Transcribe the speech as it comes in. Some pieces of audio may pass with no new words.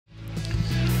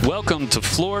Welcome to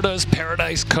Florida's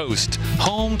Paradise Coast,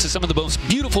 home to some of the most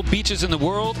beautiful beaches in the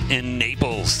world in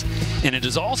Naples. And it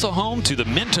is also home to the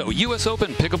Minto US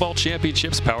Open Pickleball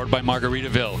Championships powered by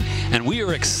Margaritaville. And we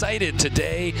are excited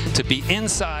today to be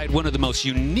inside one of the most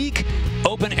unique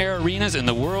open-air arenas in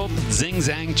the world, Zing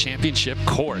Zang Championship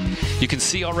Court. You can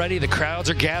see already the crowds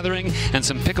are gathering and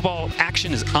some pickleball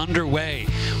action is underway.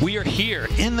 We are here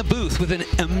in the booth with an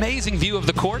amazing view of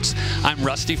the courts. I'm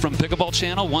Rusty from Pickleball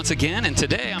Channel once again, and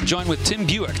today I'm joined with Tim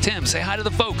Buick. Tim, say hi to the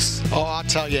folks. Oh, I'll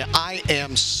tell you, I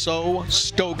am so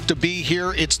stoked to be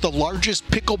here. It's the largest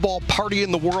pickleball party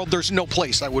in the world. There's no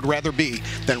place I would rather be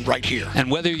than right here.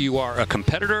 And whether you are a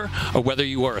competitor or whether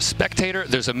you are a spectator,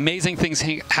 there's amazing things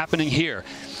happening here.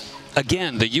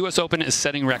 Again, the U.S. Open is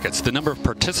setting records. The number of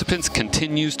participants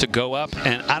continues to go up,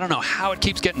 and I don't know how it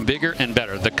keeps getting bigger and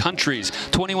better. The countries,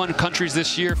 21 countries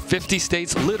this year, 50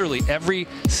 states, literally every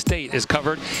state is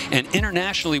covered. And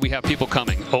internationally, we have people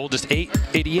coming. Oldest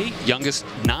 88, youngest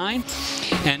 9.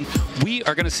 And we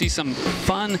are going to see some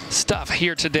fun stuff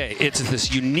here today. It's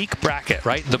this unique bracket,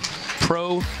 right? The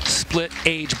pro split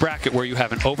age bracket where you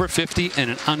have an over 50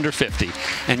 and an under 50.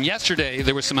 And yesterday,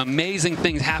 there were some amazing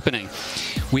things happening.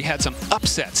 We had some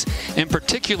upsets. In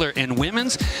particular, in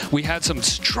women's, we had some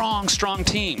strong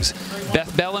teams.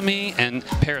 Beth Bellamy and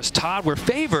Paris Todd were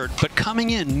favored, but coming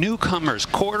in, newcomers,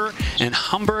 Quarter and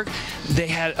Humberg, they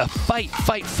had a fight.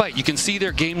 You can see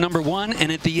their game number 1,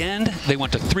 and at the end, they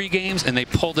went to 3 games, and they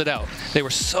pulled it out. They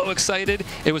were so excited.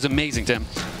 It was amazing, Tim.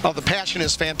 Oh, the passion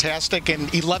is fantastic, and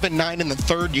 11-9 in the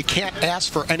third. You can't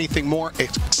ask for anything more.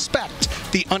 Expect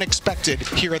the unexpected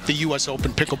here at the U.S.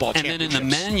 Open Pickleball Championships. And then in the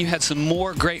men, you had some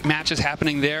more great matches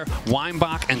happening there.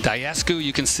 Weinbach and Diescu,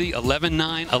 you can see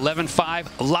 11-9, 11-5,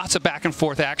 lots of back and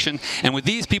forth action. And with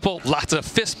these people, lots of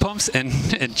fist pumps and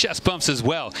chest bumps as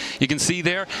well. You can see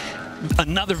there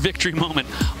another victory moment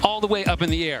all the way up in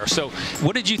the air. So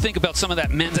what did you think about some of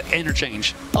that men's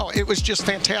interchange? Oh, it was just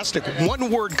fantastic. One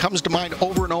word comes to mind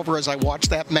over and over as I watched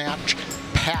that match: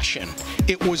 passion.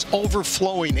 It was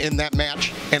overflowing in that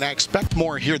match, and I expect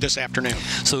more here this afternoon.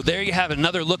 So there you have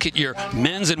another look at your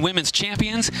men's and women's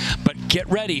champions, but get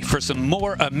ready for some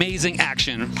more amazing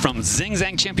action from Zing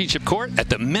Zang Championship Court at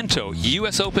the Minto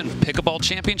US Open Pickleball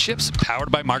Championships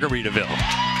powered by Margaritaville.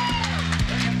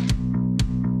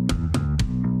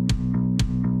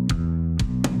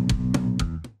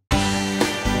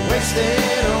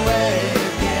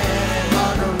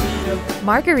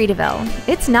 Margaritaville.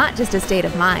 It's not just a state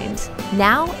of mind.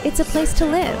 Now it's a place to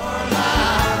live.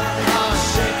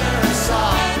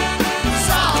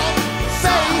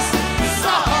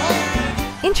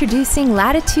 Introducing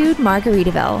Latitude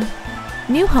Margaritaville.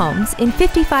 New homes in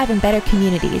 55 and better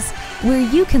communities where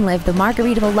you can live the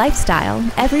Margaritaville lifestyle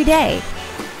every day.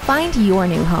 Find your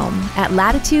new home at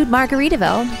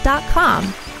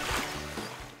latitudemargaritaville.com.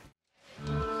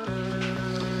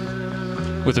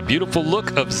 With a beautiful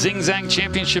look of Zing Zang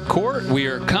Championship Court, we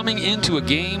are coming into a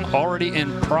game already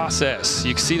in process.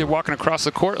 You can see they're walking across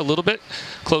the court a little bit.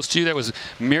 Close to you, that was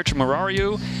Mirta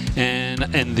Marario,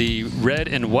 and in the red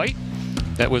and white,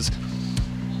 that was,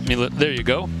 there you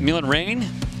go, Milan Rain,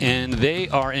 and they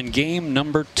are in game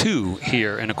number 2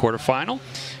 here in a quarterfinal.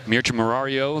 Mirta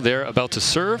Marario, they're about to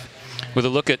serve with a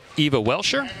look at Eva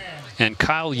Welscher and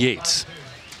Kyle Yates.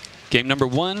 Game number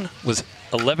 1 was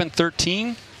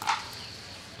 11-13.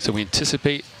 So we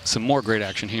anticipate some more great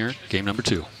action here, game number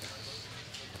 2.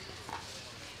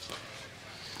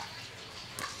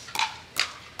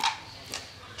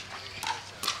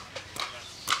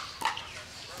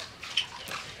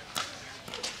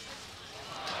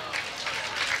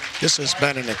 This has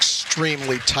been an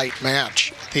extremely tight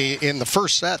match. In the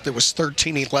first set, there was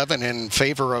 13-11 in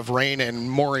favor of Rain and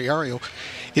Moriario.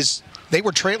 They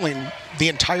were trailing the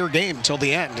entire game until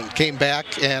the end and came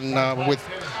back, and with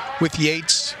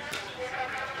Yates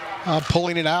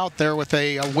pulling it out there with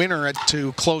a winner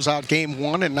to close out game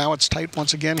 1, and now it's tight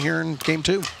once again here in game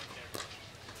 2.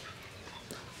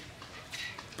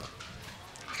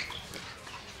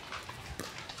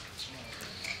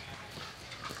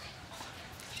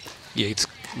 Yates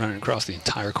running across the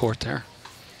entire court there.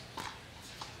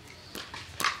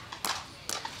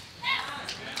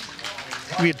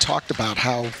 We had talked about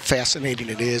how fascinating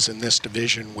it is in this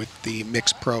division with the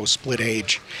mixed pro split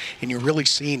age, and you're really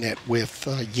seeing it with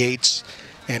Yates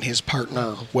and his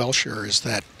partner Welscher, is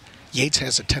that Yates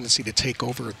has a tendency to take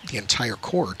over the entire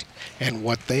court, and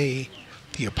what the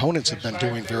opponents have been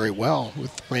doing very well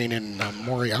with Rain and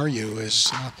Moriario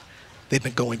is they've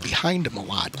been going behind him a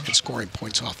lot and scoring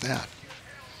points off that.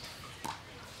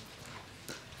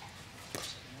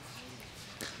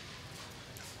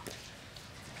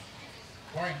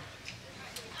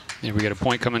 And we got a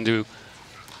point coming to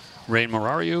Rain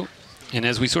Morariu. And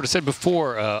as we sort of said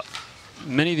before,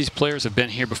 many of these players have been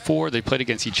here before. They played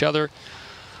against each other.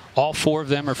 All 4 of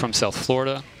them are from South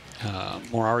Florida.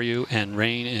 Morariu and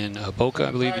Rain in Boca,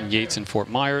 I believe, and Yates in Fort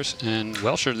Myers. And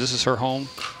Welsher, this is her home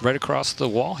right across the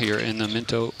wall here in the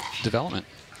Minto development.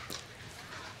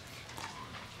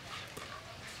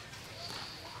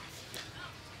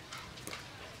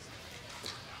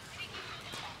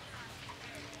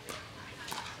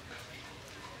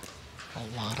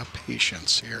 A lot of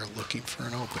patience here, looking for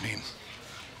an opening.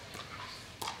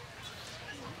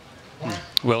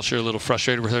 Welsher a little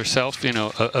frustrated with herself. You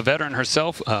know, a veteran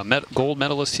herself, gold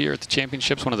medalist here at the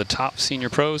championships, one of the top senior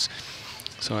pros.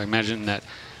 So I imagine that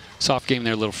soft game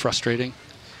there a little frustrating.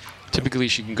 Typically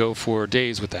she can go for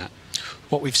days with that.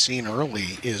 What we've seen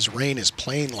early is Rain is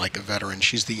playing like a veteran.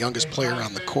 She's the youngest player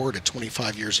on the court at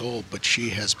 25 years old, but she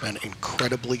has been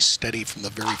incredibly steady from the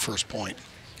very first point.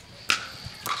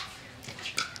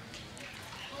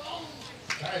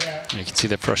 You can see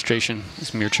that frustration.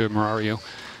 It's Mircea Morariu.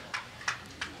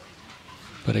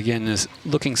 But again, this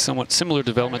looking somewhat similar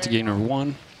development to game number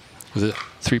 1 with a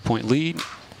 3-point lead.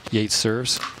 Yates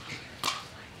serves.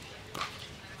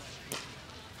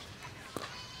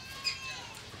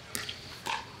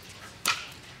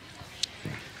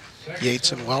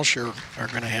 Yates and Welsher are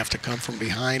going to have to come from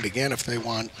behind again if they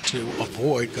want to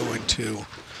avoid going to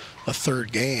a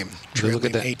third game,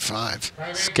 trailing 8-5.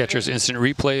 Skechers instant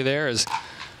replay there as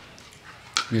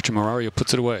Mircea Morariu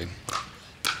puts it away.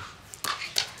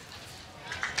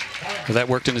 Well, that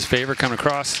worked in his favor coming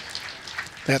across.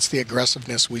 That's the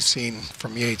aggressiveness we've seen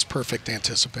from Yates. Perfect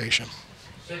anticipation.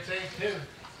 6-8-2.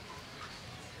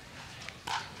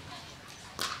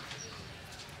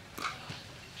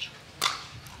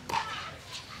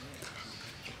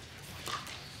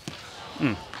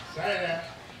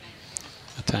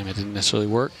 That time it didn't necessarily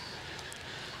work.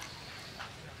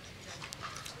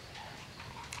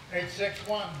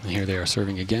 8-6-1. And here they are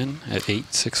serving again at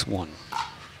 8-6-1.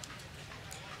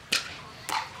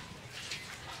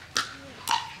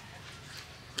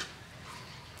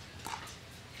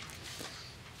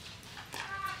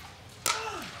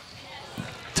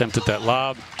 Attempted that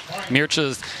lob.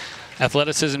 Mircea's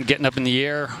athleticism getting up in the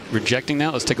air, rejecting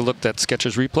that. Let's take a look at that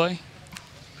Skechers replay.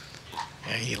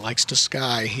 Yeah, he likes to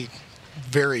sky.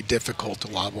 Very difficult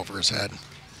to lob over his head.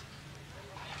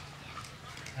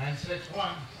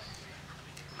 9-6-1.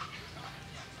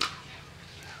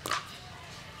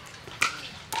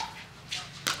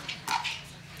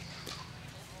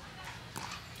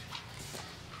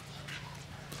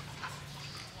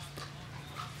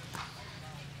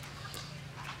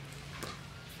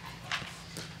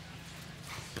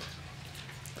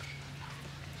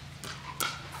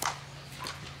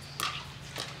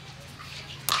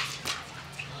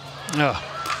 Oh,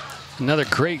 another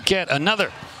great get.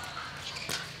 Another.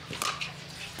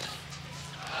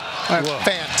 A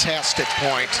fantastic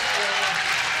point.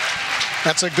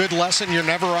 That's a good lesson. You're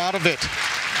never out of it.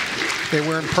 They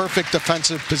were in perfect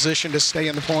defensive position to stay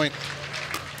in the point.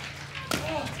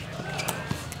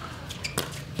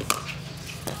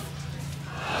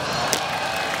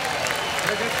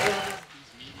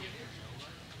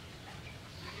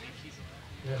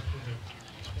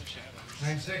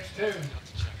 Nine, 6-2.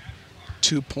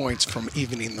 2 points from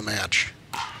evening the match.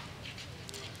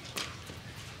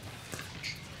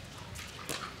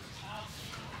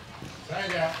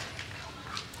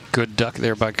 Good duck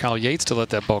there by Kyle Yates to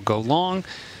let that ball go long,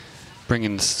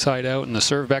 bringing the side out and the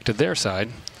serve back to their side.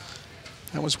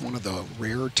 That was one of the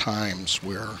rare times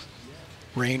where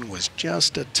Rain was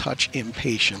just a touch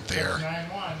impatient there.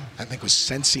 9-1. I think was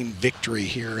sensing victory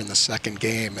here in the second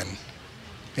game and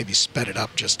maybe sped it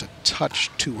up just a touch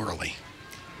too early.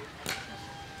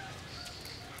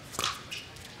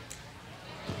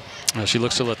 She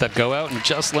looks to let that go out and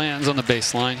just lands on the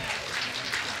baseline.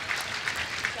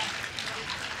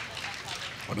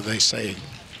 What do they say?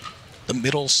 The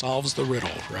middle solves the riddle,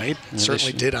 right? Yeah,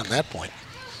 Certainly did on that point.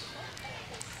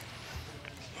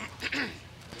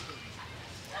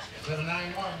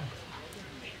 7-9-1.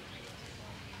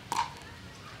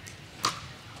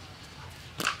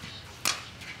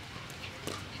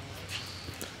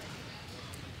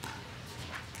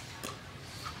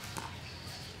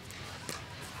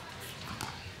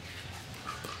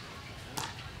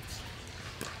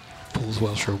 Pulls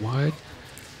Welsher wide.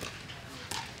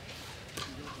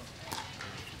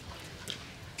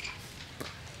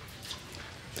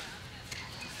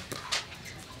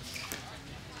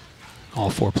 All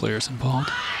 4 players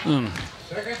involved. Yeah,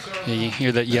 you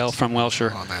hear that yell from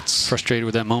Welsher. Oh, that's Frustrated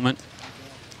with that moment.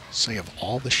 say of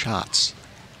all the shots,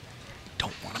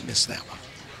 don't want to miss that one.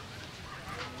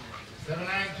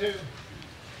 7-9-2.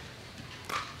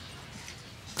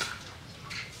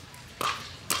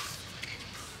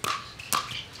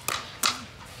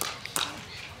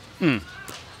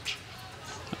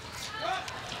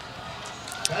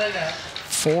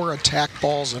 Four attack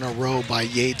balls in a row by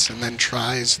Yates, and then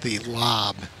tries the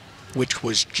lob, which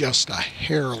was just a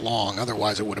hair long.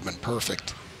 Otherwise, it would have been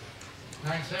perfect.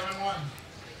 9-7-1.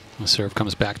 The serve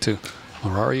comes back to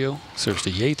Marario. Serves to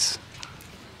Yates.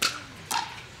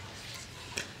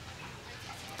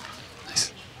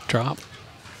 Nice drop.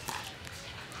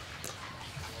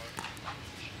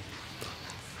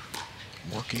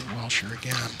 Working Welsher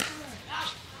again.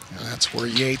 And that's where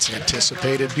Yates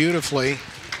anticipated beautifully.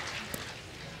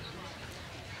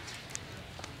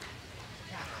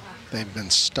 They've been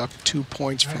stuck 2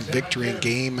 points from victory in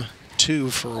game 2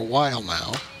 for a while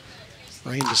now.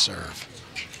 Rain to serve.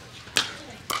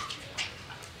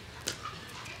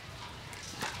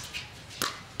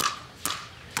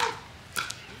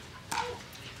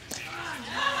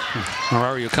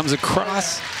 Marario comes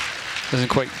across, doesn't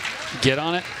quite get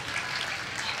on it.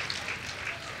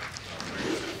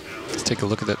 Let's take a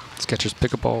look at that Skechers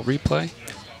Pickleball replay.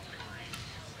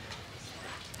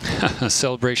 A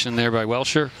celebration there by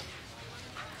Welsher.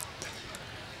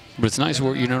 But it's nice,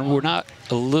 we're not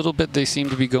a little bit, they seem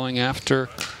to be going after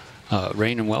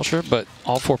Rain and Welsher, but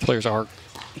all four players are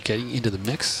getting into the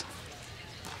mix.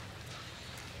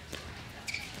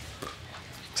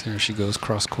 So there she goes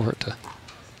cross court to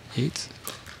Yates.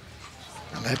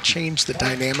 And that changed the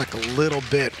dynamic a little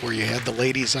bit, where you had the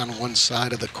ladies on one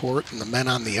side of the court and the men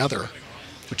on the other,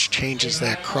 which changes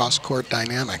that cross court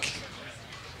dynamic.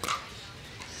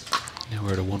 Now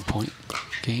we're at a 1 point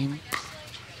game.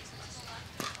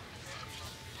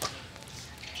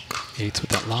 Yates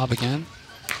with that lob again.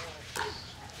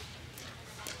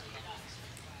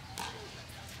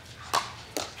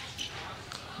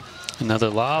 Another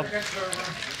lob.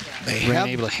 They Rain have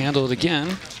able to handle it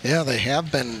again. Yeah, they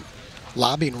have been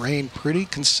lobbing Rain pretty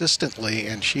consistently,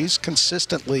 and she's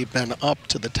consistently been up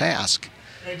to the task.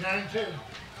 8-9-2.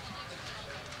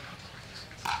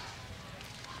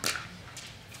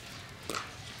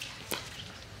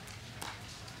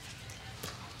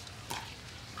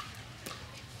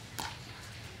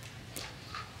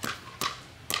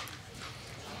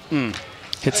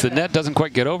 Hits the net, doesn't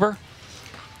quite get over.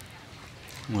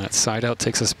 Well, that side out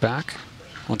takes us back.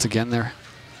 Once again, they're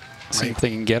seeing if they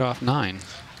can get off 9.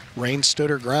 Rain stood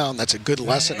her ground. That's a good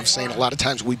lesson of saying a lot of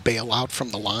times we bail out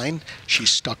from the line. She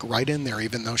stuck right in there,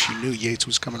 even though she knew Yates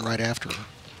was coming right after her.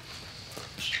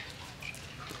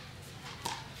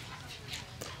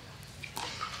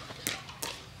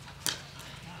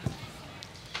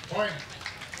 Point.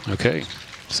 Okay,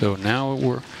 so now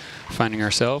we're finding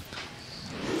ourselves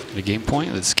at a game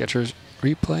point. The Skechers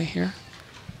replay here.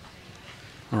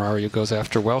 Marario goes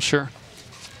after Welsher.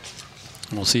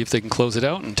 And we'll see if they can close it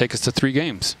out and take us to 3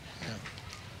 games.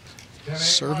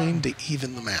 Serving to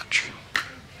even the match.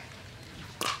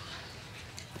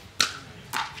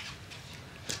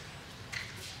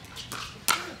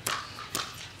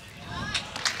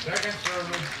 Second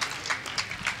server.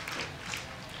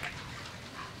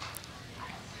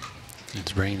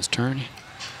 It's Rain's turn.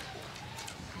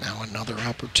 Now another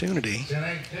opportunity.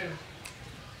 10-8-2.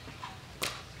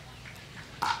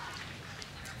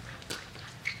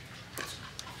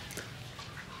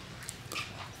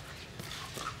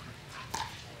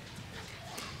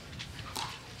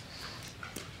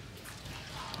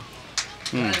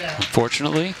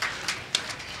 Unfortunately,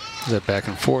 that back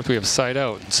and forth, we have side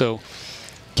out. So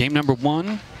game number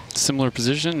 1, similar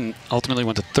position, ultimately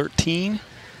went to 13.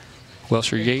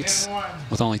 Welsher Yates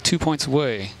with only 2 points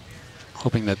away,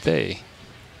 hoping that they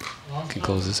can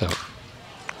close this out.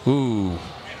 Ooh,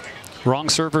 wrong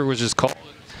server was just called,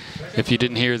 if you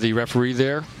didn't hear the referee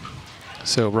there.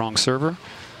 So wrong server.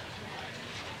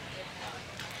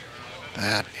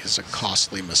 That is a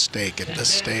costly mistake at this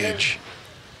stage.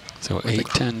 So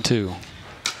 8-10-2.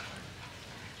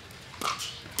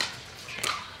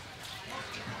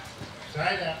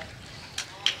 Side out.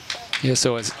 Yeah,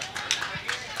 so as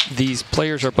these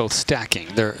players are both stacking,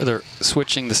 they're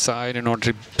switching the side in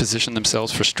order to position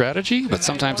themselves for strategy, but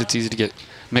sometimes it's easy to get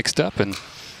mixed up, and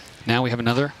now we have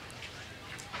another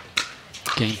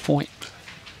game point.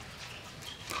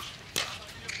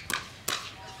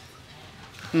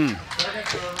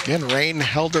 Again, Rain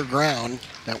held her ground.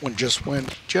 That one just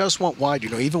went wide. You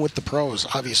know, even with the pros,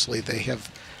 obviously they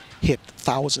have hit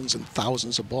thousands and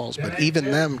thousands of balls, but even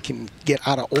them can get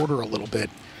out of order a little bit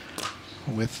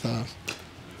with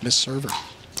Miss Server.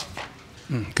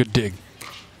 Good dig.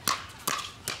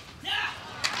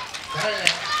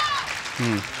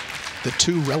 the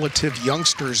two relative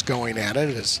youngsters going at it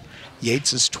is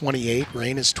Yates is 28,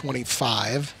 Rain is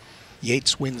 25.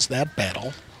 Yates wins that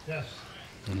battle. Yes.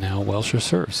 And now Welsher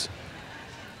serves.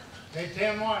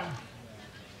 8-10-1.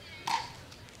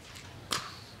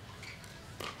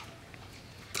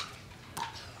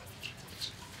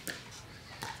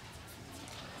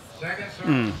 Second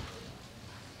serve.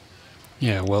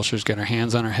 Yeah, Welsher's got her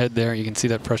hands on her head there. You can see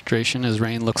that frustration as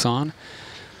Rain looks on.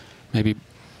 Maybe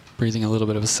breathing a little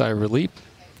bit of a sigh of relief.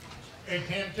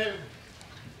 8-10-2.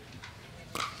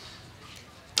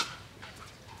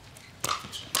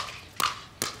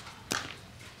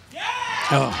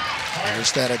 Oh,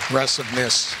 There's that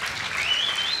aggressiveness.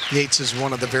 Yates is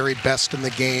one of the very best in the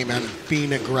game and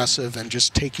being aggressive and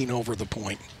just taking over the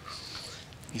point.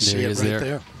 You see it right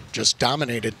there. Just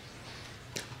dominated.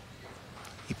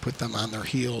 He put them on their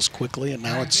heels quickly, and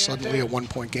now it's suddenly a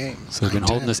one-point game. so we've been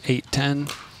holding this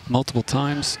 8-10 multiple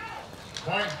times.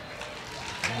 Point.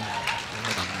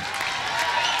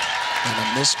 And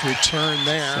a missed return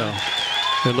there. So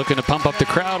they're looking to pump up the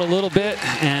crowd a little bit,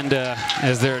 and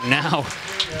as they're now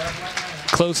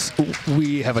close,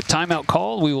 we have a timeout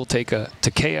call. We will take a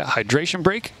Takea hydration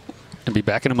break and be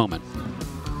back in a moment.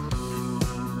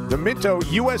 The Minto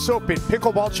U.S. Open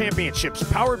Pickleball Championships,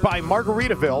 powered by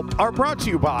Margaritaville, are brought to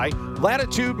you by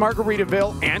Latitude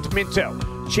Margaritaville and Minto.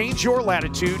 Change your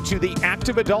latitude to the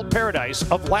active adult paradise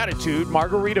of Latitude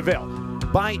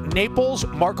Margaritaville. By Naples,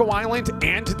 Marco Island,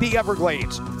 and the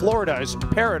Everglades, Florida's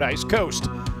Paradise Coast.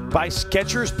 By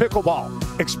Skechers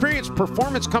Pickleball. Experience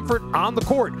performance comfort on the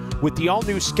court with the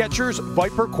all-new Skechers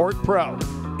Viper Court Pro.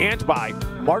 And by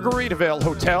Margaritaville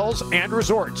Hotels and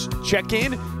Resorts. Check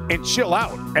in and chill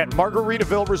out at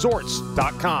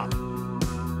margaritavilleresorts.com.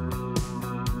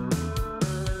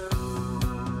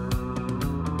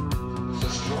 A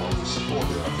strong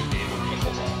supporter of the game of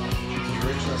pickleball. If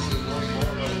you're interested in learning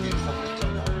more about the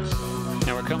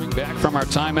game, Now we're coming back from our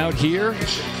timeout here.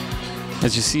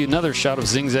 As you see another shot of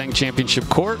Zing Zang Championship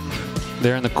Court.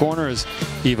 There in the corner is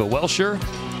Eva Welsher,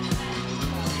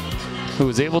 who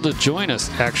was able to join us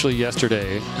actually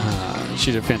yesterday.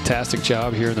 She did a fantastic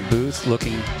job here in the booth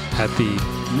looking at the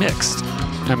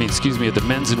at the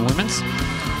men's and women's.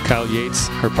 Kyle Yates,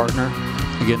 her partner.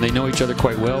 Again, they know each other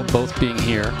quite well, both being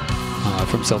here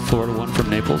from South Florida, one from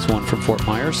Naples, one from Fort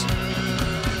Myers.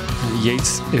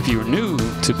 Yates, if you're new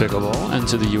to pickleball and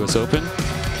to the U.S. Open,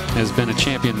 has been a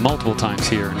champion multiple times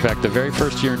here. In fact, the very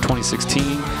first year in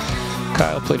 2016,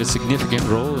 Kyle played a significant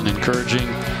role in encouraging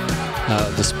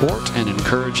the sport and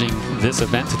encouraging this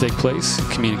event to take place,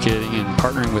 communicating and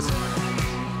partnering with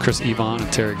Chris Yvonne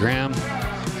and Terry Graham,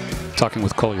 talking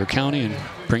with Collier County and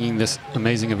bringing this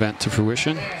amazing event to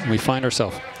fruition. And we find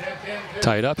ourselves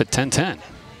tied up at 10-10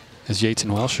 as Yates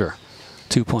and Welsher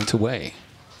 2 points away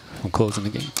from closing the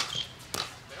game.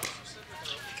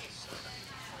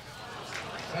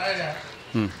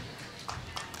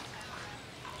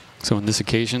 So on this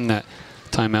occasion, that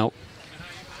timeout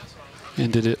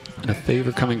ended it in a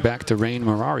favor coming back to Rain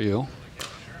Marario.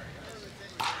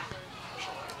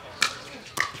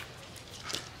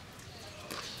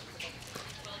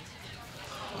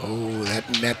 Oh,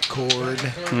 that net cord,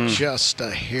 just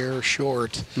a hair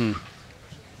short.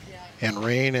 And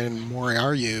Rain and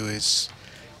Marario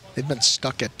they've been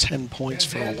stuck at 10 points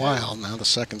for a while now, the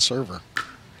second server.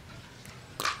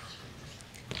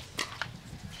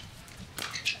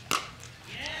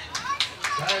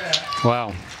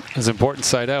 Wow, it's an important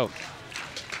side out.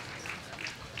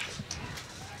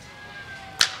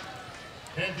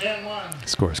 10-10-1.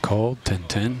 Score is called,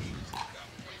 10-10.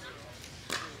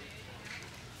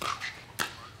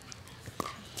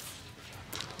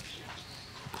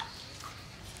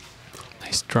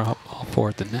 Nice drop, all four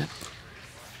at the net.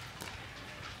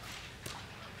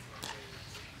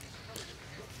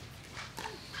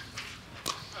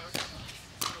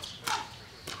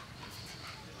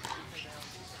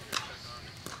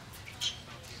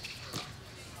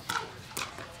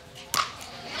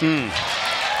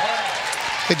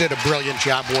 They did a brilliant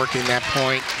job working that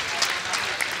point.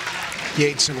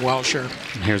 Yates and Welsher.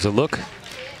 And here's a look.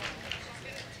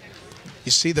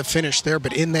 You see the finish there,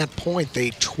 but in that point,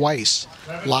 they twice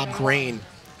lobbed Rain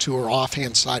to her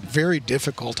offhand side. Very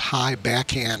difficult high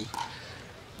backhand.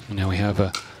 And now we have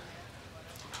a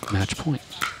match point.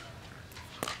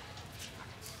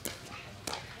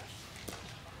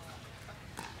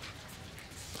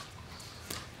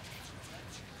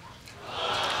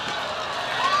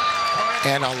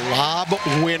 And a lob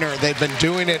winner. They've been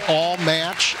doing it all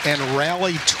match and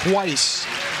rallied twice,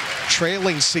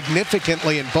 trailing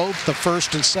significantly in both the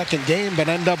first and second game, but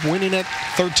end up winning it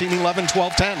 13-11,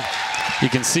 12-10. You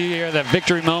can see here that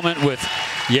victory moment with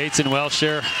Yates and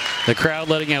Welsher. The crowd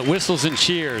letting out whistles and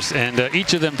cheers, and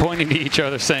each of them pointing to each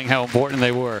other saying how important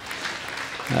they were.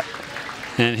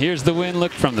 And here's the win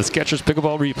look from the Skechers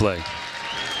Pickleball replay.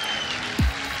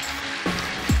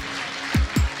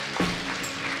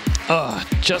 Oh,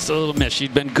 just a little miss.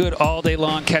 She'd been good all day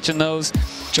long catching those.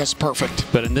 Just perfect.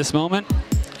 But in this moment,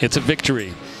 it's a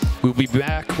victory. We'll be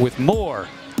back with more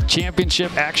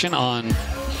championship action on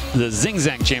the Zing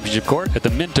Zang Championship Court at the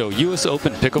Minto US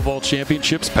Open Pickleball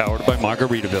Championships powered by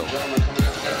Margaritaville.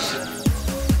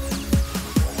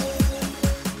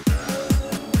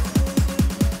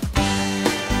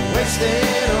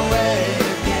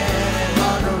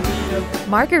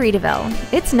 Margaritaville.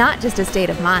 It's not just a state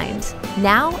of mind.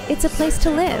 Now it's a place to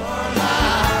live.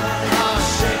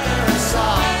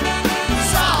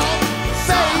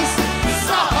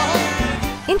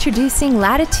 Introducing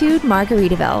Latitude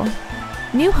Margaritaville.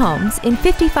 New homes in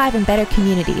 55 and better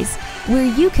communities where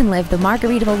you can live the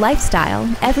Margaritaville lifestyle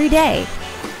every day.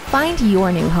 Find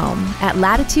your new home at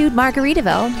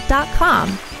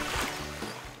latitudemargaritaville.com.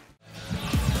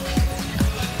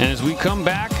 And as we come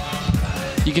back,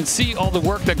 you can see all the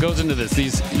work that goes into this.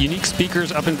 These unique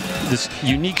speakers up in this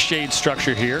unique shade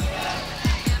structure here.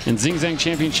 And Zing Zang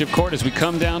Championship Court, as we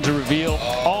come down to reveal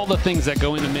all the things that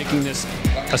go into making this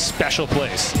a special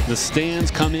place. The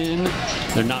stands come in.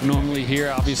 They're not normally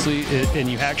here, obviously, and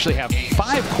you actually have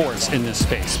 5 courts in this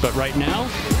space. But right now,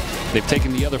 they've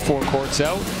taken the other 4 courts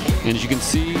out. And as you can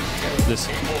see, this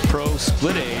pro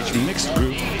split age mixed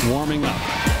group warming up.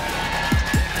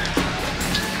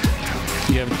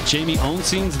 You have Jamie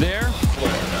Onseens there,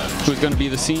 who's going to be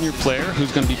the senior player,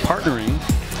 who's going to be partnering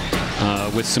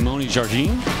with Simone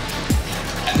Jardine,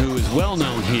 who is well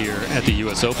known here at the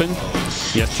US Open.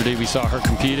 Yesterday we saw her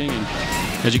competing, and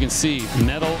as you can see,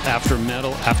 medal after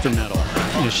medal after medal.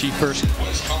 As she first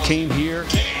came here,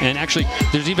 and actually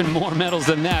there's even more medals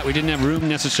than that. We didn't have room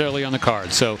necessarily on the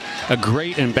card. So a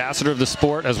great ambassador of the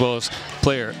sport as well as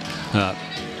player.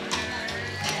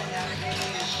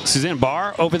 Suzanne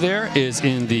Barr over there is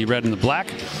in the red and the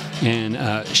black, and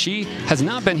she has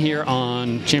not been here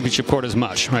on Championship Court as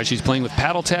much, right? She's playing with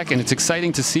Paddle Tech, and it's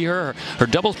exciting to see her. Her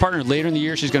doubles partner later in the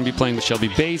year, she's going to be playing with Shelby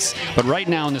Bates, but right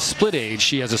now in the split age,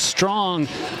 she has a strong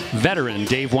veteran,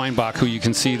 Dave Weinbach, who you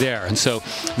can see there. And so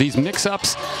these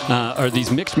mix-ups, or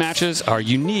these mixed matches, are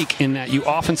unique in that you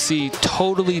often see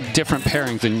totally different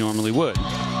pairings than you normally would.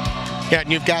 Yeah,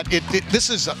 and you've got this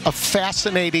is a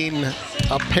fascinating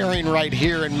pairing right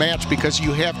here in match, because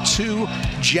you have 2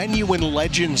 genuine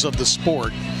legends of the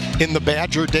sport in the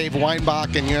Badger, Dave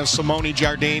Weinbach, and you have Simone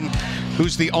Jardine,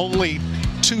 who's the only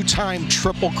 2-time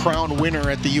Triple Crown winner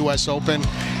at the US Open.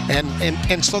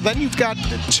 And so then you've got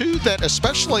 2 that,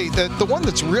 especially the one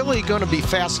that's really going to be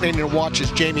fascinating to watch is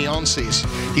Jamie Onseens.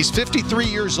 He's 53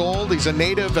 years old. He's a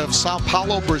native of Sao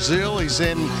Paulo, Brazil. He's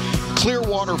in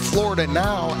Clearwater, Florida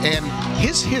now, and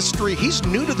his history, he's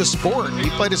new to the sport. He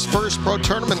played his first pro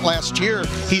tournament last year.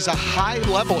 He's a high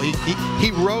level.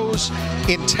 He rose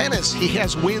in tennis. He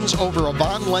has wins over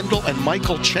Yvonne Lendl and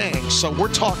Michael Chang. So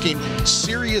we're talking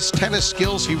serious tennis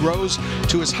skills. He rose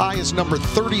to as high as number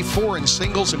 34 in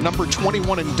singles and number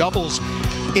 21 in doubles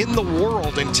in the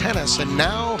world in tennis. And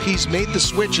now he's made the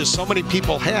switch, as so many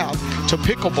people have, to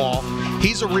pickleball.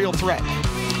 He's a real threat.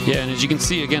 Yeah, and as you can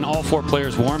see, again, all 4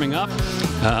 players warming up.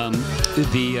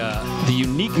 The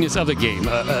uniqueness of the game.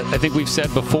 I think we've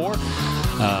said before,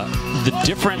 the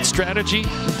different strategy,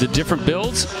 the different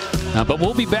builds. But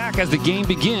we'll be back as the game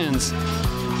begins,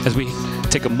 as we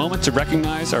take a moment to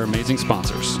recognize our amazing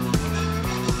sponsors.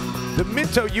 The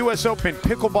Minto US Open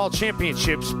Pickleball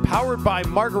Championships, powered by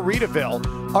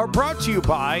Margaritaville, are brought to you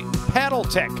by Paddle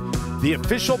Tech, the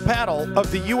official paddle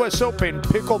of the US Open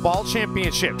Pickleball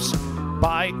Championships.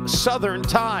 By Southern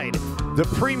Tide, the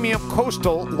premium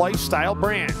coastal lifestyle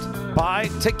brand. By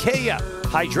Takea,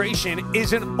 hydration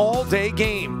is an all-day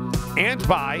game. And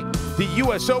by the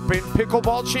US Open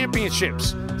Pickleball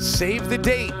Championships. Save the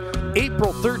date,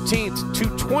 April 13th to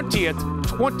 20th,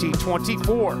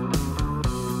 2024.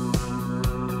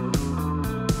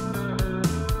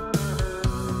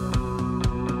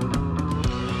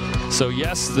 So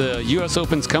yes, the US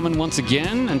Open's coming once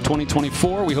again in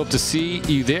 2024. We hope to see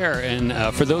you there. And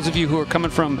for those of you who are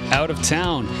coming from out of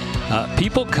town,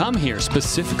 people come here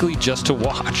specifically just to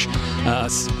watch.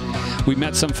 We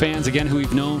met some fans, again, who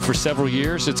we've known for several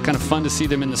years. It's kind of fun to see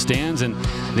them in the stands, and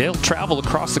they'll travel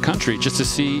across the country just to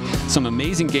see some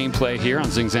amazing gameplay here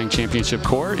on Zing Zang Championship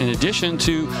Court, in addition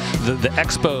to the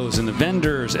expos and the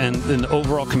vendors and the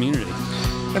overall community.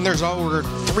 And there's over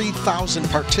 3,000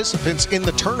 participants in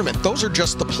the tournament. Those are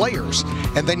just the players.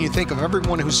 And then you think of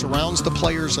everyone who surrounds the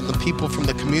players and the people from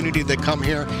the community that come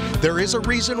here. There is a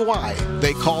reason why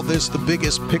they call this the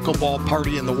biggest pickleball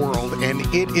party in the world, and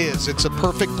it is. It's a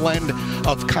perfect blend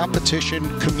of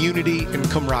competition, community, and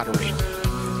camaraderie.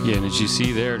 Yeah, and as you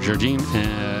see there, Georgine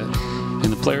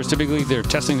and the players, typically they're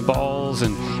testing the balls,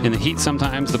 and in the heat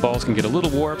sometimes the balls can get a little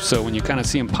warped, so when you kind of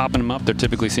see them popping them up, they're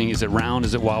typically seeing, is it round,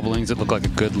 is it wobbling, does it look like a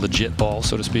good legit ball,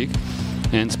 so to speak.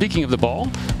 And speaking of the ball,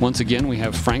 once again we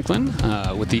have Franklin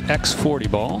with the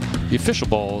X40 ball, the official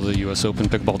ball of the US Open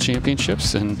Pickleball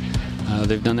Championships, and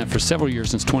they've done that for several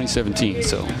years since 2017,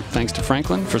 so thanks to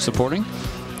Franklin for supporting.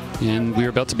 And we are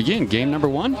about to begin. Game number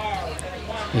 1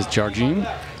 is Georgine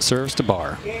serves to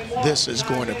Bar. This is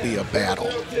going to be a battle.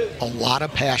 A lot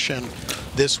of passion.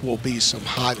 This will be some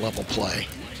high-level play.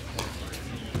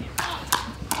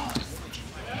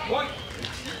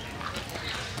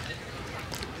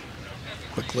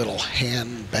 Quick little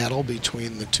hand battle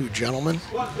between the two gentlemen.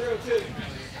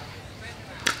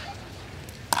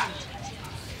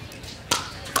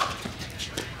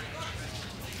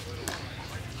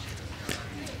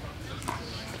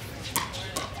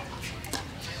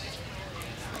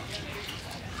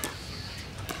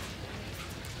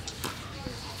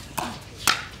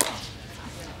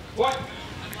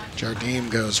 Jardine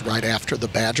goes right after the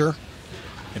Badger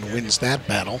and wins that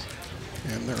battle.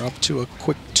 And they're up to a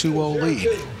quick 2-0 lead.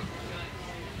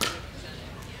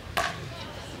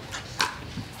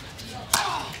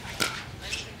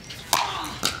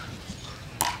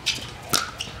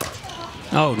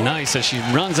 Oh, nice. As she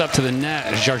runs up to the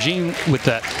net, Georgine with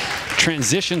that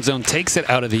transition zone takes it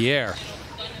out of the air.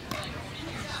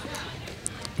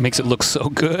 Makes it look so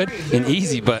good and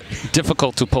easy, but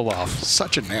difficult to pull off.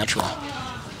 Such a natural.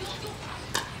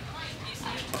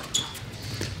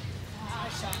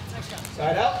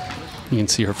 You can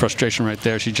see her frustration right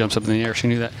there. She jumps up in the air. She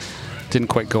knew that didn't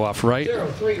quite go off right. A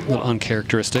little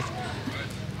uncharacteristic.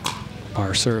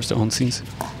 Bar serves to Onsies.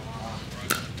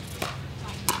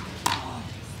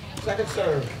 Second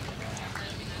serve.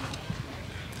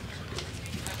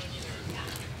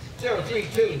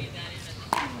 0-3-2.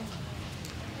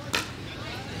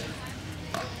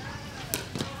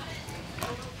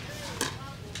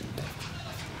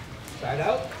 Side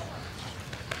out.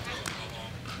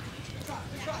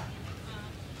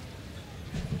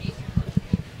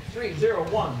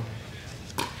 3-0-1.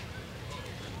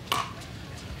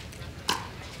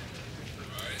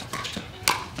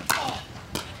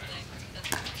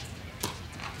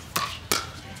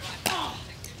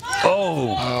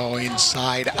 Oh,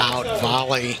 inside out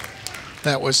volley.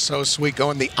 That was so sweet,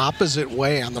 going the opposite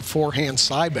way on the forehand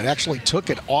side, but actually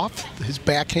took it off his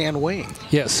backhand wing.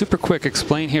 Yeah, super quick.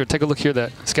 Explain here. Take a look here,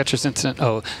 that Skechers incident.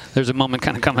 Oh, there's a moment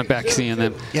kind of coming back, seeing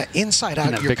them. Yeah, inside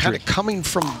out. You're victory. kind of coming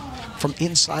from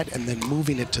inside and then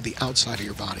moving it to the outside of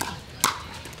your body.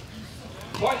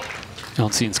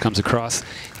 Onsies comes across.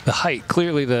 The height,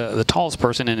 clearly the tallest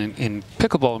person, and in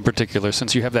pickleball in particular,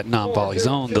 since you have that non-volley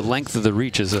zone, the length of the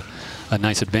reach is a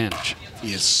nice advantage.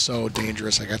 He is so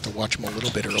dangerous. I got to watch him a little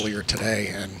bit earlier today,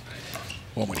 and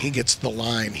well, when he gets to the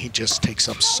line, he just takes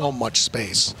up so much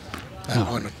space. That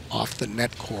one off the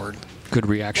net cord. Good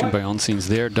reaction by Onsies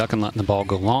there, ducking, letting the ball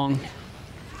go long.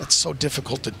 That's so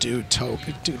difficult to do,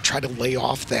 try to lay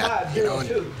off that, you know,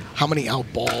 and how many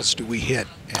out balls do we hit?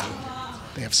 And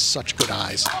they have such good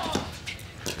eyes.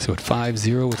 So at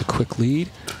 5-0 with a quick lead.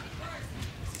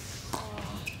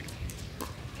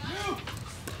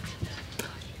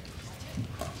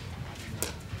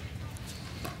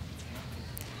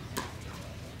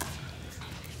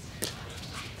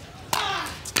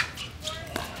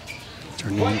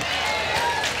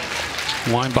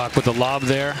 Weinbach with the lob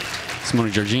there.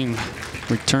 Simone Georgine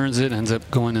returns it, ends up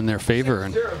going in their favor,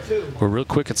 and we're real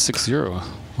quick at 6-0.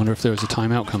 Wonder if there was a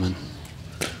timeout coming.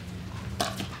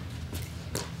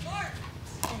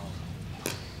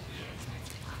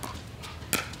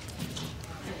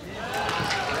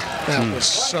 That was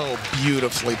so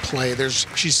beautifully played.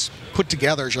 She's put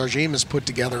together, Georgine has put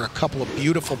together a couple of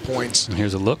beautiful points. And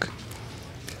here's a look.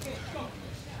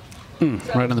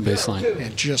 Right on the baseline.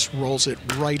 And just rolls it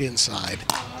right inside.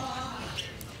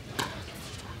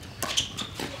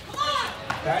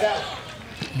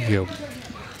 There you go.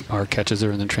 Bar catches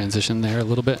her in the transition there a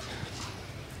little bit.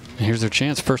 And here's their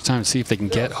chance. First time to see if they can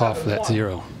get off that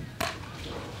 0.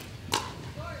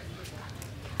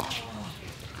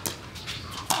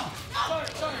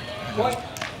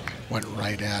 Went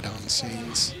right at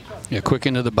Onsies. Yeah, quick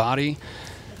into the body.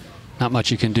 Not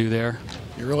much you can do there.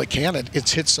 You really can't.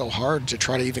 It's hit so hard to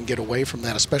try to even get away from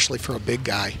that, especially for a big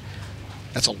guy.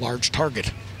 That's a large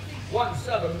target.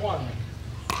 1-7-1.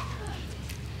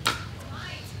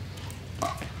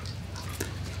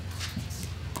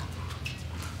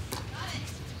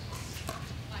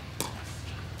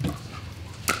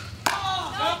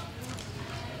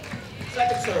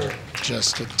 Second serve.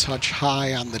 Just a touch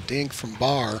high on the dink from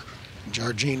Barr.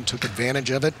 Jargine took advantage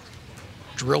of it,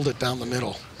 drilled it down the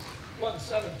middle.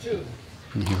 1-7-2.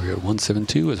 And here we go,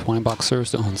 1-7-2 as Weinbach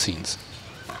serves to Onsens.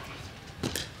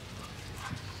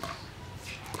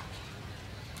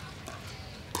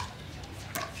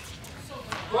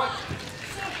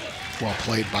 Well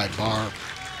played by Barr.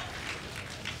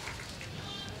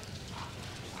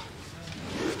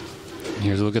 And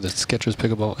here's a look at the Skechers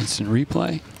Pickleball Instant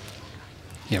Replay.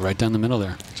 Yeah, right down the middle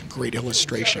there. It's a great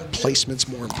illustration. Placement's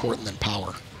more important than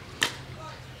power.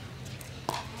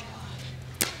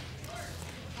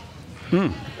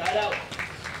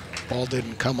 Ball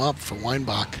didn't come up for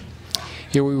Weinbach.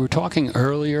 Yeah, we were talking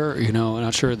earlier, you know, I'm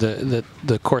not sure that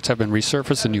the courts have been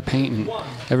resurfaced and new paint, and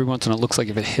every once in a while it looks like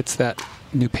if it hits that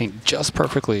new paint just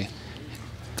perfectly,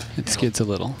 it skids a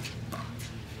little.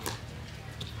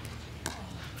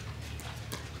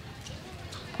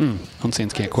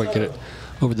 Onsens can't quite get it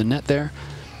over the net there.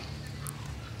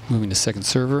 Moving to second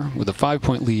server with a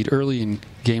 5-point lead early in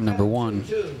game number 1.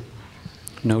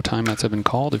 No timeouts have been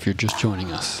called if you're just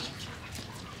joining us.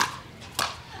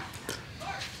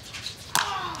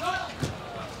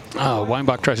 Oh,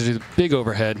 Weinbach tries to do the big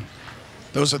overhead.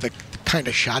 Those are the kind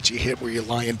of shots you hit where you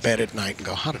lie in bed at night and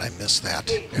go, how did I miss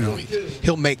that? You know,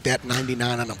 he'll make that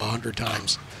 99 out of 100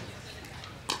 times.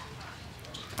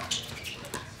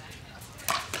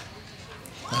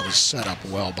 That was set up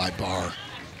well by Barr.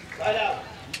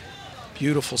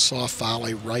 Beautiful soft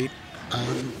volley right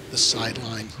on the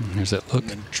sideline. Here's that look. And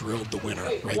then drilled the winner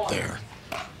right there.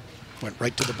 Went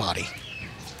right to the body.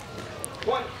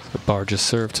 The Barr just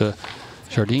served to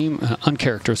Jardim, an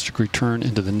uncharacteristic return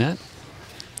into the net,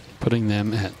 putting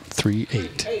them at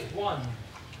 3-8. 8-1.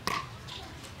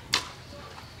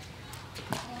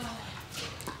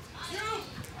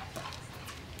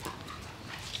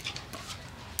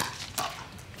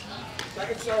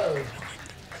 Second serve.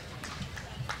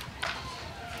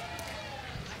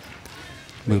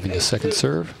 Moving to second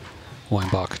serve,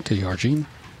 Weinbach to Jardim.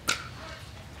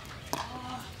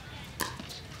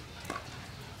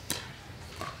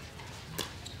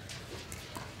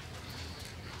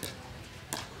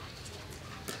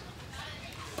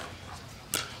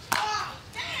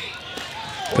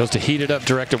 Goes to heat it up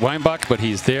direct at Weinbach, but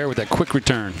he's there with that quick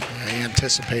return. Yeah, he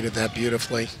anticipated that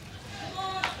beautifully.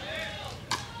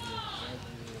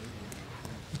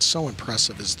 What's so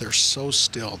impressive is they're so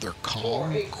still. They're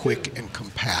calm, quick, and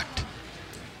compact.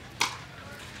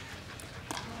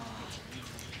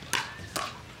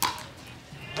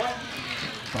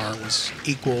 Barr was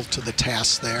equal to the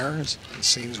task there. It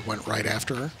seems went right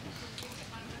after her.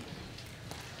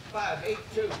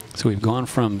 5-8-2. So we've gone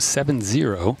from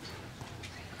 7-0,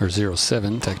 or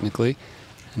 0-7 technically,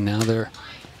 and now they're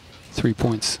 3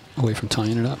 points away from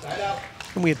tying it up.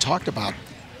 And we had talked about,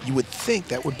 you would think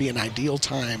that would be an ideal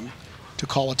time to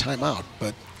call a timeout,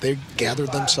 but they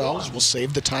gathered themselves, will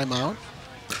save the timeout,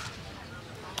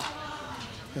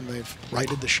 and they've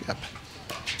righted the ship.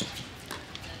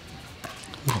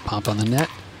 Little pop on the net.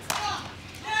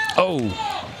 Oh!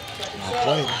 Well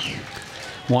played.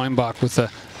 Weinbach with a...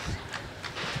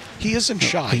 He isn't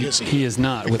shy, is he? He is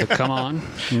not. With a come on.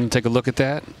 And take a look at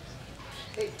that.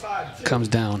 8-5-2. Comes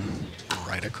down.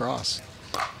 Right across.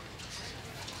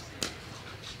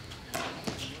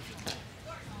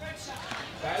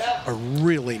 A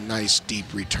really nice deep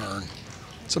return.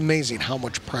 It's amazing how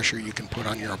much pressure you can put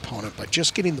on your opponent by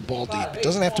just getting the ball deep. It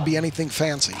doesn't have to be anything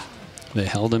fancy. They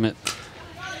held him at...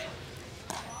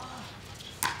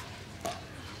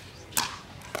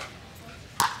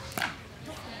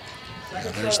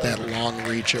 Yeah, there's that long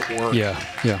reach at work. Yeah,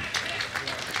 yeah.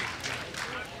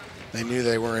 They knew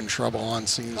they were in trouble.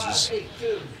 Onsens was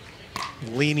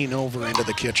leaning over into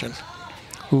the kitchen.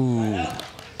 Ooh.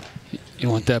 You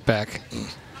want that back.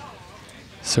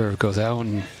 Serve goes out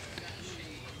and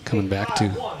coming back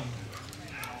to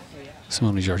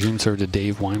Simone Jardim. Serve to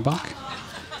Dave Weinbach.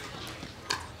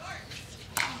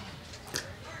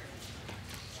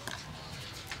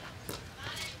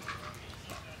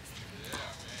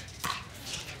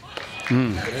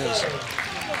 There it is.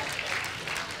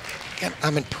 And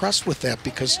I'm impressed with that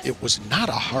because it was not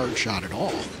a hard shot at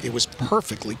all. It was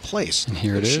perfectly placed. And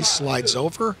here it She is. slides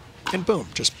over and boom,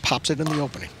 just pops it in the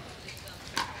opening.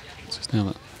 Just now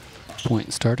the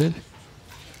point started.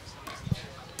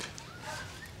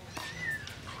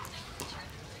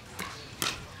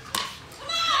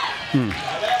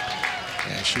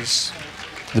 Yeah, she's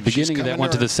The beginning of that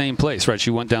went to the same place, right? She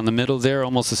went down the middle there,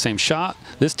 almost the same shot.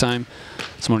 This time,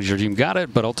 Simone Jardim got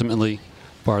it, but ultimately,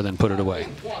 Barr then put it away.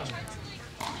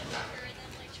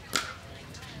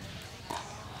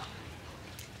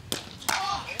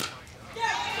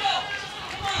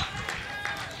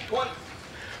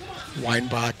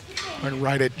 Weinbach went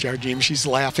right at Jardim. She's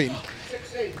laughing.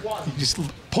 He's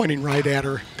just pointing right at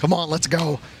her. Come on, let's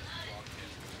go.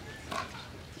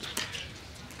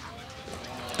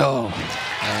 Oh,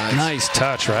 nice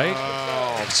touch, right?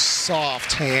 Oh,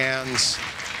 soft hands.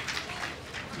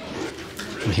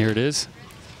 And here it is.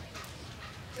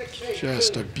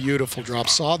 Just a beautiful drop.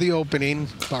 Saw the opening.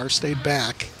 Barr stayed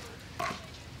back.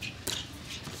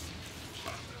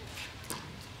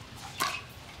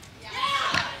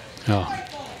 Oh,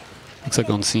 looks like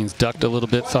Onsine's ducked a little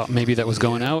bit. Thought maybe that was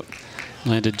going out.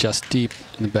 Landed just deep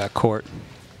in the back court.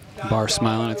 Barr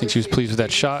smiling. I think she was pleased with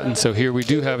that shot. And so here we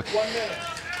do have,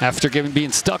 after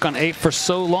being stuck on 8 for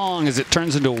so long, as it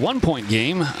turns into a 1-point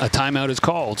game, a timeout is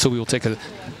called. So we will take a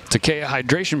Takea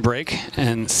hydration break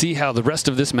and see how the rest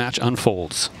of this match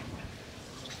unfolds.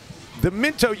 The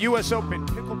Minto U.S. Open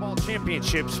Pickleball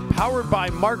Championships, powered by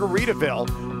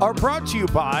Margaritaville, are brought to you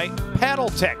by Paddle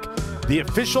Tech, the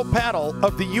official paddle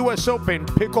of the U.S. Open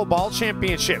Pickleball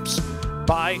Championships,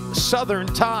 by Southern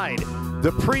Tide,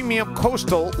 the premium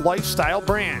coastal lifestyle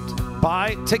brand,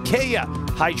 by Takea,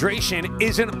 hydration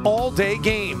is an all-day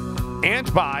game,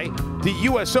 and by the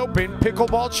U.S. Open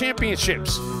Pickleball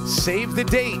Championships. Save the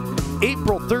date,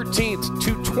 April 13th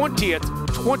to 20th,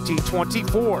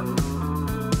 2024.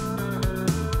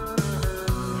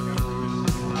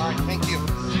 All right, thank you.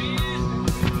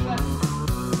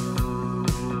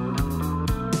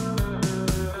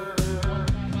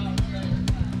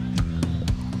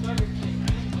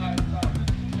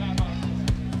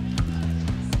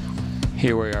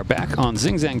 Here we are back on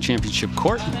Zing Zang Championship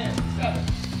Court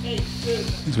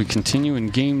as we continue in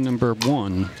game number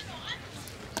 1,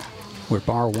 where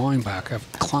Barr Weinbach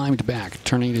have climbed back,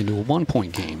 turning it into a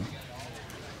 1-point game.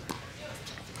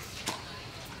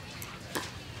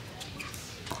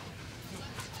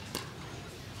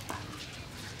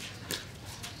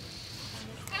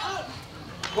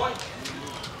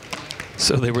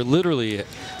 So they were literally at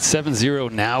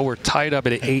 7-0. Now we're tied up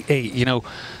at 8-8. You know,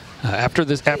 after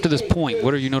this point,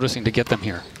 what are you noticing to get them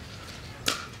here?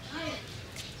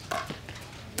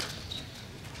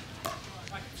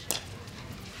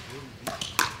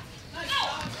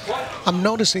 I'm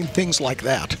noticing things like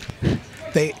that.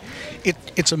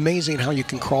 It's amazing how you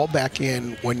can crawl back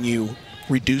in when you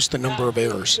reduce the number of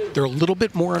errors. They're a little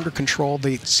bit more under control.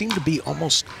 They seem to be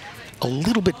almost a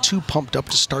little bit too pumped up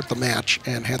to start the match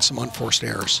and had some unforced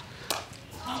errors.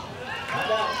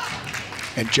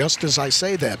 And just as I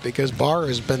say that, because Barr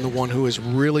has been the one who has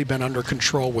really been under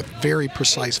control with very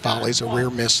precise volleys, a rare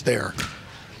miss there.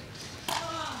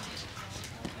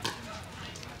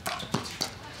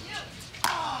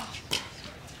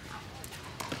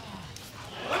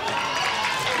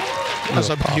 That was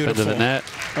a beautiful, into the net.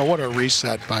 Oh, what a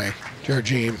reset by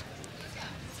Jardim.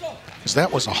 Because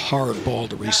that was a hard ball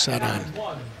to reset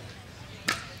on.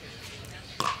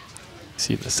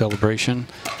 See the celebration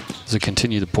as we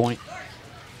continue the point.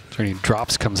 Is there any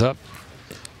drops comes up?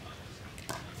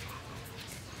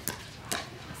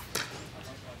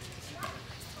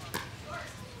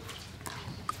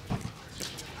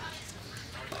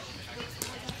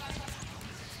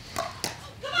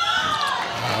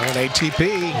 An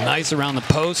ATP. Nice around the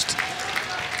post.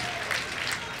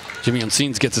 Jimmy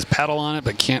Onsines gets his paddle on it,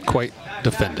 but can't quite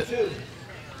defend it.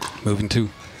 Moving to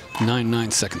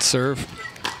 9-9 second serve.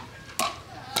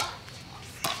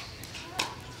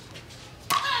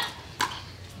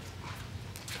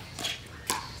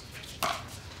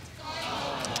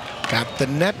 Got the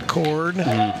net cord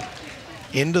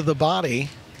into the body.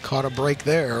 Caught a break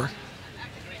there.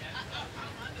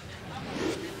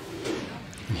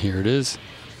 And here it is.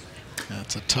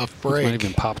 That's a tough Might break. have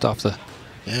been popped off the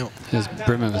his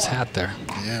brim of his hat there.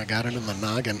 Yeah, got it in the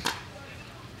noggin.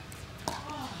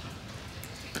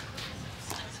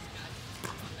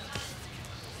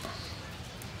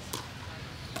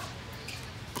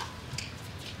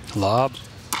 Lob.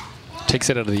 Takes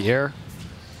it out of the air.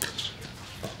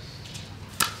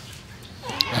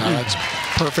 That's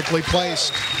perfectly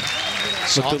placed.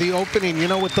 Saw the opening. You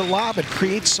know, with the lob, it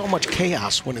creates so much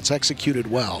chaos when it's executed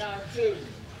well.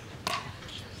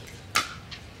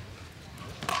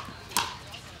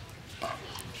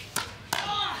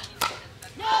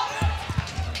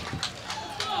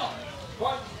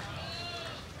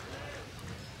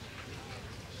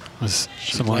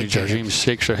 Simone Jardim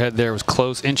shakes her head there. Was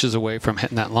close, inches away from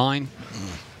hitting that line.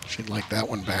 She'd like that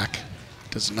one back.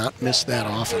 Does not miss that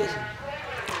often.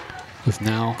 With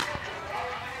now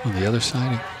on the other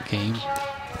side a game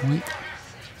point.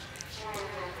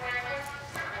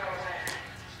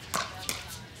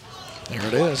 There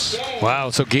it is. Wow,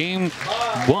 so game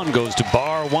one goes to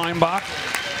Bar Weinbach.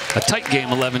 A tight game,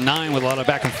 11-9 with a lot of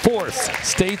back and forth.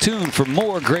 Stay tuned for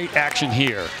more great action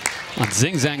here on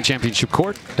Zing Zang Championship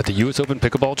Court at the US Open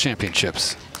Pickleball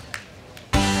Championships.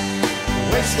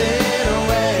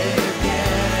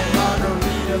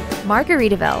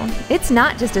 Margaritaville. It's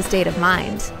not just a state of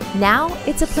mind. Now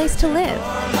it's a place to live.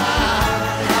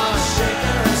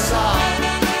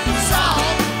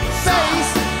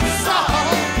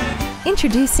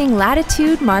 Introducing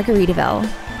Latitude Margaritaville.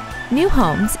 New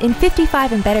homes in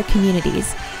 55 and better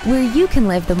communities where you can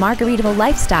live the Margaritaville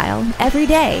lifestyle every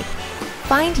day.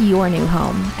 Find your new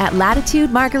home at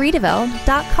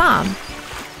latitudemargaritaville.com.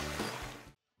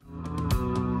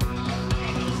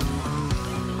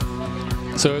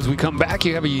 So as we come back,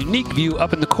 you have a unique view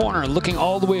up in the corner looking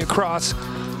all the way across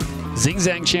Zing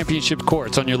Zang Championship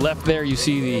Courts. On your left there, you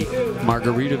see the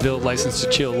Margaritaville License to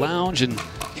Chill Lounge, and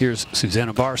here's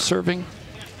Susanna Barr serving,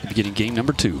 beginning game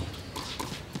number 2.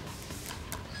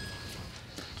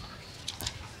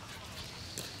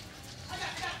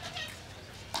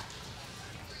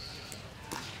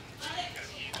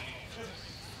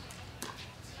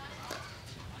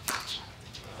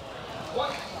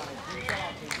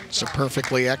 It's a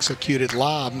perfectly executed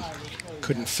lob.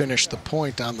 Couldn't finish the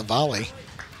point on the volley.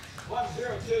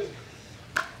 1-0-2.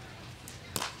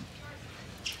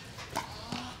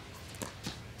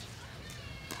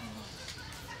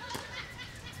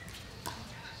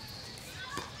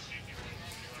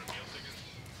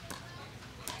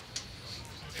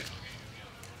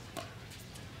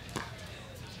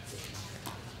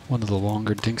 One of the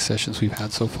longer dink sessions we've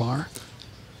had so far.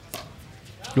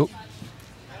 Nope.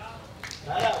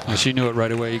 She knew it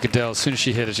right away. You could tell as soon as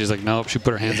she hit it, she's like, nope. She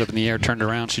put her hands up in the air, turned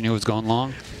around. She knew it was going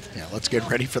long. Yeah, let's get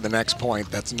ready for the next point.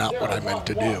 That's not what I meant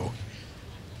to do.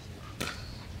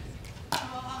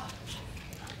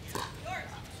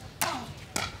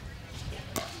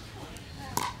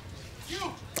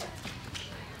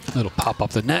 Little pop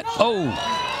off the net. Oh!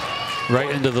 Right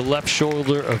into the left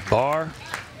shoulder of Barr.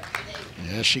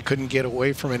 Yeah, she couldn't get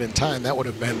away from it in time. That would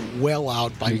have been well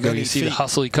out by There you go. many You see feet. the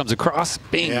hustle. He comes across.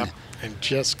 Bing! Yeah, and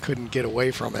just couldn't get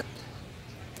away from it.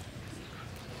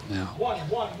 Now,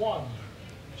 1-1-1.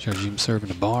 Jardim serving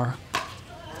to Barr.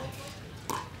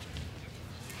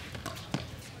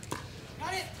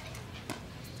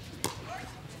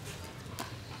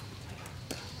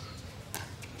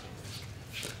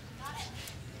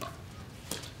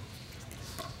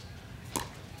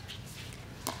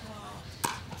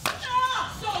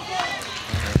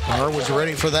 Barr was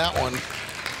ready for that one.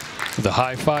 The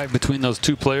high five between those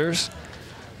two players.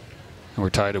 And we're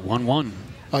tied at 1-1.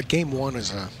 Game one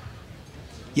is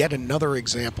yet another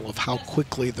example of how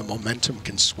quickly the momentum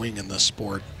can swing in this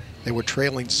sport. They were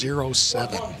trailing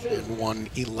 0-7 and won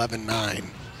 11-9.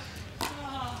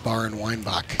 Barr and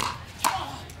Weinbach.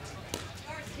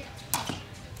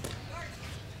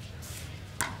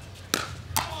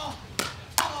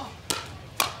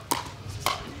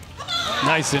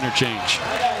 Nice interchange.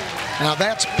 Now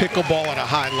that's pickleball at a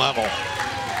high level.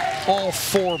 All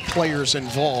 4 players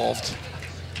involved.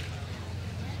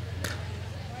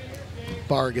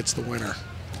 Barr gets the winner.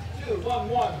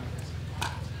 2-1-1.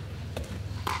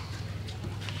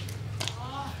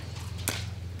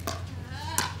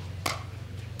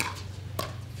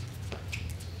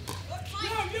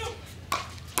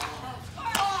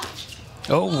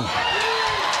 Oh.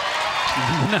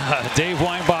 Dave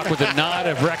Weinbach with a nod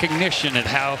of recognition at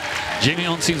how Jamie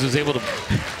Onseams was able to.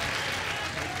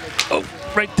 Oh,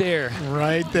 right there.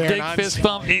 Right there. Big fist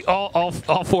bump. All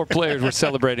 4 players were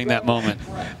celebrating that moment.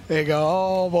 There you go.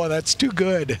 Oh, boy, that's too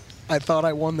good. I thought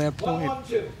I won that point.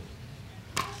 1-1-2.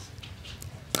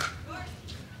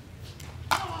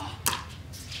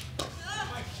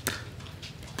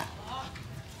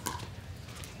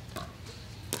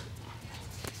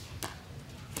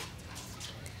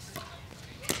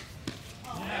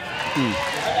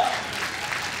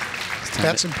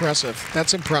 That's impressive.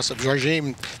 That's impressive.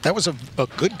 Jardim, that was a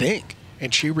good dink,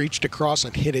 and she reached across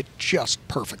and hit it just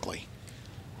perfectly.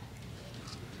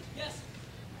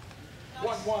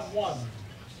 1-1-1.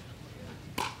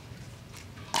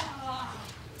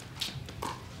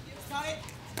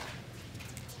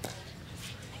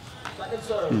 Second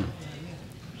serve.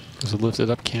 Does it lift it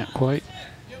up? Can't quite.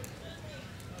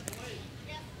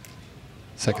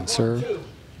 Second serve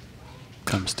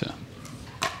comes to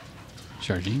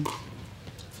Jardim.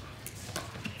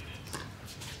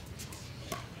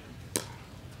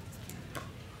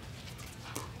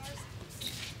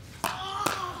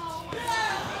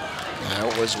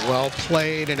 was well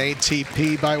played, an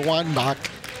ATP by Weinbach.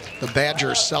 The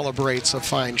Badger celebrates a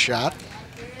fine shot.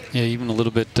 Yeah, even a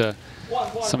little bit,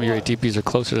 some of your ATPs are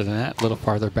closer to the net, a little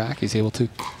farther back. He's able to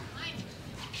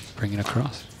bring it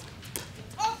across.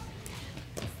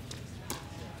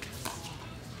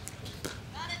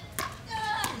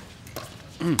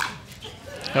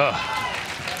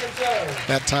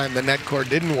 That time the net cord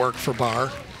didn't work for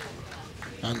Barr.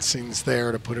 Unseen's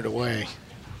there to put it away.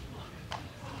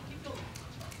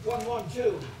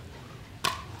 1-1-2.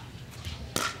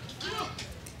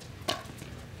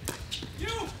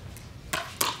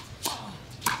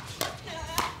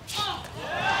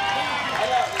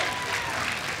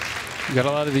 You got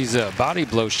a lot of these body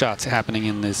blow shots happening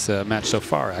in this match so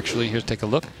far, actually. Here's take a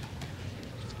look.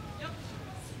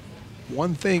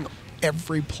 One thing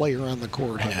every player on the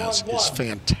court has is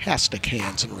fantastic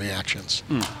hands and reactions.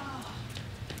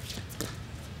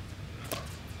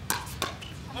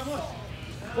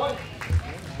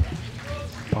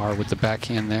 Barr with the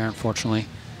backhand there, unfortunately.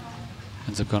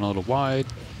 Ends up going a little wide.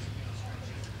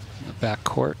 In the back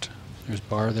court. There's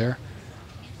Barr there.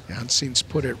 Unseen's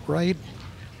put it right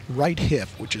hip,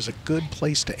 which is a good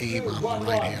place to aim on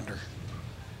the right-hander.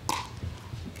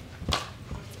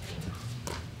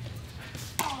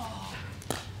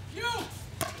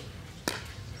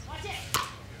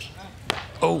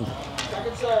 Oh.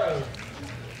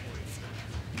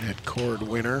 Net cord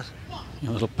winner. A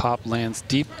little pop lands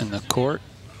deep in the court.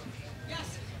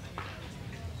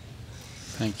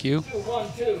 Thank you.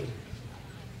 2-1-2.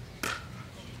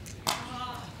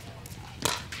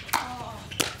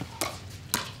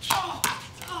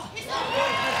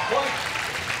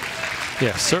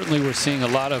 Yeah, certainly we're seeing a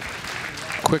lot of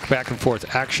quick back and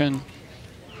forth action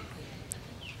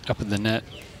up in the net.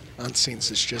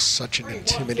 Unseen's is just such an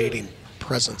intimidating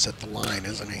presence at the line,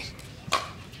 isn't he?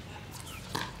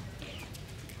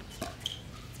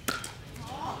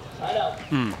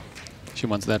 She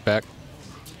wants that back.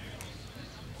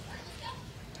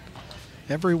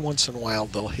 Every once in a while,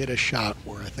 they'll hit a shot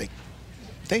where I think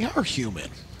they are human.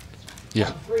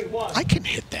 Yeah. 3-1. I can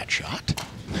hit that shot.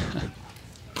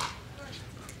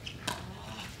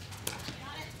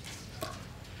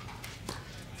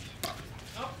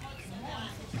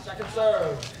 Second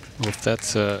serve. Well, if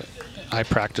that's, I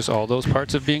practice all those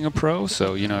parts of being a pro.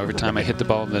 So, you know, every time I hit the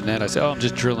ball in the net, I say, oh, I'm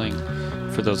just drilling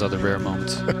for those other rare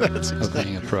moments of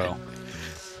being a pro.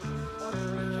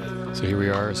 So here we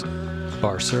are as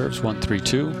Barr serves,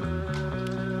 1-3-2.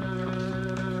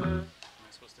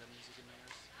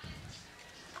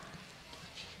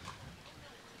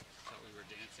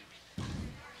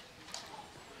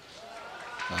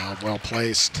 Well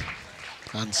placed.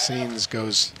 Unseen's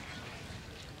goes,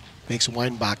 makes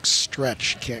Weinbach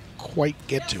stretch, can't quite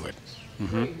get to it.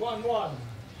 1-1.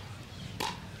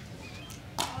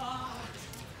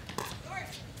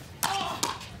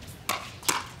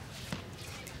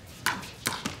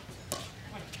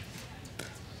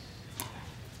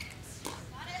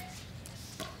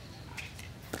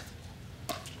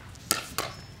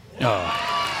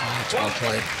 That's well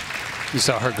played. You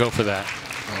saw her go for that.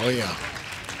 Oh, yeah.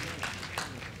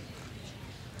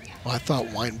 Well, I thought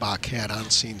Weinbach had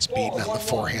Unseen's beaten on the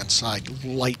forehand side.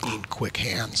 Lightning quick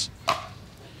hands.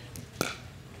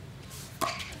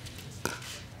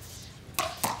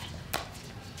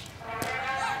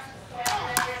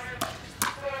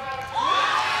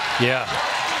 Yeah.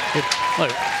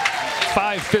 Look,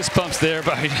 5 fist bumps there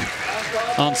by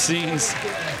Unseen's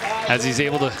as he's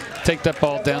able to take that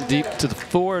ball down deep to the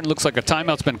floor. And looks like a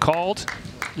timeout's been called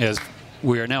as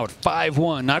we are now at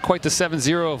 5-1. Not quite the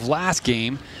 7-0 of last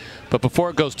game, but before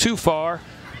it goes too far,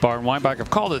 Barr and Weinbach have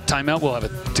called it a timeout. We'll have a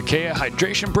Takea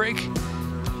hydration break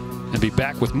and be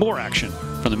back with more action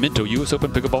from the Minto US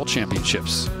Open Pickleball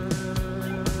Championships.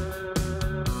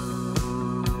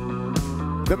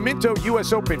 The Minto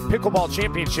US Open Pickleball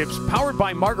Championships, powered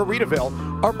by Margaritaville,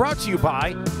 are brought to you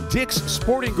by Dick's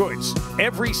Sporting Goods.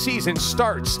 Every season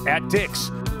starts at Dick's.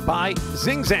 By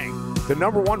Zing Zang. The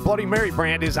 #1 Bloody Mary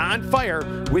brand is on fire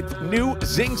with new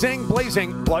Zing Zang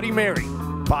Blazing Bloody Mary.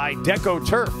 By Deco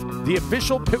Turf, the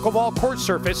official pickleball court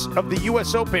surface of the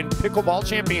US Open Pickleball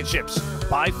Championships.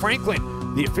 By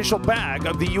Franklin, the official bag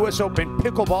of the US Open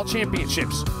Pickleball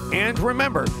Championships. And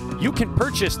remember, you can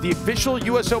purchase the official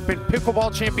US Open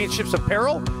Pickleball Championships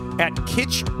apparel at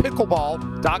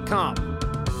kitschpickleball.com.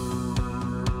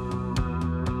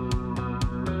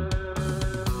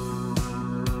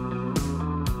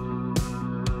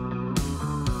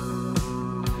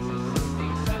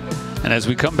 And as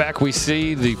we come back, we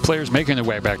see the players making their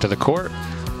way back to the court.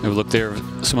 We look there,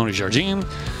 Simone Jardim,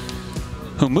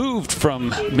 who moved from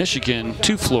Michigan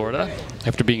to Florida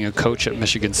after being a coach at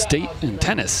Michigan State in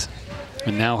tennis.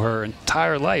 And now her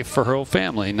entire life for her whole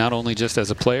family, not only just as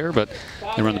a player, but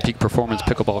they run the Peak Performance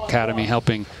Pickleball Academy,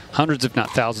 helping hundreds, if not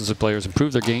thousands, of players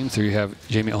improve their games. There you have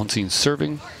Jamie Onstein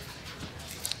serving.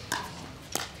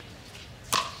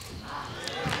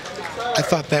 I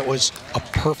thought that was a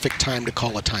perfect time to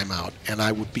call a timeout, and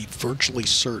I would be virtually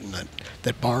certain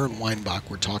that Barr and Weinbach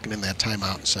were talking in that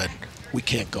timeout and said, we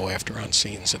can't go after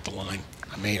Onsteins at the line.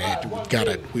 I mean,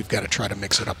 we've got to try to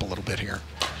mix it up a little bit here.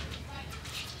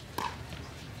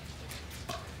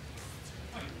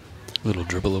 Little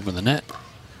dribble over the net.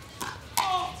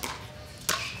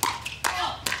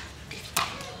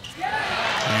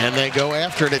 And they go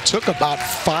after it. It took about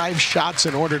 5 shots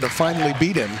in order to finally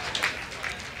beat him.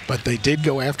 But they did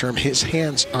go after him. His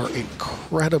hands are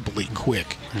incredibly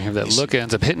quick. You have that look,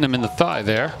 ends up hitting him in the thigh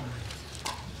there.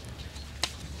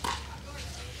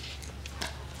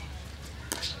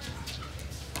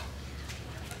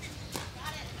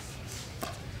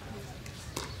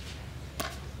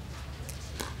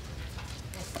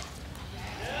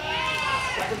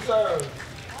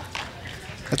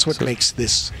 That's what makes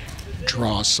this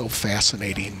draw so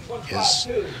fascinating, is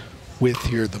with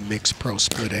here the mixed pro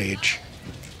split age.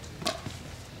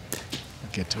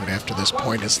 I'll get to it after this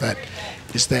point, is that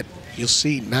you'll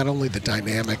see not only the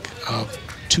dynamic of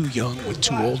 2 young with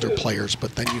 2 older players,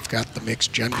 but then you've got the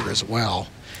mixed gender as well.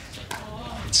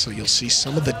 And so you'll see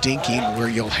some of the dinking where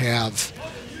you'll have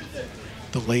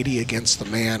the lady against the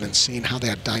man and seeing how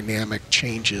that dynamic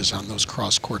changes on those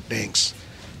cross-court dinks.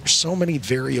 There's so many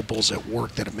variables at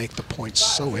work that make the points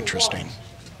so interesting.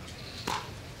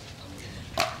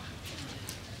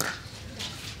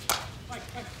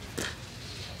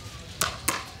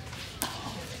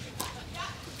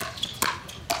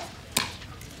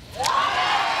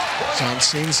 It's on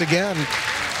scenes again.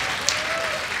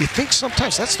 You think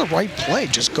sometimes that's the right play,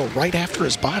 just go right after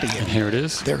his body. And here it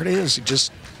is. There it is.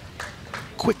 Just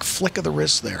quick flick of the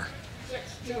wrist there.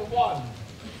 6-2-1.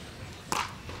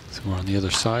 So we're on the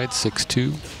other side,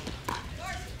 6-2.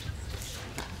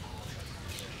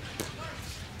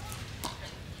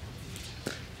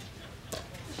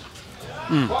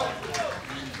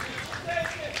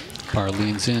 Barr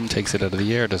leans in, takes it out of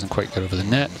the air, doesn't quite get over the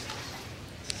net.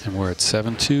 And we're at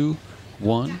 7-2-1.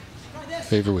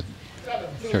 Favor with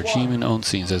Jardim and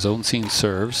Onstein as Onstein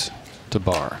serves to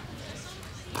Barr.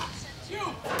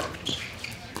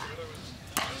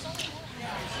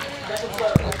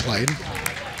 Well played.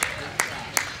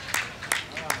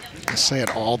 I say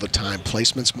it all the time.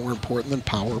 Placement's more important than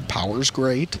power. Power's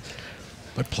great,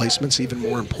 but placement's even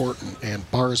more important,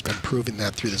 and Barr has been proving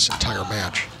that through this entire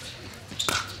match.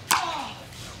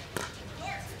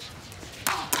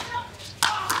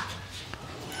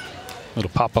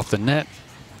 Little pop off the net.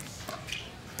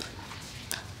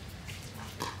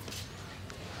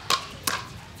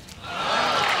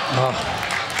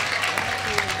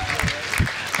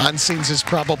 Onstein is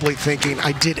probably thinking,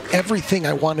 I did everything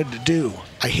I wanted to do.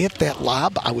 I hit that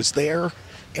lob, I was there,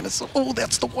 and it's, oh,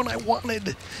 that's the one I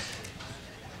wanted.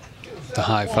 The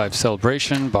high 5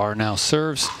 celebration. Barr now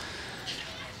serves.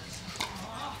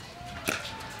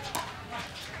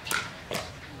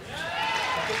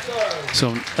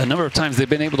 So a number of times they've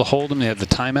been able to hold him. They had the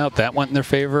timeout. That went in their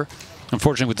favor.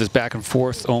 Unfortunately, with this back and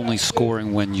forth, only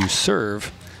scoring when you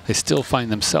serve, they still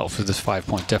find themselves with this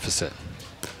 5-point deficit.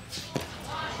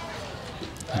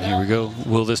 And here we go.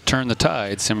 Will this turn the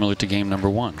tide, similar to game number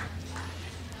 1?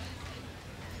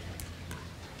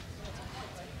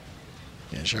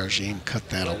 Yeah, Jardim cut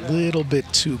that a little bit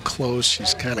too close.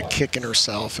 She's kind of kicking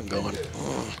herself and going,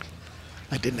 oh,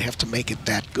 I didn't have to make it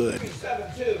that good.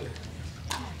 7-2.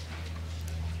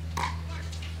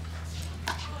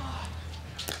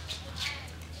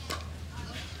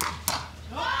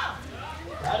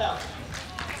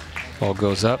 Ball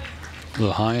goes up, a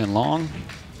little high and long.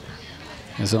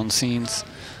 His own scenes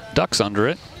ducks under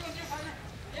it.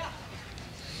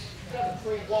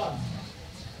 7-3-1.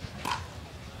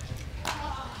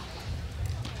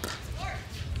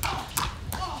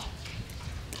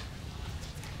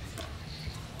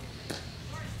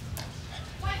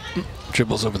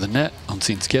 Dribbles over the net.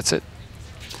 Onstein gets it.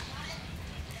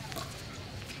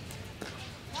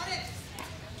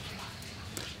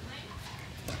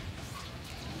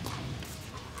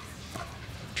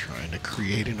 Trying to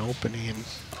create an opening.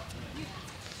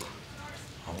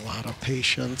 A lot of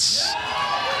patience.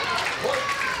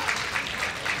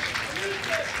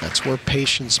 That's where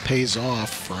patience pays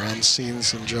off for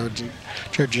Onstein and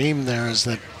Jardim there, is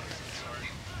that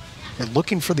they're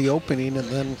looking for the opening, and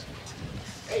then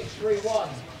 8-3-1.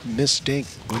 Miss Dink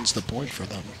wins the point for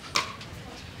them.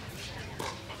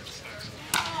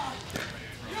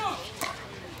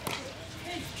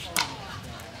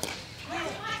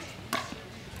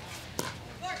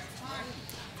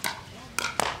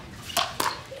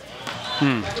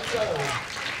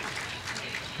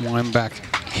 Weinbach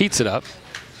heats it up.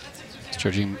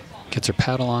 Georgine gets her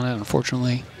paddle on it,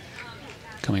 unfortunately.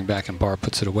 Coming back and Barr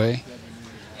puts it away.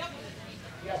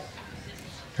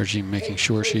 Georgine making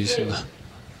sure she's in the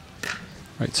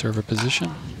right server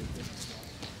position.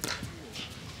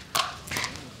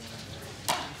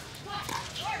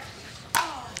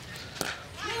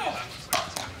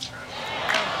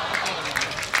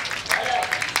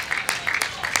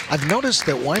 I've noticed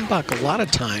that Weinbach a lot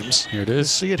of times, Here it is.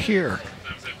 see it here,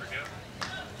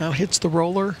 now hits the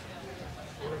roller.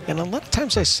 And a lot of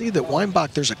times I see that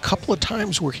Weinbach, there's a couple of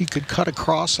times where he could cut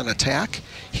across and attack.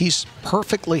 He's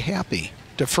perfectly happy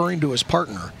deferring to his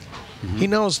partner. He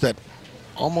knows that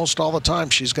almost all the time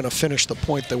she's going to finish the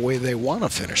point the way they want to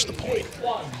finish the point.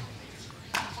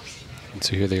 And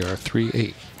so here they are,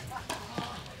 3-8.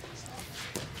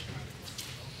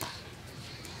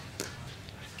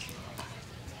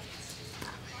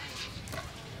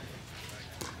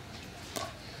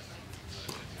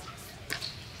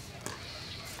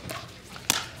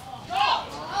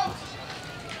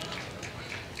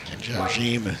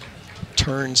 Georgine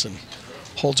turns and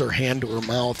holds her hand to her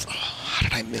mouth. Oh, how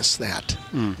did I miss that?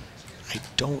 I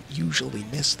don't usually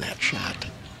miss that shot.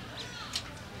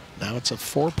 Now it's a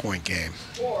 4-point game.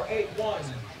 4-8-1.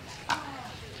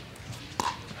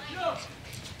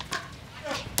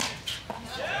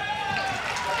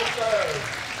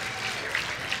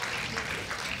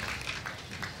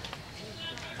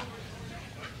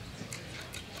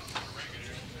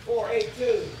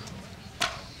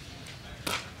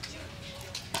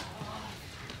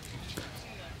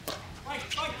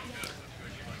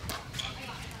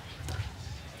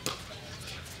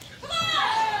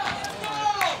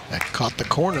 That caught the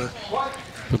corner.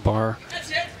 The Barr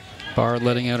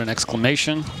letting out an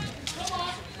exclamation.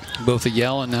 Both a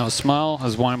yell and now a smile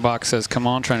as Weinbach says, come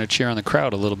on, trying to cheer on the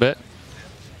crowd a little bit.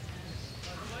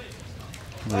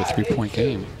 We're a 3-point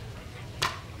game.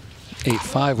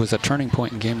 8-5 was a turning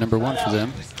point in game number 1 for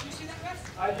them.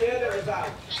 I did, it was out.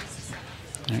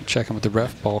 All right, checking with the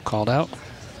ref, ball called out.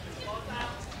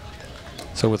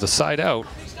 So with a side out,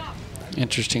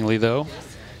 interestingly though,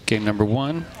 game number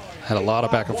 1 had a lot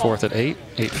of back and forth at 8,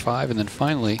 8-5, and then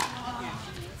finally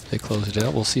they closed it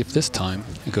out. We'll see if this time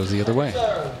it goes the other way.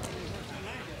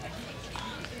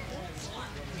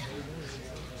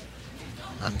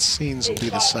 Unseen's will be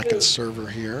the second server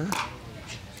here.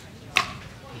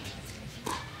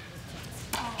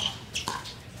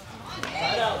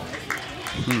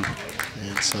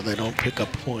 And so they don't pick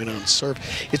up point on serve.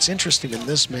 It's interesting in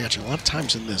this match, a lot of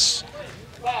times in this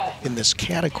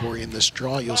category, in this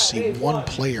draw, you'll see one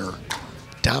player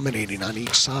dominating on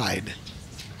each side.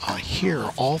 Here,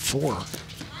 all 4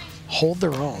 hold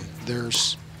their own.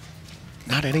 There's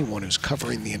not anyone who's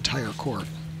covering the entire court.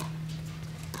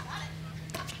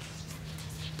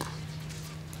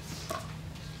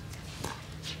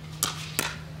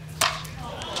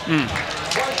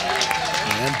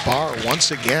 And Barr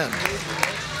once again.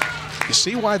 You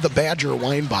see why the Badger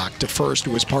Weinbach defers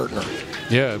to his partner.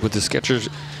 Yeah, with the Skechers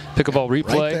pickleball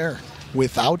replay. Right there,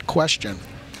 without question.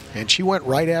 And she went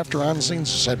right after Unseen and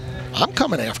said, I'm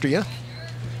coming after you.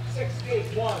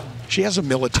 6-8-1. She has a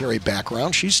military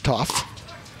background. She's tough.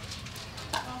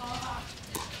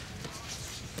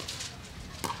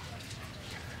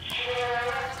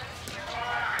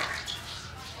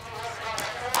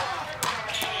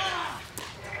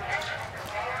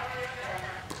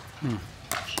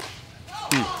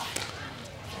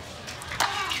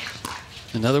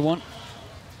 Another one.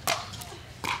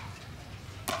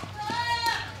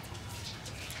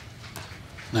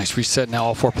 Nice reset. Now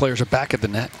all 4 players are back at the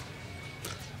net.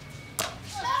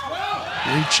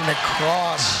 Reaching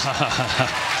across.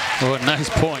 What a nice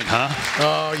point, huh?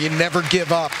 Oh, you never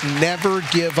give up. Never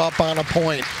give up on a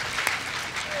point.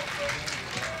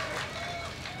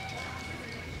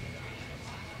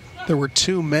 There were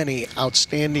too many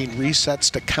outstanding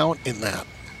resets to count in that.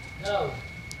 No.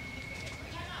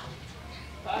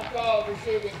 5-ball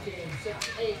receiving team,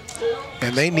 6-8-2.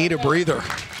 And they need a breather.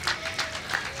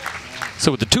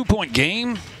 So with the 2-point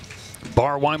game,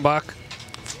 Barr, Weinbach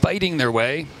fighting their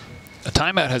way. A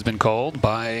timeout has been called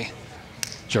by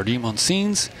Jardim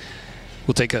Monsins.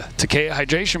 We'll take a Takea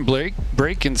hydration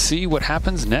break and see what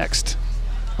happens next.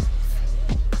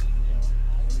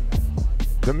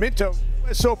 The Minto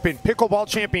US Open Pickleball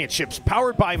Championships,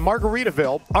 powered by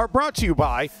Margaritaville, are brought to you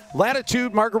by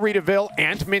Latitude Margaritaville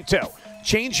and Minto.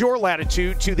 Change your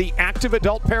latitude to the active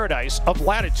adult paradise of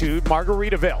Latitude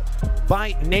Margaritaville.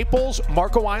 By Naples,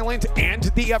 Marco Island, and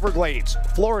the Everglades,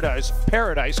 Florida's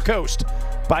Paradise Coast.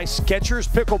 by Skechers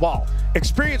Pickleball.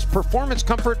 Experience performance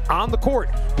comfort on the court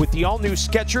with the all-new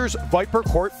Skechers Viper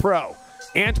Court Pro.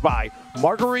 And by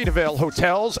Margaritaville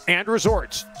Hotels and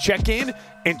Resorts. Check in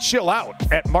and chill out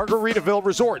at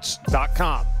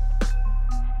margaritavilleresorts.com.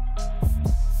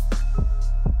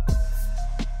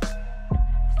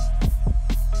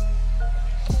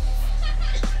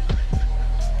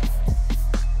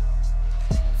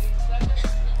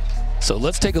 So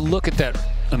let's take a look at that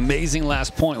amazing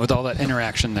last point with all that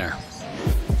interaction there.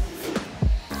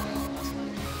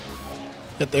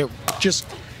 They're just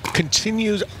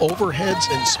continues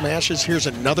overheads and smashes. Here's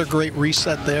another great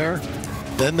reset there.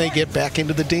 Then they get back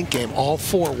into the dink game. All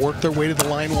four work their way to the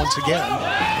line once again.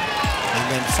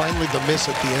 And then finally the miss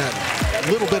at the end.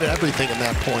 A little bit of everything in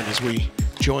that point as we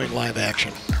join live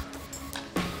action.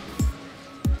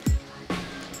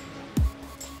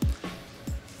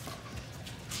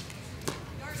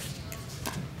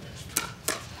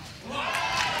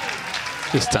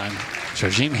 This time,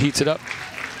 Jardim heats it up.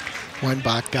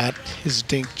 Weinbach got his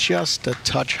dink just a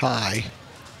touch high.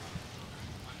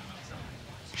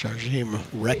 Jardim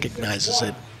recognizes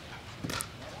it.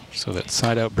 So that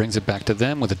side out brings it back to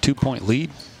them with a 2-point lead.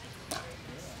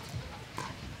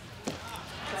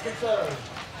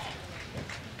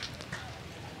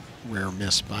 Rare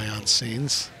miss by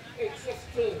Onscenes.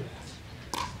 8-16.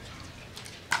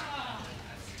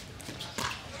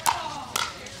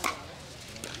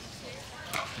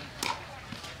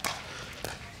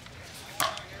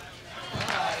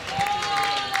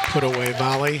 Put away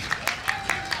volley.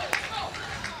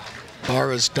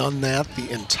 Barra's done that the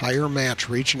entire match,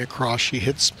 reaching across. She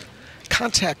hits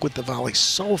contact with the volley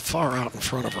so far out in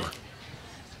front of her.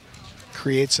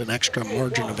 Creates an extra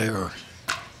margin of error.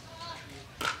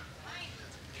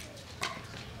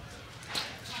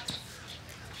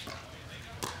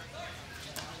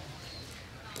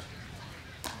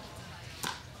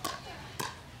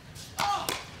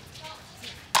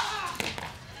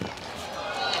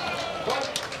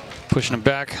 Pushing him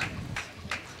back.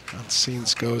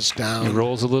 Onscenes goes down. He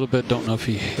rolls a little bit. Don't know if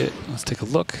he hit. Let's take a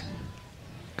look.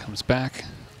 Comes back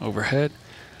overhead.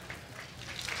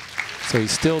 So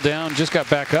he's still down. Just got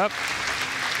back up.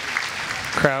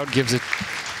 Crowd gives a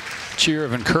cheer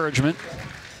of encouragement.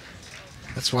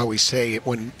 That's why we say,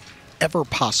 whenever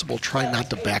possible, try not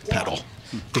to backpedal.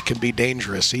 It can be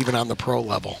dangerous, even on the pro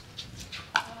level.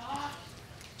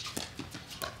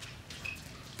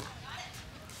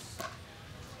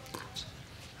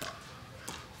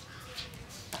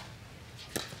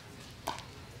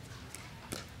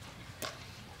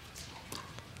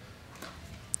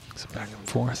 Back and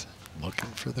forth. Looking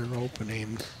for their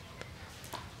opening.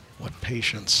 What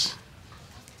patience.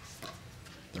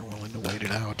 They're willing to wait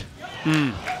it out.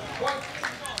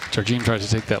 Jardim tries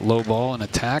to take that low ball and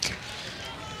attack.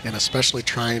 And especially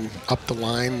trying up the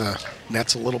line. The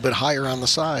net's a little bit higher on the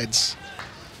sides.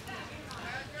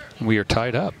 We are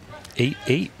tied up.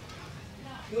 8-8.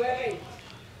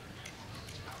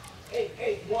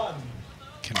 8-8-1.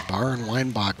 Can Barr and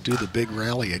Weinbach do the big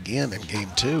rally again in game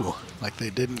 2, like they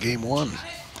did in game 1?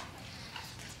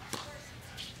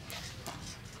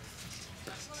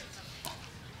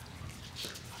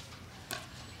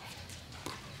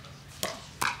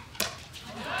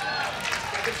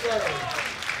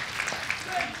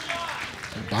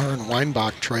 Barr and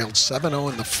Weinbach trailed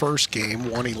 7-0 in the first game,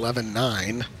 won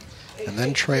 11-9, and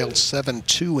then trailed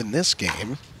 7-2 in this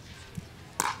game.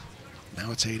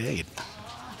 Now it's 8-8.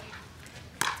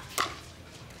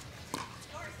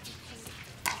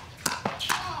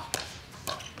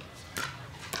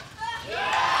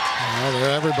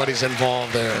 Well, everybody's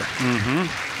involved there.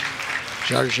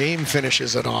 Jardim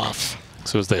finishes it off.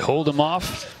 So as they hold him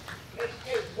off,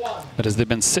 but as they've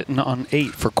been sitting on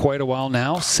 8 for quite a while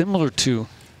now, similar to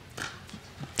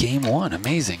game 1,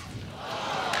 amazing.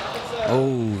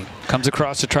 Oh, comes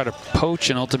across to try to poach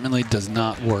and ultimately does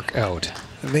not work out.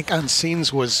 I think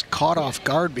Onscenes was caught off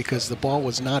guard because the ball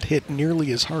was not hit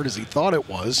nearly as hard as he thought it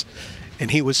was, and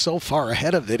he was so far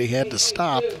ahead of it he had to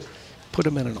stop. Put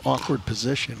him in an awkward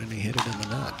position, and he hit it in the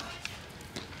net.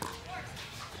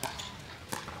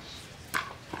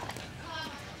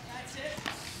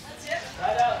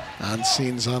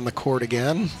 Onscenes on the court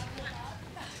again.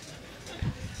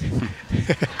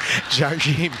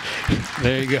 Jardim.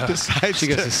 There you go. Decides She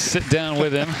gets to sit down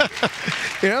with him.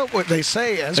 You know what they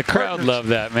say as the crowd partners. loved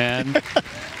that, man.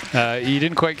 You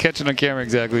didn't quite catch it on camera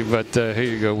exactly, but here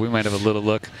you go. We might have a little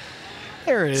look.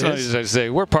 There it is. So I just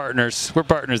say we're partners. We're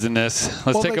partners in this.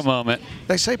 Let's take a moment.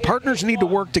 They say partners need to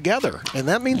work together, and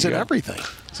that means in everything.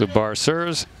 So Barr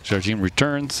serves. Jardim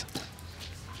returns.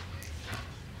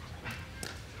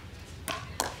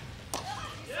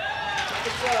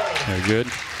 Very good.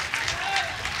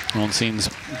 Onseen's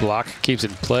block keeps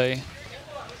it in play.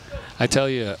 I tell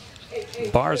you,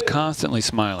 Barr's constantly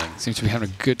smiling. Seems to be having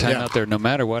a good time out there no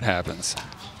matter what happens.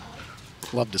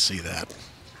 Love to see that.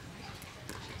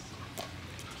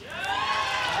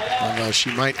 Although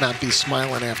she might not be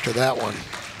smiling after that one.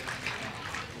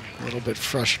 A little bit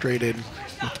frustrated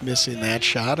with missing that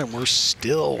shot, and we're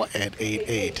still at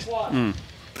 8-8.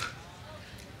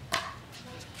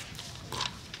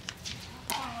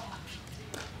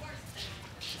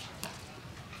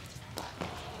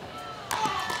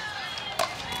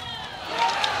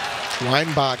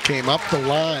 Weinbach came up the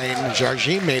line.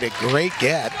 Jargin made a great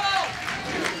get.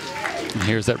 And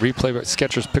here's that replay by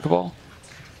Skechers Pickleball.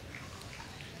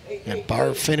 And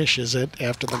Barr finishes it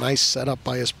after the nice setup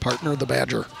by his partner, the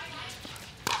Badger.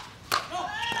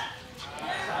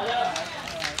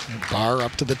 And Barr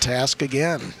up to the task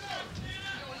again.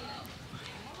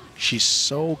 She's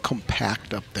so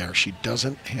compact up there. She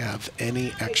doesn't have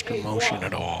any extra motion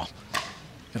at all.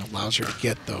 It allows her to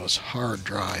get those hard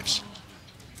drives.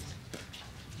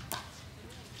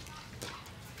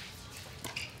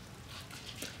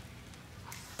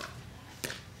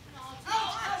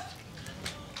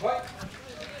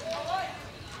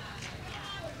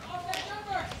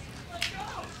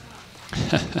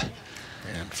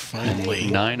 And finally,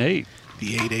 9-8.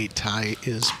 The 8-8 tie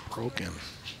is broken.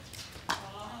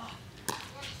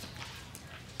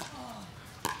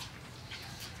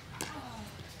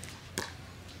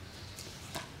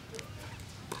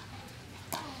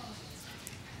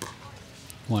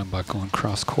 Weinbach going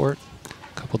cross court.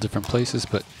 A couple different places,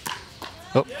 but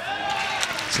oh,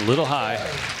 it's a little high.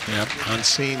 Yep,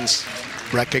 Onseen's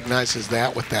recognizes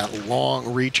that with that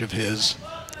long reach of his.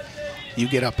 You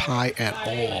get up high at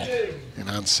all, and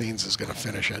Onseen's is going to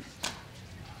finish it.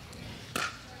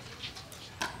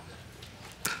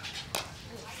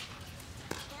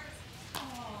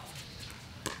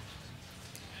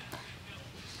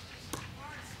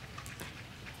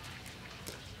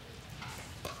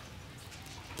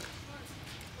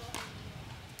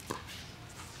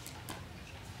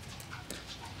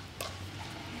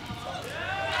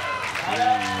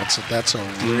 That's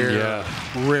a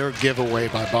rare giveaway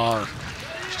by Barr.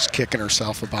 She's kicking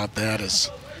herself about that as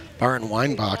Barr and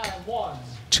Weinbach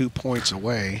 2 points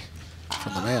away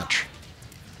from the match.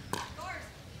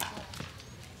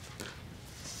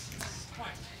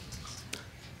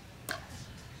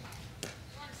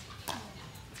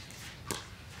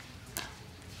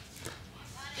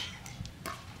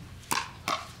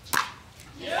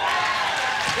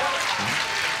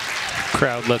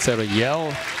 Crowd lets out a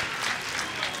yell.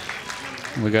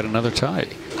 We got another tie.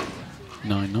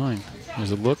 9-9.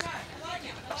 There's a look.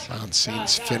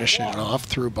 Onseen's finishing it off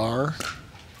through Barr.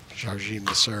 Jargin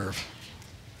to serve.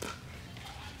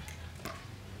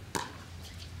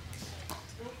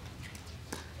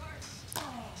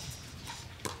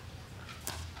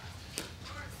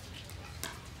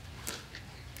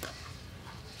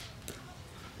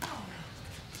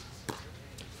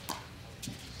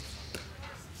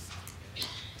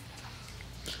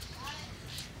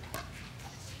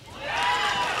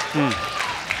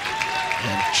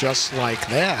 And just like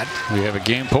that, we have a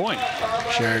game point.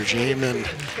 Jargin and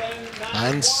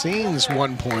Onseen's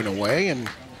 1 point away, and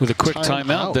with a quick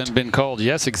timeout then been called,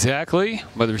 yes, exactly,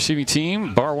 by the receiving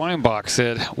team. Barr Weinbach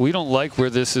said, we don't like where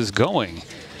this is going.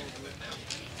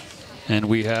 And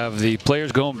we have the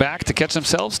players going back to catch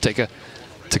themselves, take a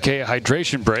Takea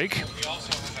hydration break.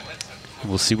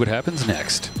 We'll see what happens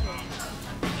next.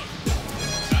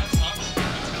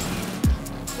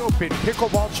 Open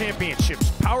Pickleball Championships,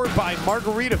 powered by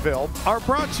Margaritaville, are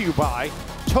brought to you by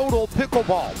Total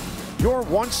Pickleball, your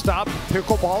one-stop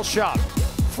pickleball shop.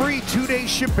 Free 2-day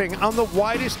shipping on the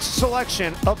widest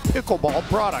selection of pickleball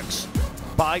products.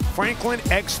 By Franklin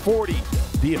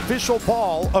X40, the official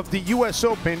ball of the US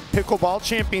Open Pickleball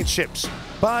Championships.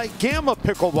 By Gamma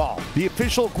Pickleball, the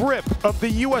official grip of the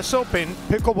US Open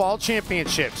Pickleball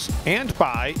Championships. And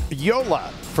by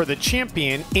Yola, for the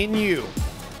champion in you.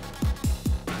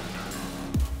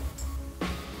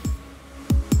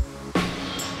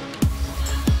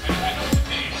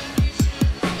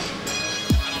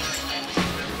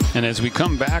 And as we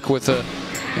come back with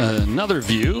another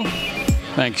view,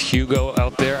 thanks Hugo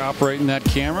out there operating that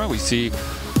camera, we see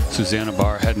Susanna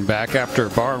Barr heading back after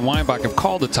Barr and Weinbach have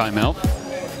called a timeout.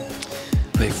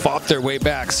 They fought their way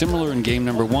back, similar in game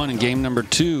number 1 and game number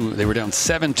 2. They were down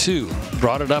 7-2,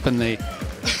 brought it up, and they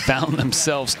found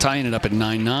themselves tying it up at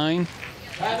 9-9.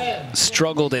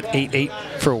 Struggled at 8-8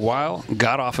 for a while,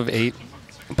 got off of 8,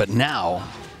 but now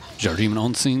Jargin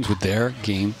and Onseen's with their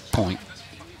game point.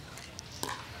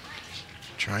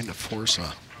 Trying to force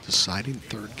a Deciding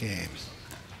third game.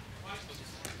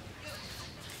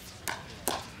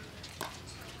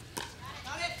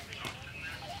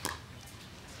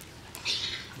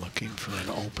 Looking for an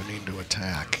opening to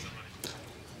attack.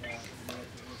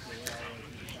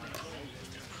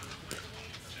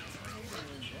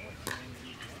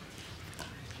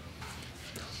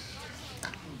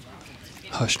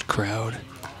 Hushed crowd.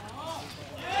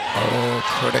 Oh,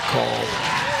 critical.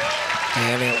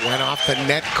 And it went off the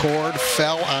net cord,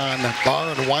 fell on Bar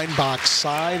and Weinbach's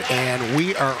side, and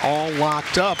we are all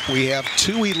locked up. We have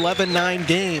two 11-9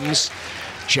 games.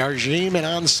 Jardim and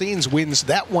Onsines wins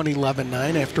that one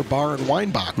 11-9 after Bar and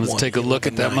Weinbach won. Let's take a look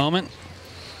at that moment.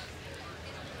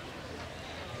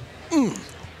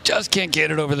 Just can't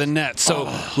get it over the net. So,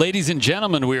 ladies and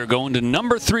gentlemen, we are going to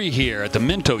number 3 here at the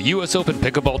Minto U.S. Open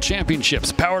Pickleball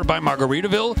Championships, powered by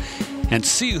Margaritaville, and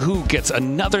see who gets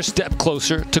another step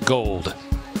closer to gold.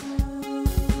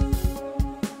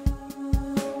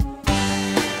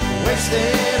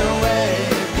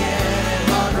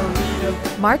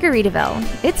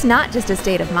 Margaritaville. It's not just a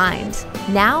state of mind.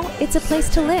 Now it's a place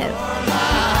to live.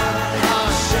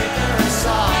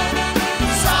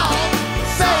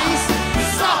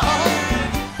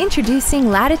 Introducing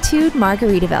Latitude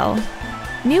Margaritaville.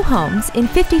 New homes in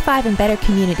 55 and better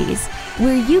communities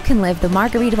where you can live the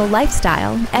Margaritaville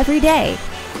lifestyle every day.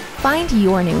 Find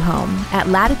your new home at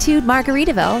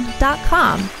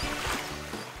latitudemargaritaville.com.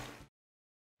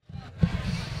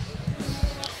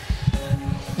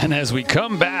 And as we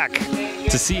come back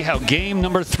to see how game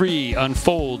number 3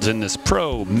 unfolds in this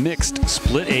pro mixed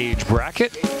split age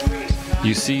bracket,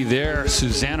 you see there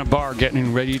Susanna Barr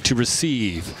getting ready to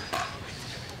receive.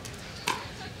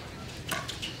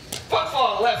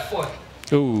 Football, left foot.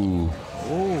 Ooh.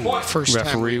 First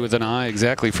Referee time. with an eye,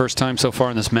 exactly. First time so far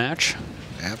in this match.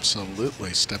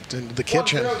 Absolutely. Stepped into the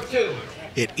kitchen. 1-0-2.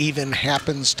 It even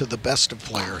happens to the best of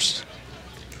players.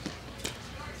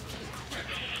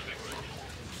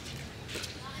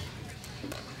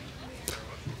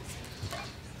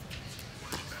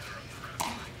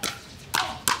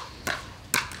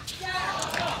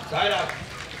 Side out.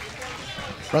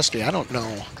 Rusty, I don't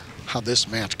know how this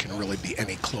match can really be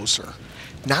any closer.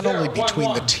 Not only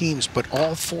between the teams, but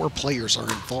all 4 players are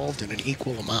involved in an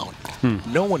equal amount.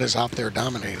 No one is out there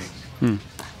dominating.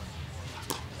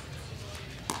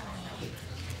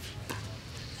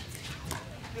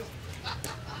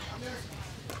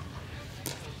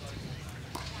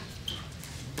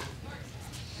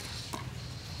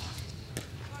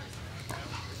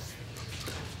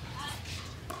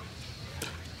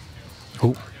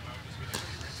 Oh.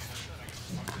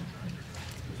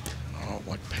 Oh,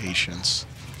 what patience.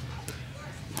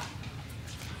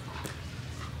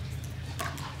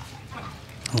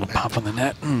 A little pop on the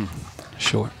net.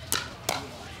 Short.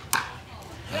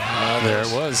 There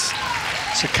it was.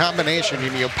 It's a combination,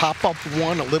 and you pop up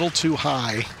one a little too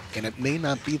high, and it may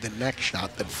not be the next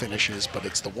shot that finishes, but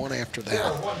it's the one after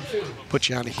that. 1-2. Put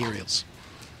you on the heels.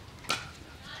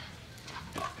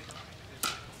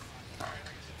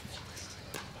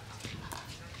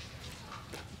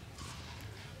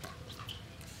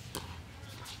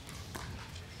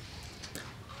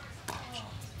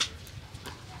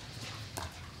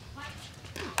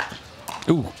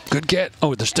 Ooh, good get.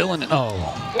 Oh, they're still in it. Oh.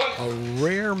 A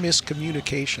rare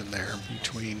miscommunication there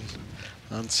between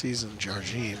Onsines and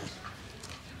Jardim.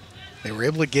 They were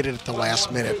able to get it at the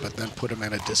last minute, but then put him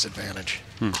at a disadvantage.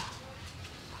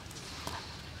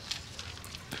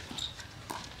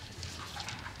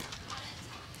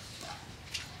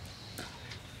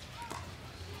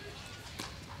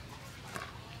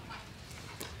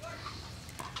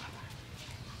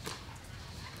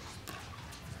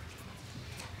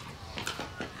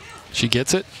 She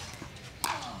gets it.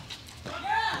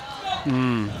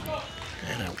 And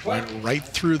it went right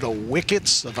through the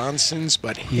wickets of Onsines,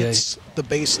 but hits the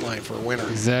baseline for a winner.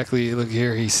 Exactly. Look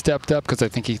here. He stepped up because I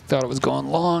think he thought it was going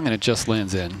long, and it just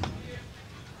lands in.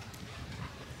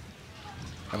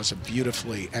 That was a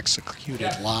beautifully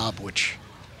executed lob, which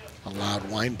allowed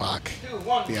Weinbach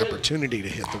the opportunity to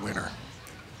hit the winner.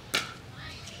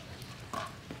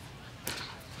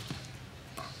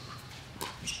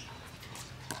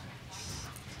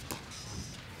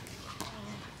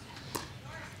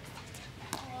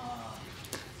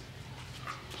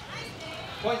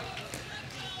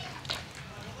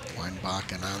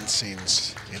 Weinbach and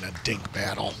Onsines in a dink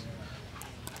battle,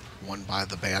 won by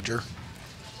the Badger.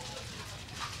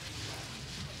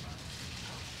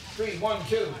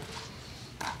 3-1-2.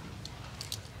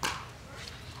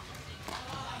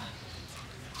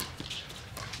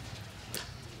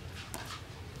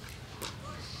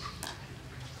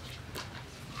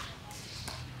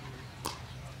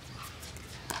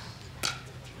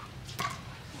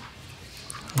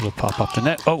 Little pop up the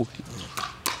net. Oh.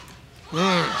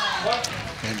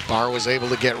 And Barr was able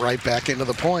to get right back into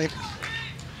the point.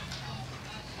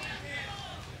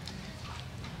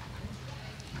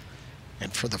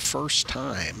 And for the first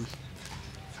time,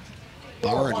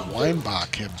 Barr and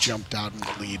Weinbach have jumped out in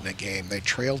the lead in a game. They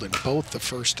trailed in both the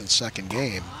first and second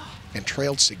game and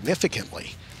trailed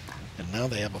significantly. And now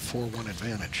they have a 4-1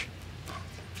 advantage.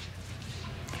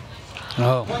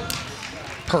 Oh.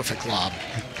 Perfect lob.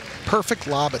 Perfect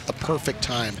lob at the perfect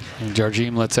time. And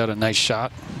Jardim lets out a nice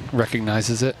shot,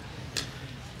 recognizes it.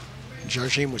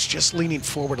 Jardim was just leaning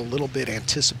forward a little bit,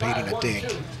 anticipating a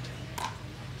dink.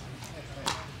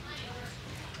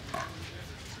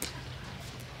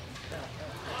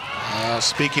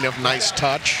 Speaking of nice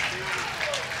touch.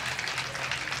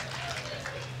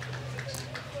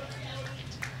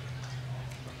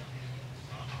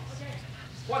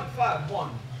 One, 5-1.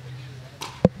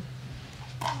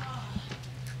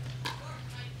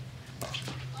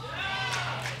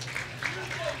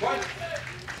 Point.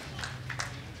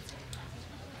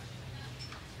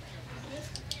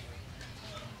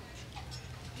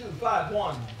 Two,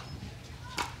 5-1.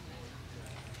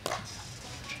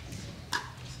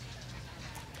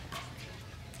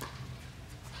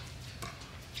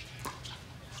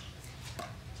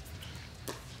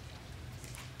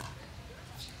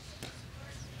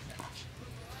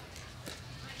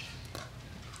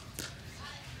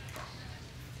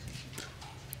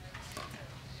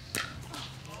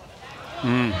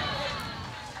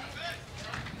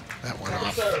 That went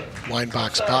off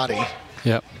Weinbach's body.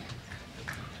 Yep.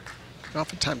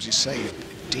 Oftentimes you say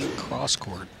dink cross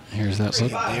court. Here's that See,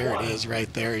 look. there it is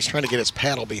right there. He's trying to get his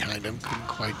paddle behind him. Couldn't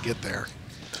quite get there.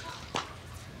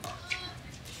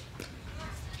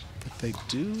 But they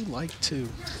do like to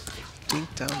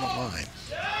dink down the line.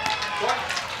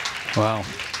 Wow.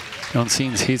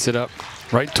 Jonesines heats it up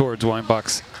right towards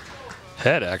Weinbach's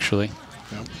head, actually.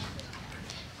 Yep.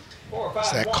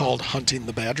 Is that called hunting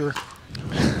the badger?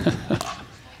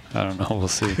 I don't know. We'll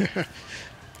see.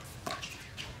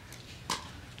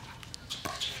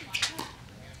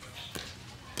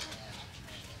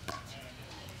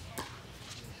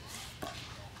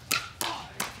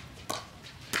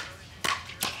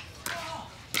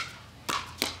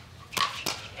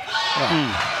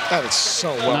 That is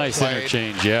so well Nice played.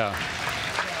 interchange, yeah.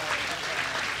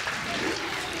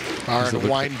 Barr and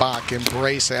Weinbach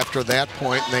embrace after that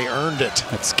point, and they earned it.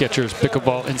 That's Skechers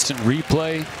Pickleball instant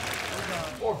replay.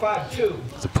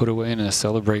 4-5-2. The put away in a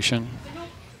celebration.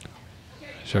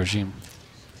 Jardim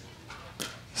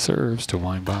serves to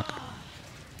Weinbach.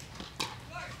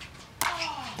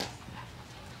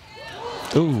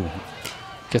 Ooh,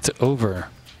 gets it over.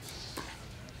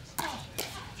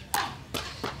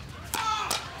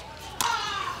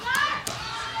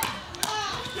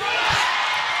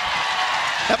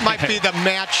 That might be the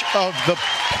match of the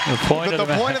point of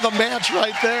the point of the match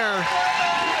right there.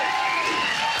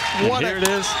 What here it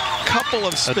is. Couple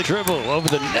of A dribble over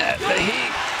the net. The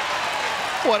heat.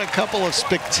 What a couple of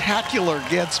spectacular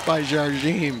gets by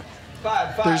Jardim.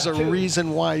 5-5-2. There's a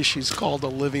reason why she's called a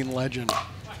living legend.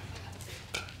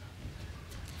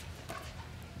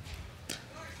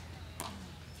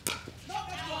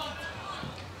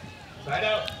 Side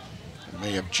out. They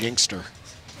may have jinxed her.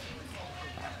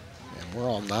 And we're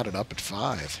all knotted up at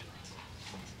 5.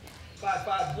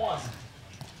 5-5-1.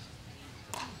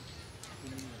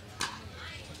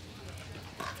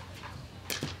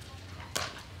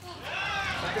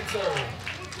 Second serve.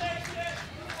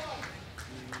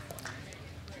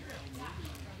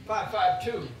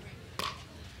 5-5-2.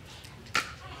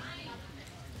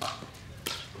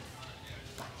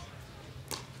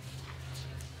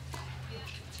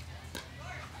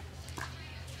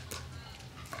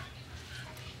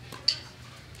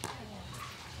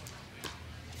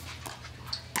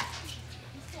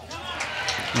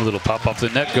 A little pop off the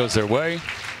net goes their way.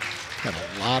 Got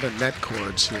a lot of net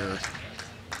cords here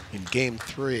in game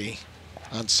 3.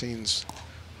 Onseen's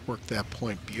worked that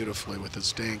point beautifully with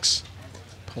his dinks,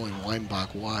 pulling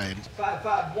Weinbach wide.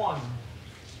 5-5-1.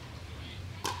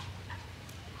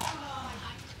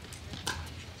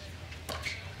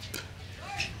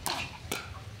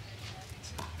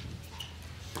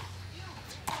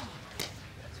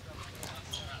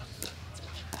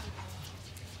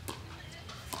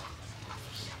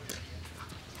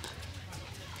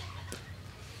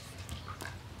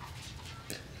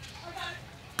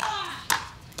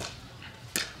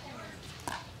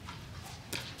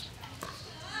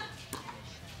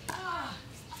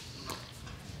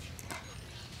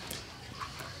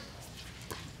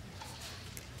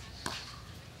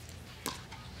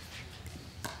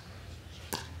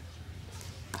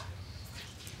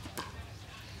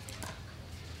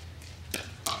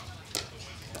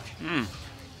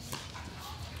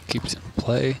 Keeps it in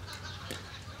play.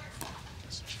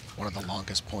 One of the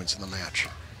longest points in the match.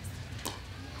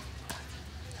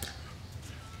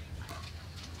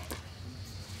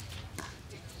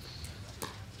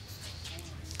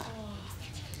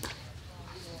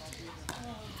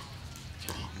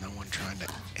 No one trying to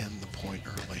end the point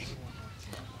early.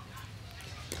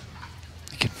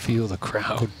 You can feel the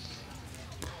crowd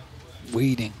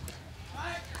waiting.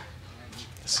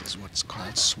 This is what's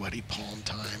called sweaty palm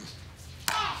time.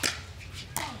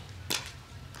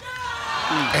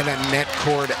 And a net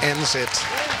cord ends it.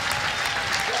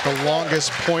 The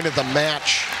longest point of the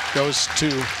match goes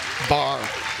to Barr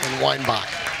and Weinbach.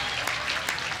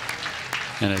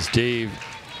 And as Dave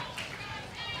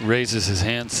raises his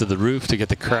hands to the roof to get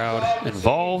the crowd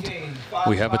involved,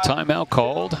 we have a timeout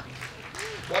called.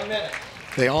 1 minute.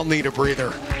 They all need a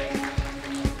breather,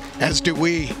 as do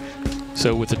we.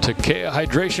 So with the Takea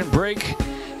hydration break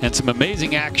and some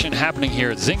amazing action happening here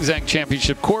at Zing Zang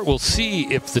Championship Court, we'll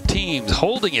see if the teams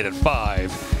holding it at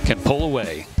 5 can pull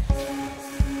away.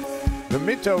 The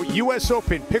Minto U.S.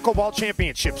 Open Pickleball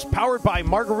Championships, powered by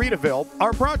Margaritaville,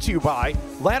 are brought to you by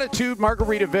Latitude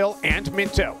Margaritaville and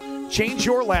Minto. Change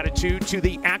your latitude to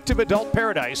the active adult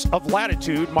paradise of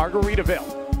Latitude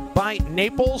Margaritaville. By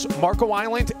Naples, Marco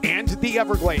Island, and the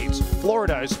Everglades,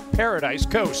 Florida's Paradise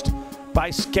Coast. By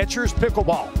Skechers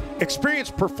Pickleball. Experience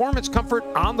performance comfort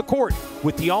on the court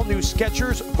with the all-new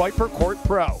Skechers Viper Court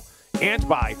Pro. And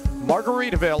by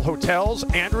Margaritaville Hotels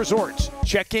and Resorts.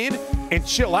 Check in and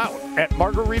chill out at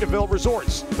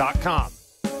margaritavilleresorts.com.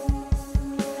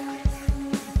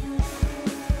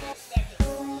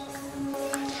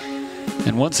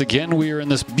 And once again, we are in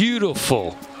this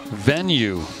beautiful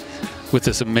venue with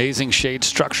this amazing shade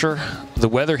structure. The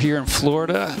weather here in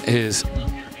Florida is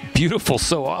beautiful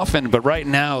so often, but right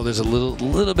now there's a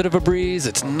little bit of a breeze.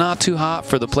 It's not too hot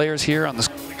for the players here on this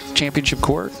championship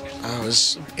court.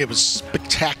 It was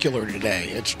spectacular today.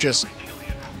 It's just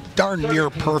darn near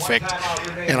perfect.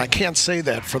 And I can't say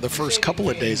that for the first couple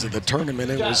of days of the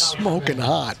tournament. It was smoking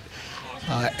hot,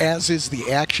 as is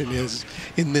the action is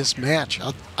in this match.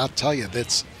 I'll tell you,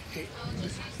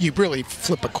 you really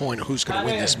flip a coin of who's going to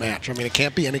win this match. I mean, it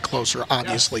can't be any closer.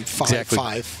 Obviously,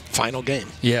 5-5 final game.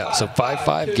 Yeah, so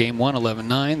 5-5, game 1,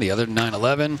 11-9, the other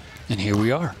 9-11, and here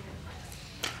we are.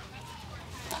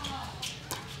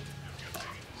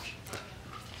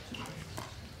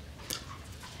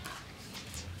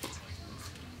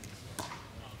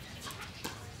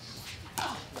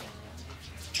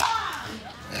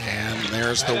 And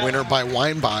there's the winner by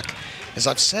Weinbach. As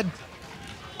I've said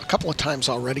a couple of times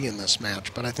already in this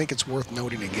match, but I think it's worth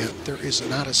noting again, there is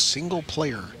not a single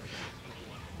player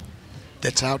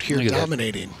that's out here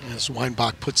dominating as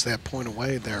Weinbach puts that point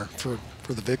away there for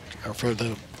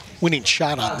the winning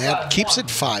shot on that. Keeps it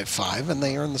 5-5, and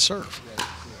they earn the serve.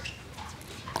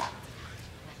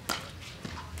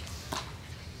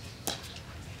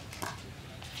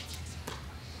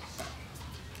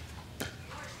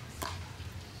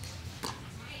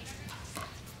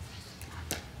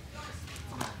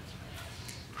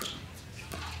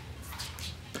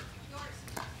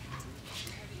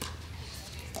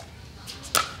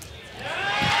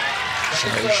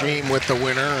 Regime with the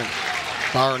winner, and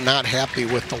Barr not happy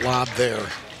with the lob there.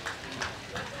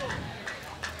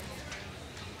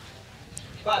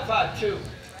 5-5-2.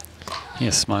 He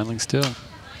is smiling still.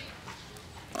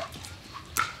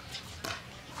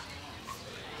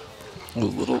 A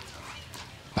little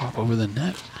pop over the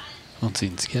net.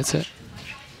 Onsins gets it.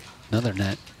 Another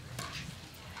net.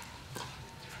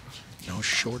 No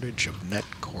shortage of net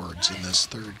cords in this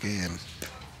third game.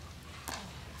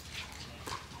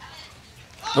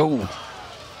 Oh,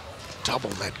 double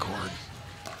net cord.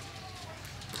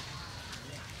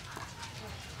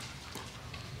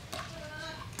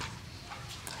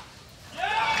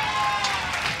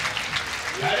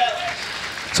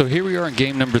 So here we are in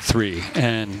game number 3,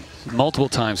 and multiple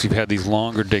times we've had these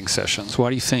longer dink sessions. Why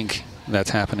do you think that's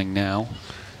happening now?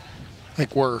 I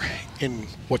think we're in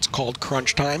what's called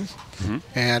crunch time,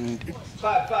 and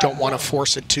don't want to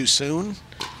force it too soon.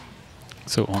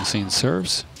 So Onsins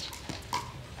serves.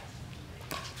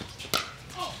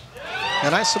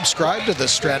 And I subscribe to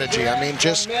this strategy. I mean,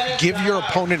 just give your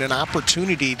opponent an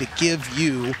opportunity to give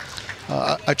you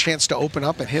a chance to open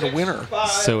up and hit a winner.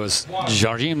 So as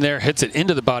Jardim there hits it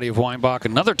into the body of Weinbach,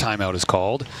 another timeout is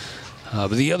called.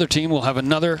 But the other team will have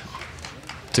another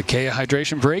Takea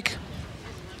hydration break.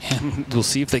 And we'll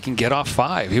see if they can get off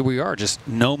 5. Here we are, just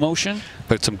no motion,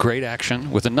 but some great action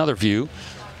with another view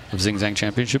of Zing Zang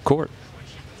Championship Court.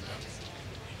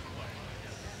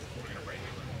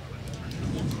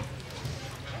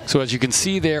 So as you can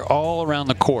see there, all around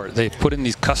the court, they've put in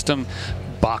these custom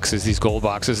boxes, these gold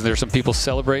boxes, and there's some people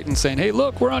celebrating, saying, hey,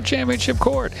 look, we're on championship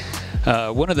court.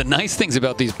 One of the nice things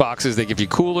about these boxes, they give you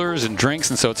coolers and drinks,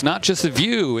 and so it's not just the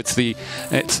view, it's the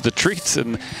treats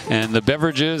and the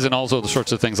beverages and also the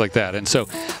sorts of things like that. And so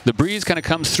the breeze kind of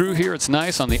comes through here. It's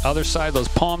nice. On the other side, those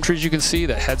palm trees you can see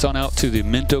that heads on out to the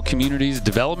Minto Communities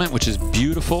development, which is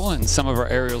beautiful. And some of our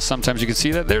aerials, sometimes you can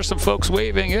see that. There's some folks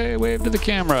waving. Hey, wave to the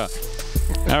camera.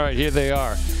 All right, here they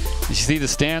are. You see the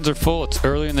stands are full. It's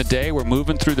early in the day. We're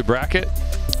moving through the bracket.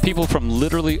 People from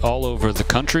literally all over the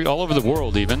country, all over the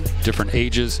world even, different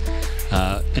ages,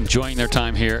 enjoying their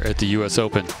time here at the U.S.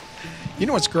 Open. You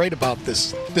know what's great about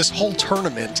this whole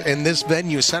tournament and this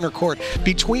venue, center court,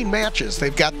 between matches,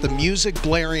 they've got the music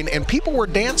blaring and people were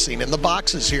dancing in the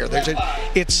boxes here.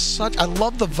 It's such, I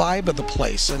love the vibe of the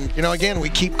place. And, you know, again, we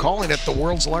keep calling it the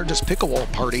world's largest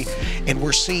pickleball party, and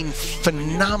we're seeing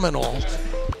phenomenal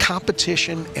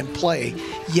competition and play,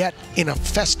 yet in a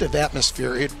festive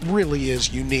atmosphere. It really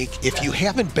is unique. If you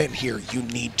haven't been here, you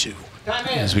need to.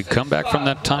 As we come back from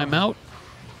that timeout,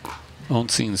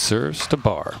 Onsine serves to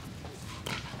Barr.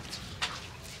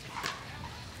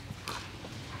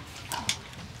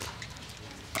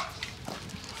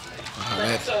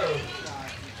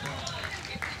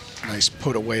 Nice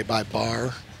put away by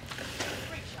Barr.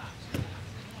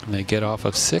 And they get off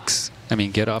of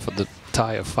get off of the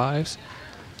tie of 5s.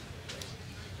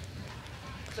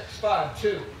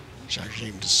 6-5-2.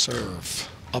 Jardim to serve.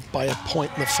 Up by a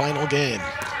point in the final game.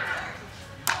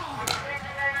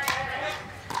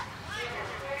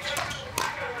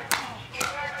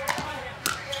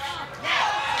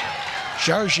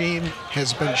 Jardim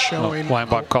has been showing.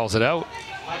 Weinbach calls it out.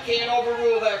 I can't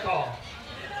overrule that call.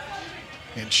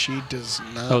 And she does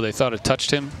not. Oh, they thought it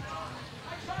touched him.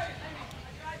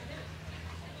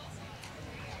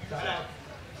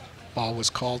 Ball was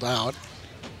called out.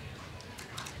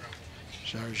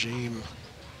 Jardim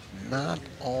not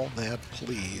all that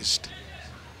pleased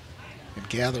and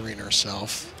gathering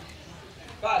herself.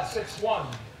 5-6-1.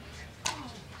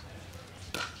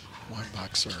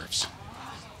 Weinbach serves.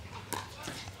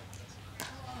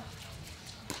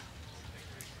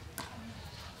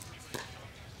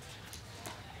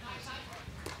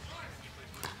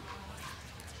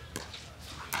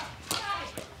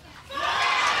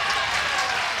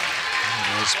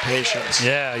 There's patience.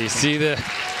 Yeah, you see the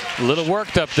little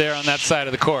worked up there on that side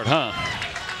of the court, huh?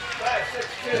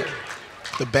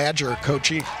 5-6-2. The Badger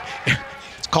coaching.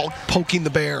 It's called poking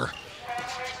the bear.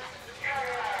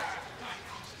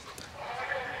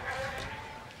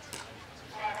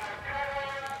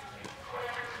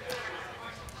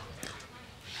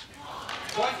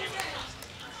 What?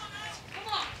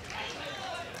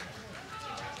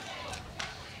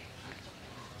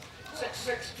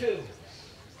 6-6-2.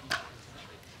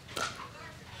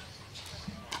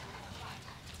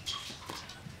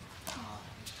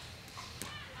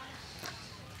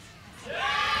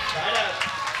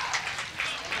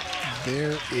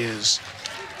 There is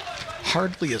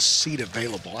hardly a seat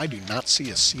available. I do not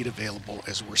see a seat available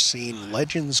as we're seeing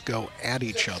legends go at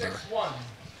each other 6-6-1.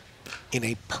 in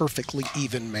a perfectly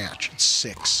even match. It's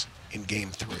 6 in game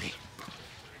 3.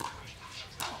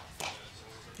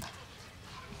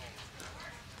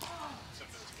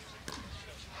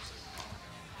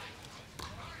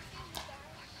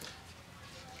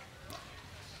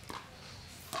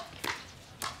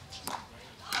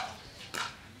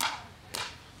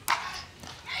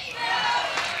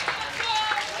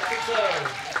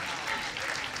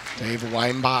 Dave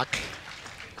Weinbach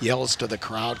yells to the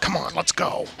crowd, come on, let's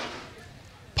go.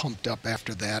 Pumped up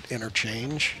after that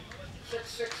interchange.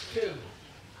 6-6-2.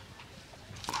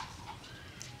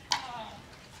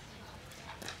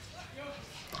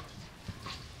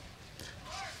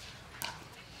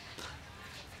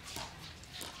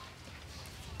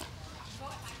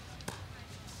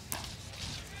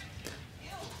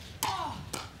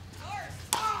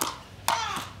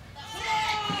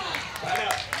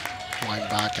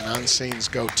 Weinbach and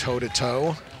Unseens go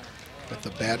toe-to-toe, with the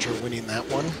Badger winning that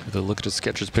one. With a look at the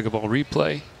Skechers pickleball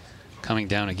replay, coming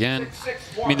down again.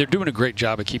 I mean, they're doing a great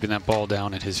job of keeping that ball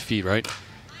down at his feet, right?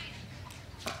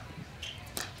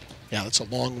 Yeah, that's a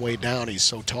long way down. He's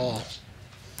so tall.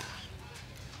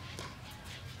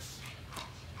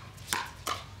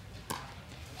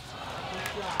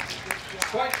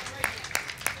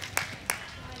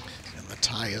 And the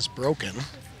tie is broken.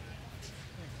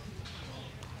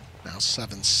 Now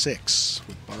 7-6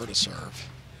 with Barr to serve.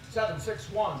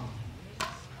 7-6-1.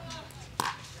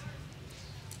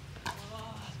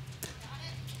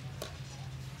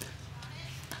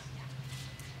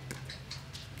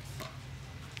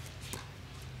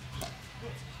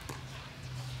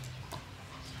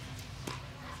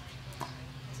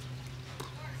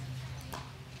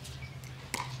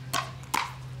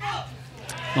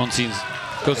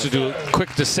 Onsines goes to do a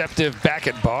quick deceptive back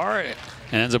at bar and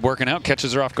ends up working out,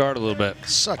 catches her off guard a little bit.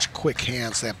 Such quick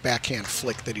hands, that backhand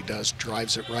flick that he does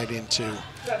drives it right into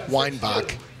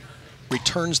Weinbach.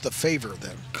 Returns the favor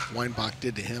that Weinbach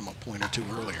did to him a point or two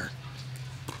earlier.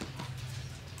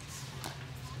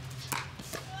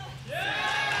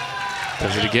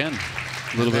 Does it again.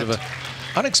 A little bit of a...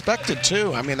 Unexpected,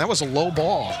 too. I mean, that was a low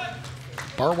ball.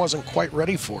 Barr wasn't quite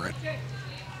ready for it.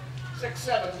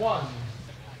 6-7-1.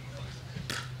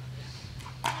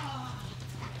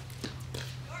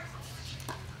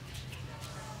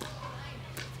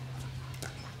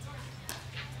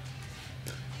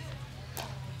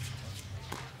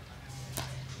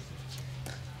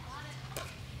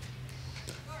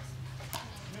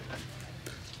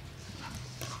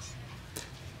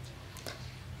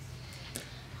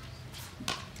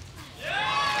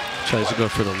 Tries to go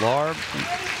for the larb.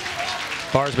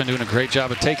 Barr's been doing a great job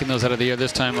of taking those out of the air.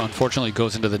 This time, unfortunately,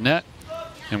 goes into the net.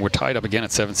 And we're tied up again at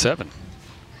 7-7.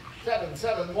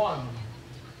 7-7-1.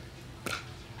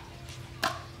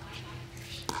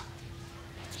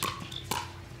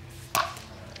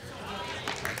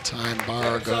 Time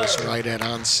Barr goes right at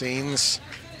Onsines.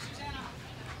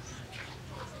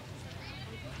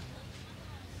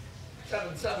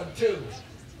 7-7-2.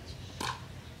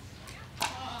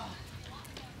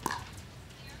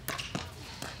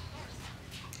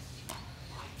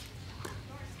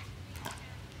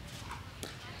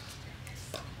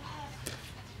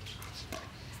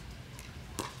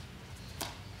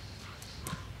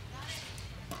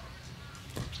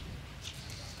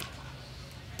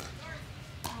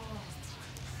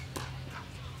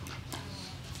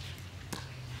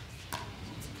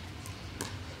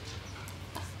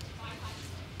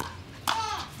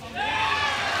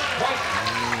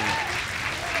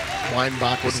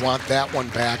 Weinbach would want that one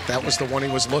back. That was the one he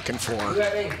was looking for.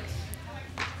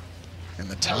 And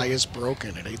the tie is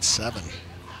broken at 8-7.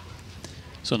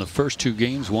 So in the first two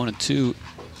games, 1 and 2,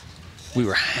 we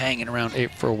were hanging around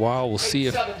 8 for a while. We'll see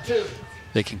if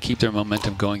they can keep their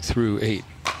momentum going through 8.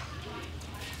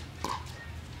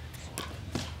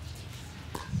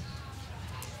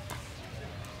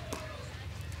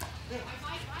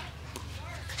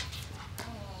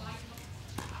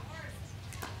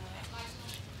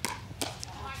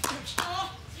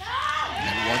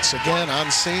 Once again,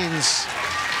 Onsines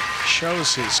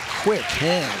shows his quick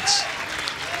hands.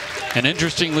 And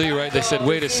interestingly, right, they said,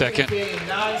 wait a second.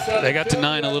 They got to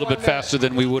 9 a little bit faster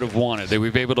than we would have wanted. They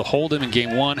were able to hold him in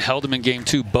game 1, held him in game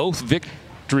 2, both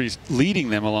victories leading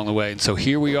them along the way. And so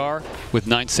here we are with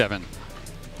 9-7.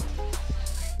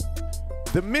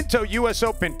 The Minto U.S.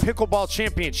 Open Pickleball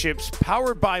Championships,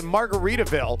 powered by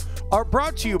Margaritaville, are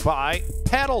brought to you by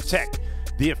Paddle Tech,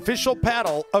 the official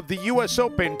paddle of the U.S.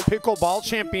 Open Pickleball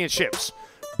Championships.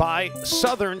 By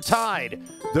Southern Tide,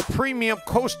 the premium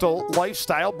coastal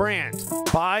lifestyle brand.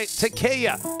 By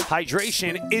Takea,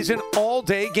 hydration is an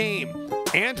all-day game.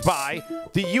 And by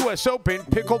the U.S. Open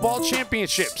Pickleball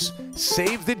Championships.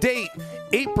 Save the date,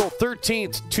 April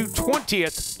 13th to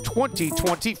 20th,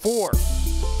 2024.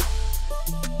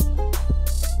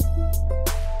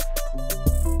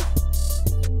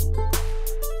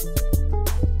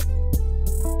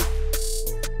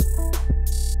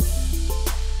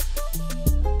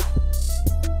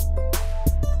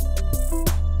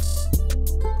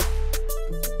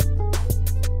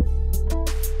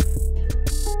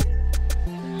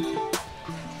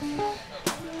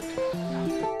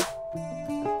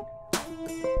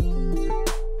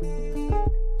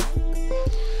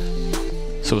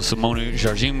 So Simone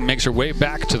Jardim makes her way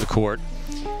back to the court.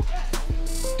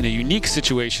 In a unique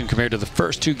situation compared to the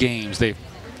first two games, they've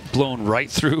blown right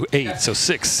through 8. So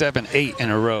 6, 7, 8 in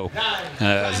a row.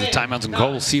 As the timeouts and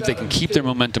goal, we'll see if they can keep their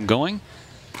momentum going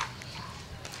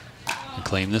and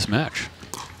claim this match.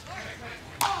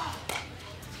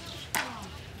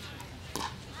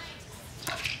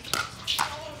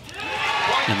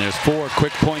 And there's 4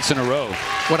 quick points in a row.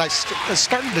 What I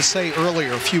started to say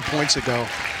earlier, a few points ago,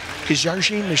 is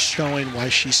Jardim is showing why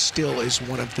she still is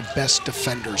one of the best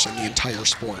defenders in the entire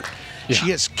sport. Yeah.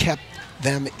 She has kept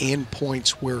them in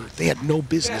points where they had no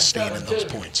business staying in those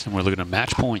points. And we're looking at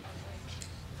match point.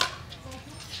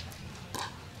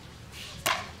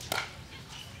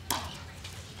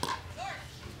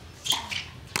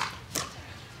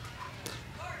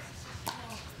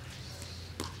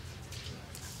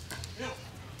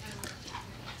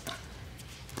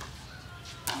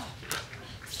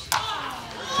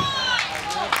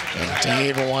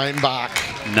 Dave Weinbach.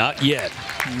 Not yet.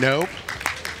 Nope.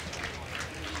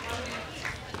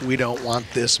 We don't want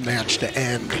this match to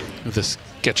end. With this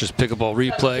Sketchers pickleball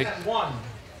replay.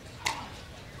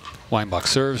 Weinbach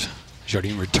serves.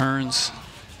 Jardine returns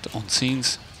to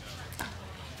Oncines.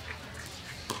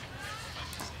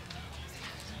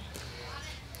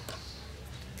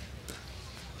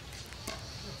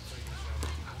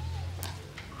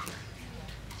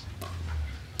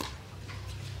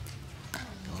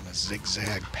 On a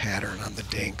zigzag pattern on the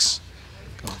dinks.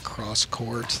 Going cross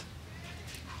court.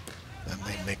 Then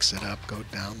they mix it up, go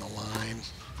down the line.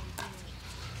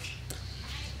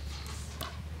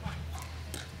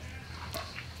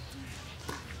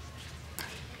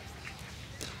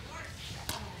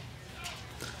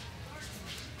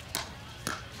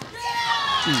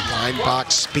 Line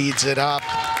box speeds it up.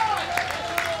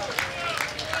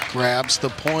 Grabs the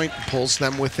point, pulls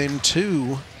them within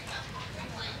 2.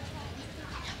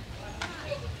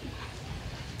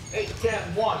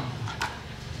 8-10-1.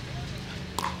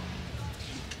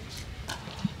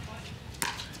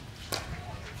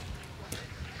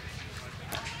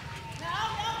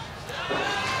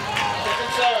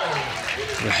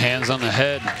 The hands on the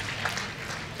head.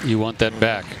 You want that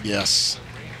back. Yes.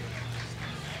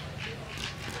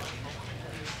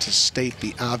 To state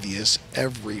the obvious,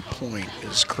 every point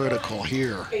is critical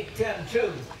here.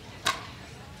 8-10-2.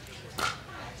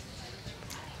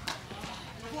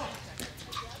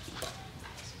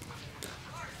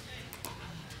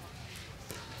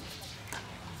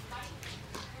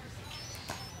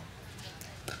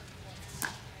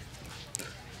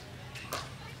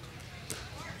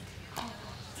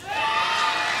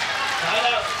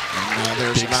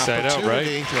 There's Big an side out,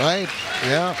 opportunity, right?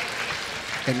 Yeah.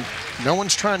 And no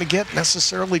one's trying to get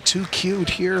necessarily too cute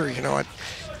here. You know,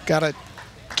 got to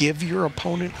give your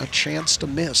opponent a chance to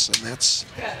miss, and that's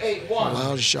 10-8-1.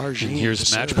 allows Jardine. And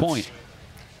here's to match serve. point.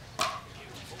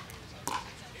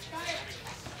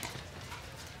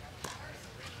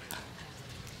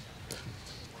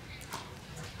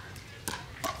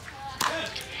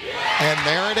 And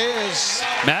there it is.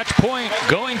 Match point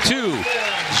going to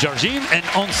Jardine and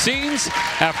Oncines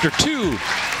after 2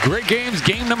 great games.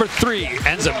 Game number 3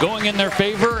 ends up going in their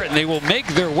favor, and they will make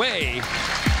their way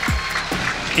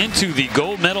into the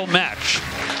gold medal match.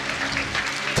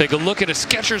 Take a look at a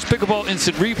Skechers Pickleball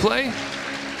instant replay.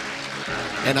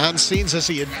 And Oncines, as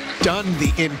he had done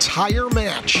the entire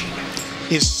match,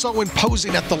 is so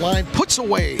imposing at the line, puts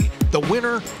away the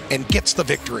winner and gets the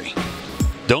victory.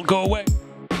 Don't go away.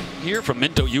 Here from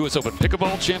Minto US Open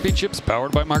Pickleball Championships,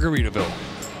 powered by Margaritaville.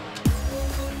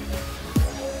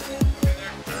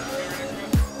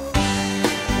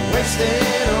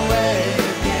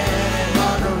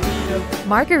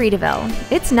 Margaritaville.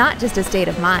 It's not just a state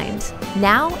of mind.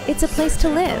 Now it's a place to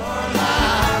live.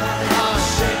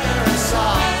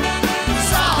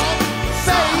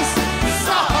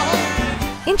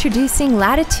 Introducing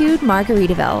Latitude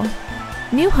Margaritaville.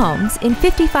 New homes in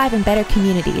 55 and better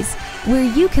communities where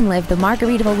you can live the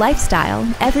Margaritaville lifestyle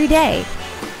every day.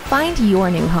 Find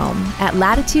your new home at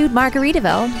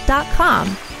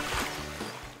latitudemargaritaville.com.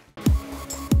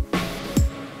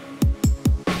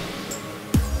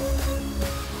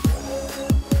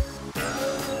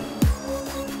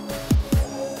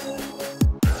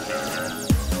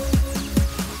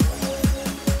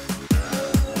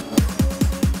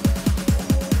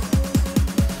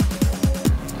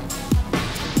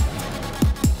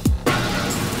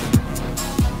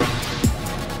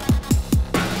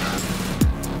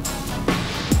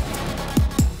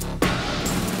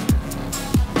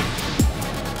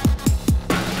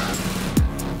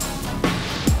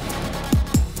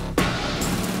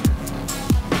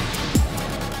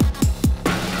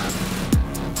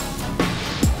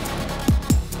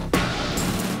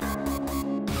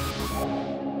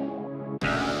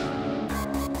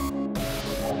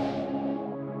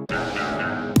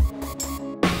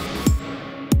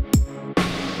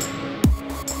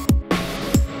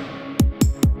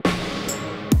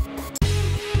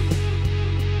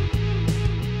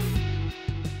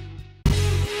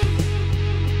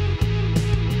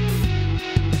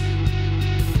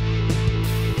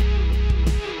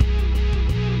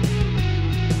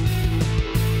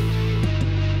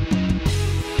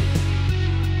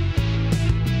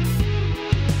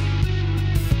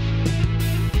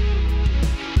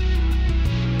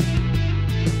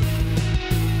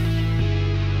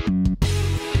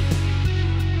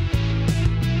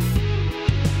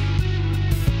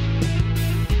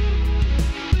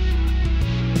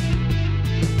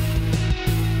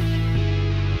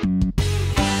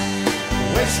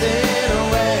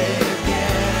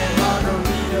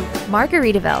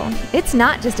 Margaritaville. It's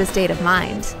not just a state of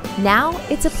mind. Now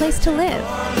it's a place to live.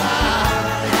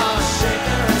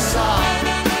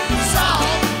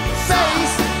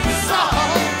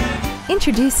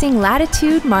 Introducing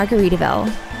Latitude Margaritaville.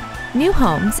 New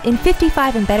homes in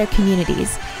 55 and better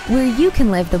communities where you can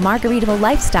live the Margaritaville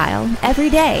lifestyle every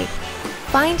day.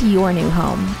 Find your new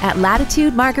home at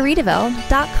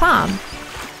latitudemargaritaville.com.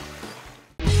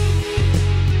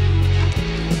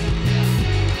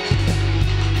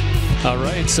 All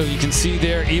right, so you can see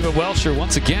there Eva Welsher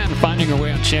once again finding her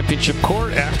way on championship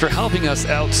court after helping us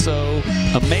out so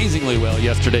amazingly well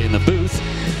yesterday in the booth.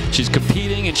 She's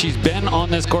competing and she's been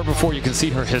on this court before. You can see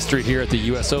her history here at the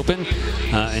U.S. Open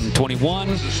in 21,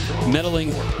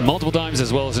 medaling multiple times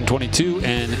as well as in 22,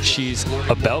 and she's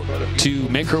about to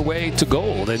make her way to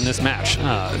gold in this match.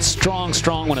 Strong,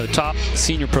 one of the top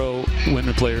senior pro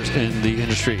women players in the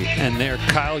industry. And there,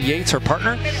 Kyle Yates, her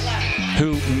partner,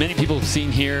 who many people have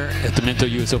seen here at the Minto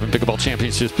U.S. Open Pickleball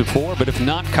Championships before, but if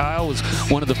not, Kyle was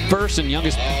one of the first and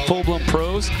youngest full-blown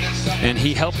pros, and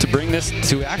he helped to bring this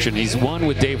to action. He's won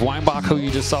with Dave Weinbach, who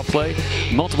you just saw play,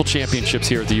 multiple championships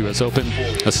here at the U.S. Open.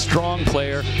 A strong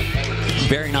player,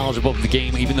 very knowledgeable of the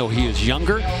game. Even though he is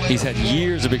younger, he's had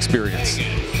years of experience.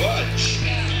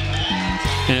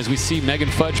 And as we see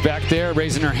Megan Fudge back there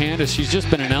raising her hand as she's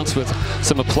just been announced with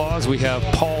some applause, we have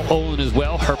Paul Olin as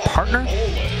well, her partner.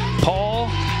 Paul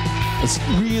is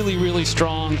really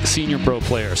strong senior pro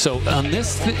player. So on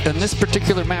this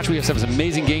particular match, we have some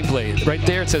amazing gameplay. Right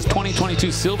there it says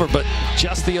 2022 silver, but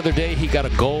just the other day he got a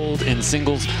gold in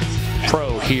singles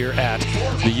pro here at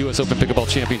the U.S. Open Pickleball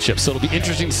Championship. So it'll be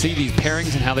interesting to see these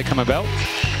pairings and how they come about.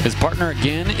 His partner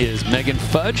again is Megan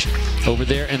Fudge over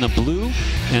there in the blue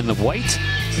and the white.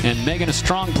 And Megan, a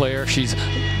strong player. She's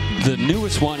the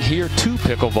newest one here to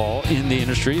pickleball in the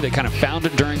industry. They kind of found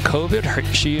it during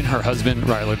COVID. She and her husband,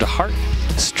 Ryler DeHart,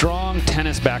 strong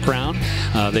tennis background.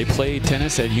 They played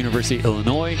tennis at University of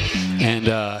Illinois, and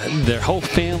their whole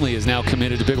family is now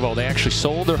committed to pickleball. They actually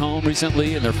sold their home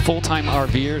recently, and they're full-time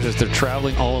RVers as they're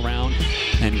traveling all around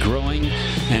and growing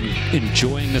and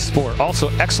enjoying the sport. Also,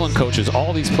 excellent coaches.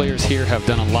 All these players here have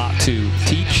done a lot to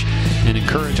teach and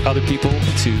encourage other people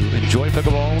to enjoy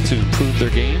pickleball, to improve their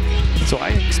game. So I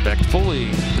expect fully,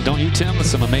 don't you, Tim, with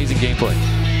some amazing gameplay.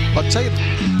 I'll tell you,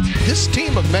 this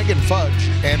team of Megan Fudge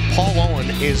and Paul Owen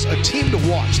is a team to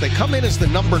watch. They come in as the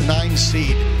number 9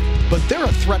 seed, but they're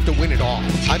a threat to win it all.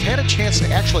 I've had a chance to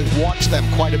actually watch them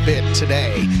quite a bit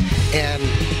today, and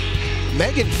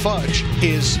Megan Fudge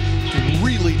is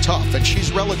really tough, and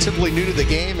she's relatively new to the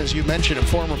game. As you mentioned, a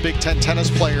former Big Ten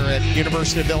tennis player at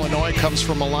University of Illinois, comes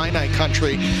from Illini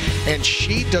country, and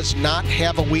she does not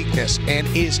have a weakness and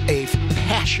is a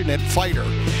passionate fighter.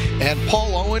 And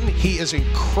Paul Owen, he is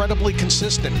incredibly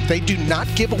consistent. They do not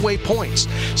give away points.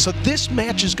 So this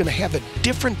match is going to have a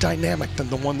different dynamic than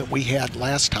the one that we had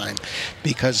last time,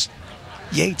 because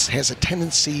Yates has a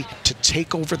tendency to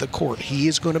take over the court. He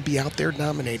is going to be out there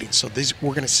dominating. So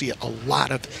we're going to see a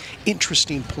lot of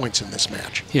interesting points in this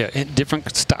match. Yeah, and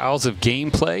different styles of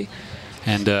gameplay.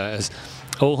 And as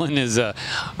Olin is, some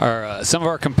of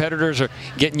our competitors are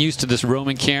getting used to this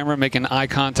roaming camera, making eye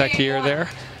contact here or there.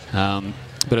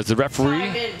 But as the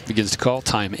referee begins to call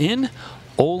time in,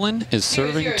 Olin is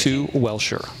serving to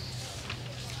Welsher.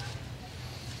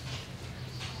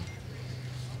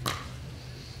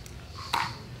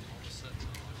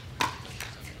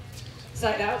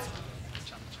 Side out.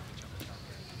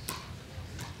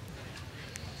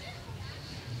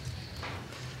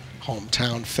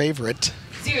 Hometown favorite,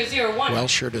 0-0-1.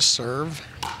 Welsher to serve.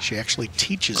 She actually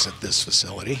teaches at this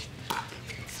facility,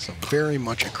 so very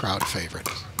much a crowd favorite.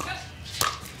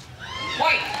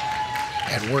 White.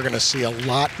 And we're going to see a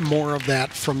lot more of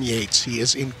that from Yates. He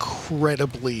is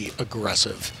incredibly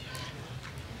aggressive.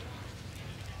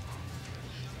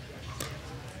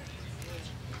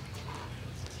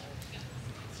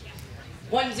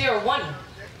 1-0-1.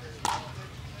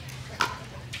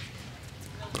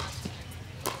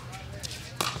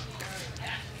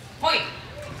 Point.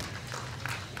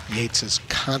 Yates is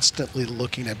constantly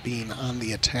looking at being on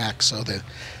the attack, so the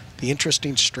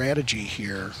interesting strategy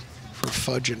here for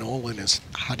Fudge and Olin is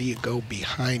how do you go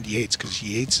behind Yates, because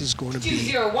Yates is going to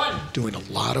be doing a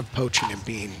lot of poaching and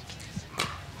being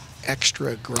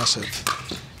extra aggressive.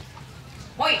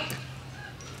 Point.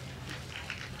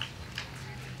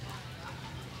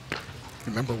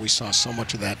 Remember, we saw so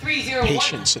much of that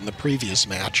patience in the previous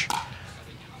match.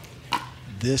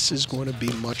 This is going to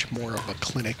be much more of a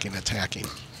clinic in attacking.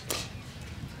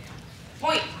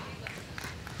 Point.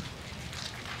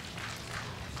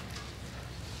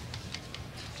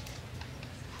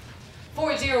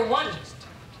 Four, 0-1.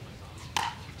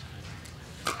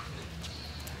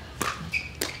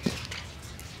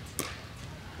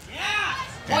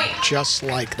 And just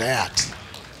like that,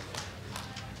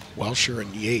 Welsher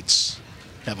and Yates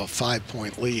have a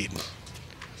 5-point lead.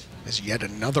 is yet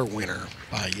another winner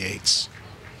by Yates.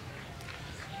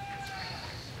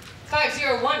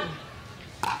 5-0-1.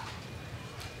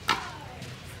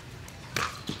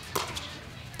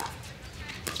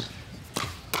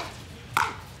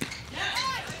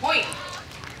 Point.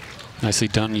 Nicely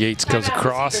done. Yates goes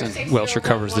across and Welsher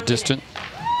covers the distance.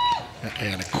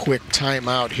 And a quick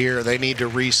timeout here. They need to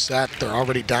reset. They're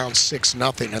already down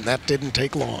 6-0, and that didn't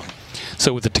take long.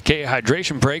 So with the Takea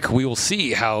hydration break, we will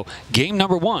see how game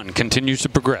number 1 continues to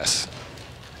progress.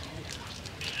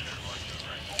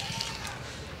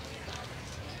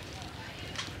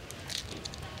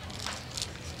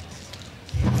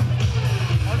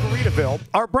 Margaritaville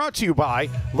are brought to you by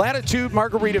Latitude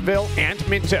Margaritaville and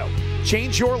Minto.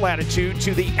 Change your latitude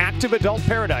to the active adult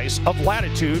paradise of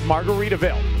Latitude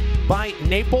Margaritaville. By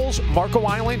Naples, Marco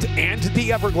Island, and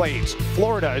the Everglades,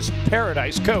 Florida's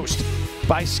Paradise Coast.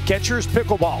 By Skechers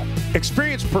Pickleball.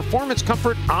 Experience performance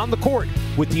comfort on the court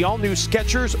with the all-new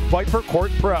Skechers Viper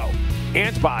Court Pro.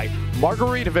 And by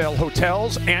Margaritaville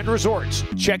Hotels and Resorts.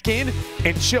 Check in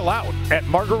and chill out at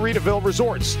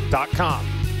margaritavilleresorts.com.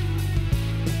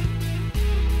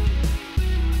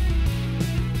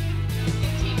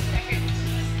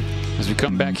 As we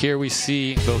come back here, we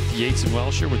see both Yates and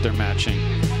Welsher with their matching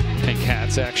pink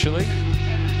hats, actually.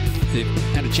 They've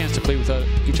had a chance to play with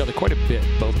each other quite a bit,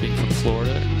 both being from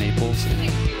Florida, Naples, and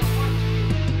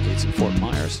Yates and Fort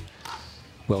Myers.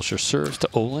 Welsher serves to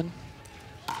Olin.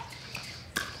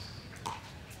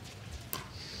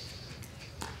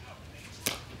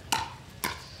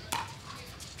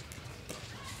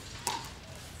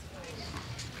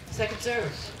 Second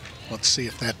serve. Let's see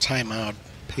if that timeout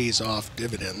pays off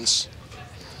dividends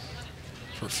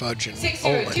for Fudge and 6-0-2.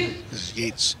 Olin as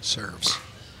Yates serves.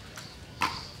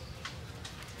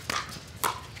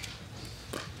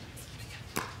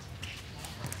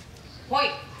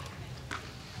 Point.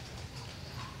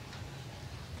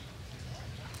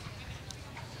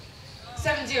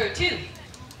 Seven, 0-2.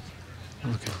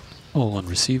 Okay. Olin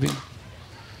receiving.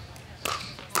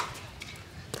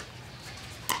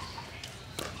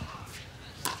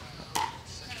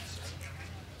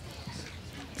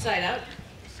 Side out.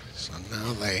 So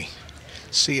now they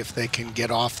see if they can get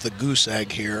off the goose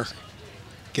egg here,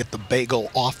 get the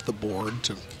bagel off the board,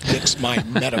 to mix my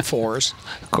metaphors.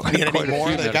 Need any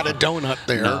more? They got a donut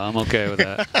there. No, I'm okay with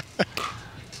that.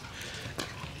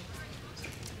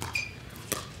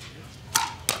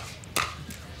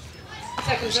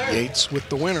 Second serve. Yates with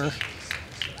the winner.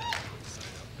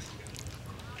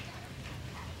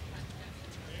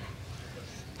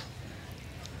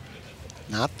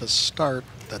 Not the start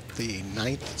that the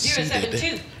ninth seeded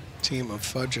 0-7-2. team of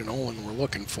Fudge and Olin were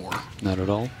looking for. Not at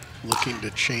all. Looking to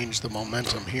change the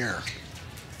momentum here.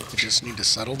 They just need to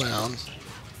settle down.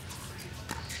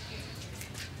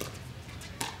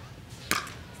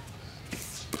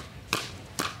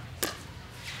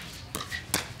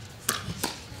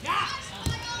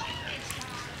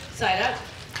 Side out.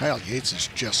 Kyle Yates is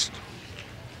just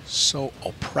so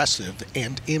oppressive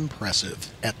and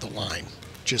impressive at the line.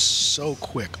 Just so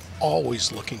quick,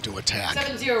 always looking to attack.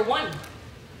 7-0-1.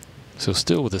 So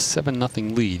still with a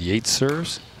 7-0 lead, Yates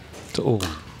serves to Olin.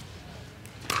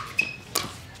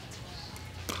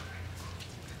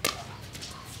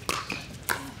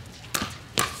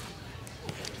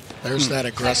 There's that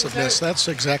aggressiveness. That's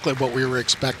exactly what we were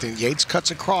expecting. Yates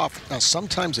cuts across. Now,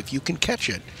 sometimes if you can catch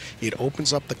it, it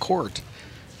opens up the court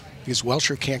because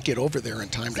Welsher can't get over there in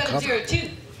time to cover.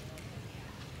 7-0-2.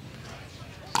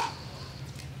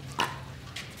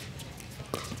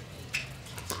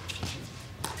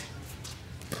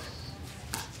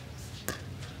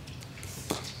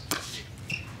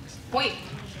 Point.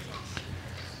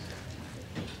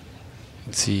 You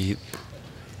can see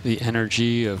the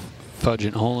energy of Fudge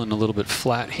and Olin a little bit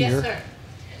flat here. Yes, sir.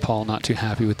 Paul not too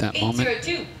happy with that moment.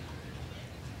 8-0-2.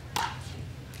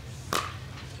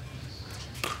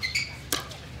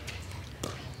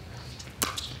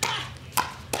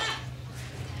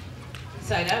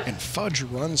 Side out. And Fudge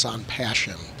runs on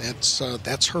passion.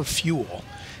 That's her fuel,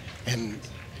 and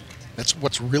that's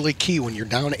what's really key when you're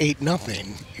down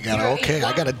 8-0. You gotta, okay,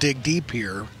 I gotta dig deep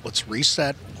here. Let's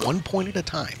reset 1 point at a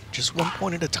time, just 1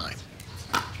 point at a time.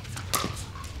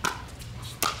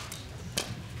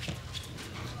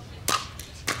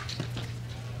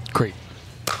 Great.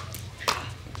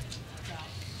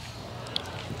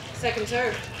 Second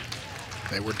serve.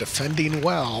 They were defending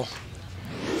well.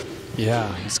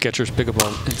 Yeah, Skechers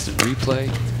Pickleball instant replay.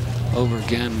 Over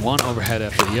again, one overhead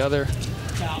after the other.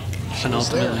 And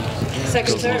ultimately,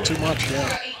 Second Goes a little serve. too much,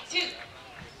 yeah.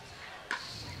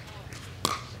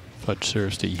 8-2. Fudge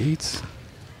serves to Yates.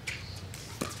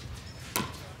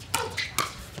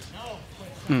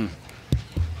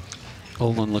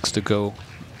 Olin looks to go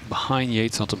behind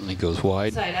Yates, ultimately goes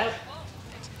wide. Side out.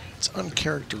 It's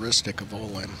uncharacteristic of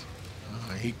Olin.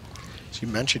 As you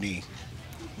mentioned, he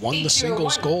won the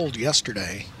singles gold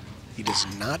yesterday. He does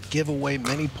not give away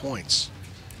many points.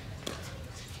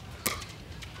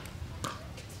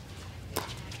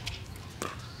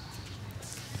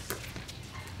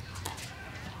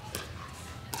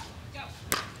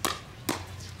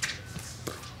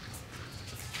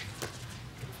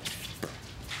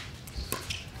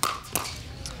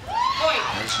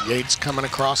 Yates coming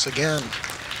across again.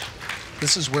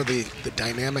 This is where the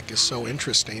dynamic is so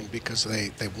interesting because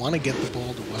they want to get the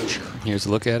ball to Welcher. Here's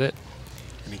a look at it.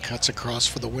 And he cuts across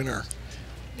for the winner.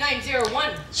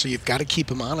 9-0-1. So you've got to keep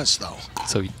him honest, though.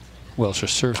 So Welcher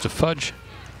serves to Fudge.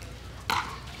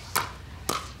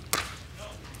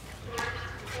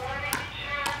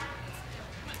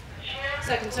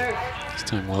 Second serve. This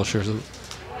time Welcher's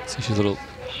she's a little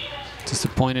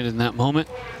disappointed in that moment.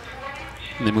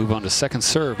 And they move on to second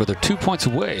serve, but they're 2 points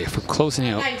away from closing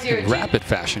out in rapid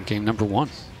fashion game number 1.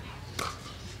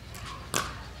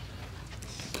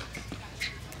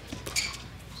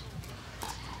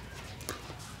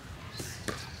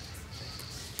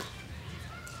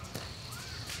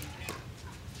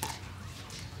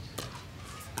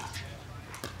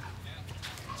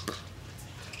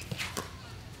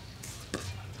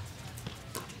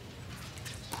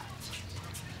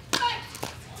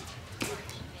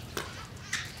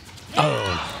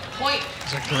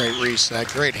 Great reset,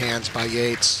 great hands by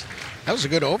Yates. That was a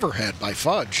good overhead by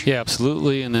Fudge. Yeah,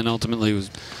 absolutely, and then ultimately was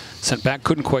sent back,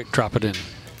 couldn't quite drop it in.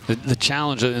 The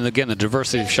challenge, and again, the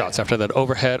diversity of shots after that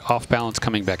overhead, off balance,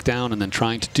 coming back down, and then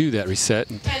trying to do that reset.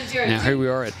 And now here we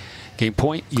are at game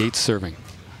point, Yates serving.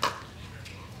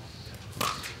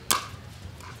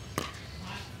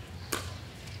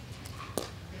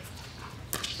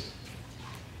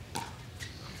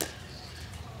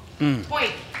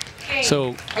 Point.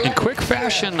 So in quick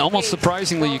fashion, almost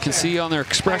surprisingly, you can see on their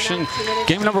expression,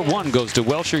 game number 1 goes to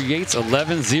Welcher Yates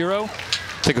 11-0.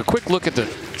 Take a quick look at the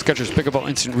Skechers Pickleball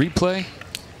Instant Replay.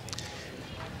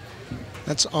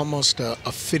 That's almost a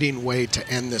fitting way to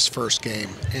end this first game.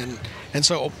 And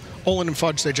so Olin and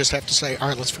Fudge, they just have to say, all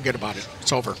right, let's forget about it.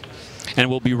 It's over. And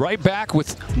we'll be right back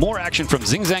with more action from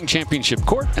Zing Zang Championship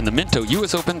Court and the Minto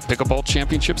US Open Pickleball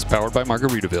Championships powered by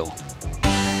Margaritaville.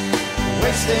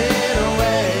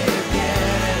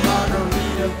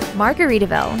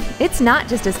 Margaritaville. It's not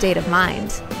just a state of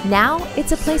mind. Now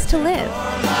it's a place to live.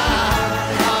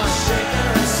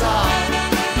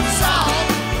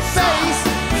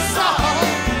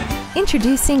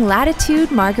 Introducing Latitude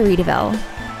Margaritaville.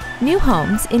 New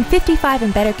homes in 55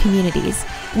 and better communities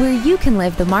where you can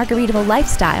live the Margaritaville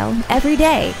lifestyle every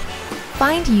day.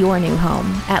 Find your new home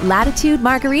at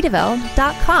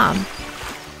latitudemargaritaville.com.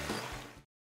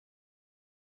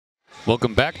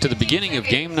 Welcome back to the beginning of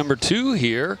game number 2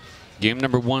 here. Game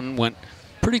number 1 went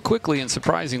pretty quickly and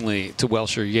surprisingly to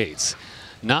Welcher Yates.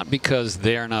 Not because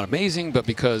they are not amazing, but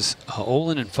because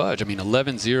Olin and Fudge, I mean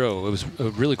 11-0, it was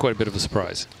really quite a bit of a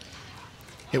surprise.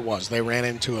 It was. They ran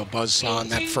into a buzzsaw in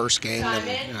that first game,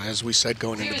 and as we said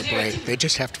going into the break, they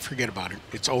just have to forget about it.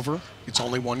 It's over. It's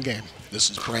only one game.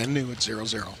 This is brand new at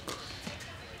 0-0.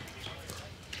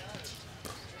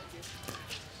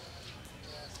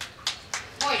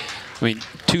 I mean,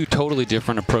 2 totally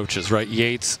different approaches, right?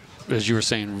 Yates, as you were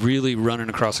saying, really running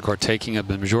across the court, taking up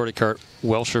the majority cart.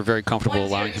 Welcher very comfortable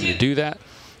allowing him to do that.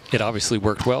 It obviously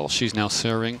worked well. She's now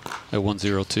serving at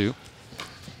 1-0-2.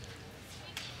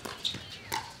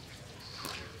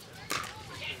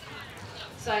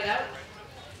 Side out.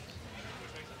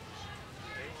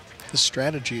 The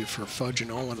strategy for Fudge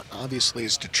and Olin obviously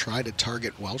is to try to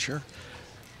target Welcher,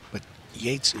 but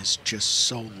Yates is just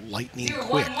so lightning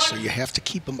quick, so you have to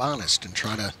keep him honest and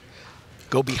try to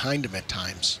go behind him at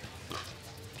times.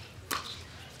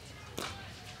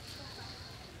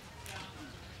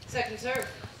 Second serve.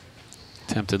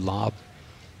 Attempted lob,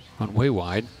 went way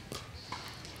wide.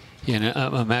 Yeah, and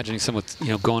I'm imagining someone,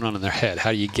 going on in their head.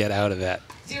 How do you get out of that?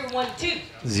 0-1-2.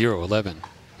 0-11.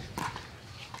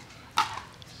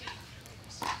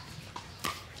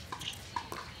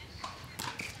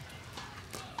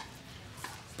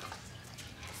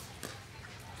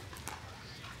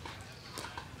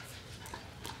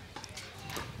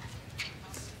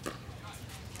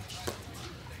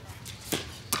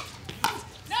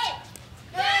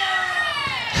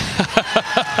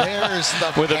 There's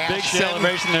the With a big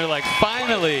celebration, they're like,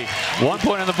 finally, 1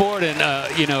 point on the board. And,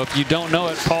 if you don't know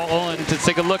it, Paul Olin, to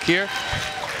take a look here.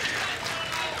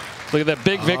 Look at that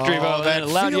big victory vote. That And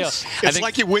a loud yell. feels, I it's think-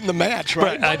 like you win the match,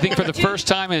 right? I think for the first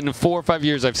time in 4 or 5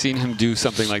 years, I've seen him do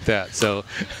something like that. So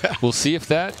we'll see if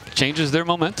that changes their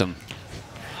momentum.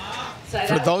 Side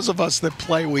For out. those of us that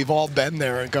play, we've all been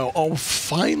there and go, oh,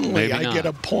 finally, Maybe I not. get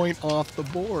a point off the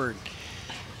board.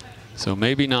 So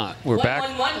maybe not. We're back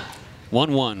 1-1-1.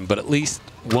 1-1, but at least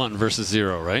 1 versus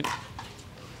 0, right?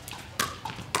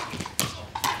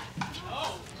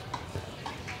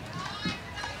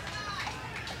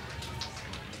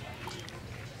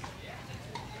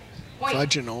 Point.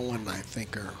 Fudge and Olin, I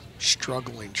think, are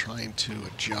struggling trying to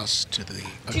adjust to the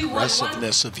 2-1-1.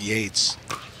 aggressiveness of Yates.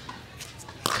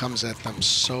 Comes at them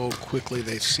so quickly,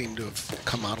 they seem to have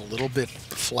come out a little bit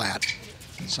flat,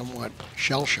 somewhat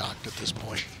shell-shocked at this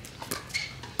point.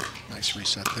 Nice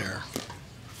reset there.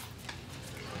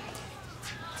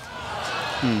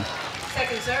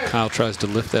 Second serve. Kyle tries to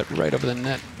lift that right over the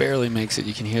net, barely makes it.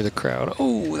 You can hear the crowd.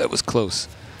 Oh, that was close.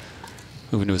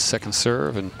 Moving to his second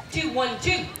serve, and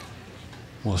 2-1-2.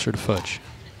 Wilshire to Fudge.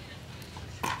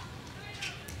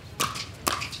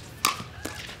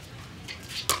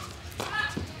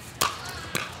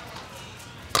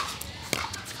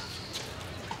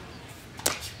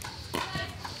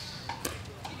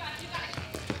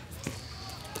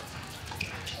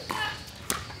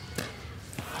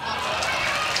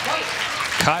 Point.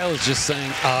 Kyle is just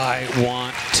saying, I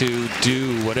want to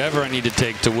do whatever I need to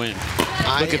take to win.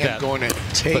 I Look at am that. going to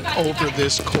take over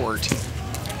this court.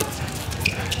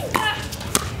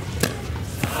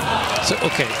 So,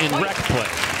 okay, in rec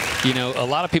play, you know, a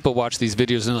lot of people watch these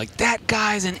videos and they're like, that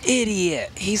guy's an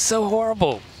idiot. He's so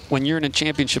horrible. When you're in a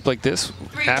championship like this,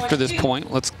 after this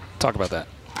point, let's talk about that.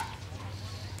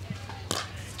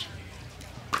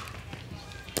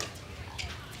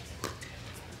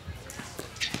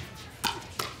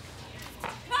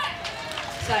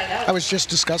 Side out. I was just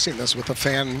discussing this with a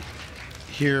fan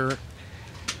here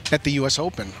at the U.S.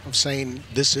 Open of saying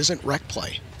this isn't rec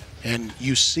play. And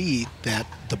you see that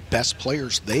the best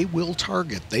players, they will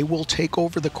target, they will take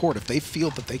over the court. If they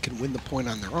feel that they can win the point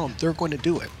on their own, they're going to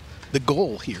do it. The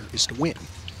goal here is to win.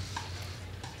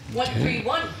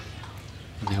 1-3-1.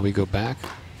 Now we go back.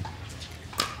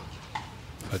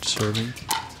 Fudge serving.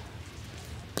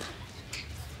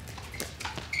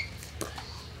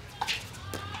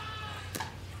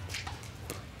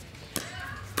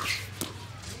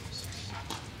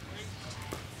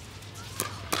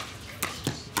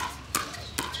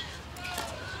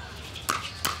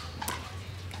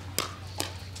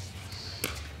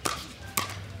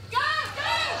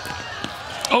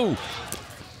 Oh!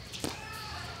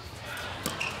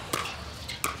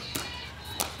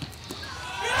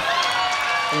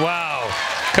 Wow.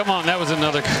 Come on, that was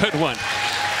another good one.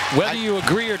 Whether you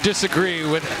agree or disagree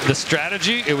with the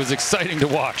strategy, it was exciting to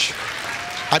watch.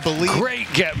 I believe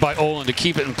Great get by Olin to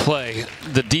keep it in play.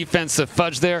 The defensive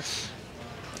Fudge there.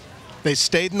 they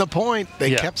stayed in the point.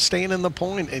 They Yeah. kept staying in the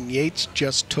point, and Yates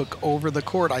just took over the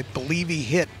court. I believe he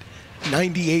hit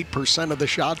 98% of the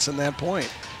shots in that point.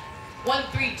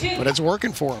 1-3-2. But it's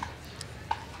working for him.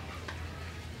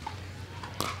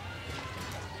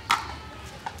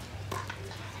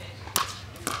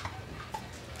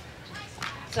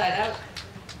 Side out.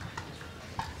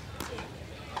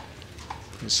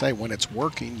 I say when it's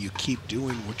working, you keep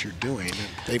doing what you're doing. And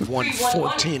they've won 3-1-1.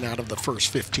 14 out of the first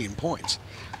 15 points.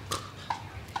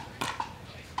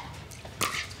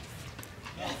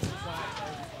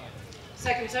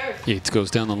 Second serve. Yates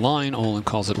goes down the line. Olin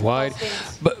calls it wide.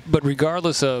 stands. But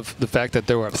regardless of the fact that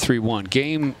they were up 3-1,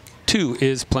 game 2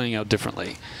 is playing out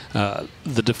differently. The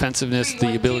defensiveness, the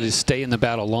 3-1-2. ability to stay in the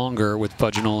battle longer with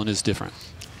Fudge and Olin is different.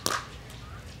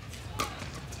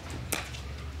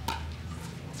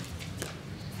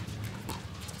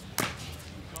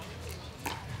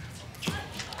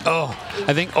 Oh,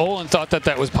 I think Olin thought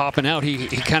that was popping out. He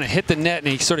kind of hit the net and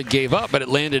he sort of gave up, but it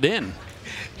landed in.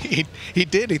 He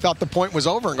did. He thought the point was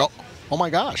over and go, oh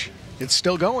my gosh, it's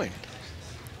still going.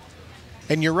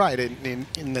 And you're right.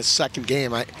 In the second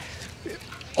game,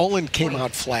 Olin came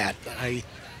out flat.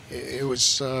 It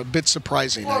was a bit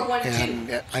surprising. 4-1-2.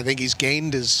 And I think he's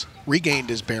regained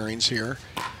his bearings here,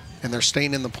 and they're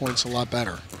staying in the points a lot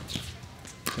better.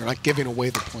 They're not giving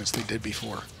away the points they did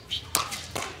before.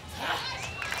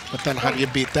 But then how do you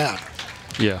beat that?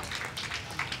 Yeah.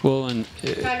 Well, and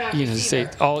you know, say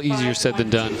all easier said than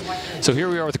done. So here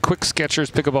we are with the Quick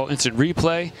Sketchers Pickleball Instant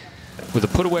Replay with a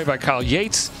put away by Kyle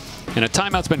Yates. And a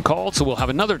timeout's been called, so we'll have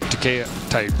another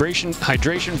hydration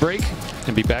break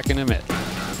and be back in a minute.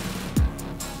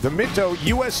 The Minto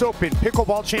U.S. Open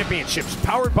Pickleball Championships,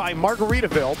 powered by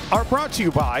Margaritaville, are brought to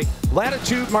you by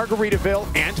Latitude Margaritaville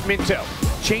and Minto.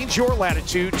 Change your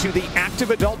latitude to the active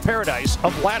adult paradise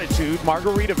of Latitude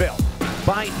Margaritaville.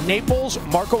 By Naples,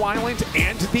 Marco Island,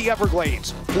 and the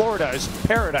Everglades, Florida's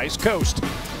Paradise Coast.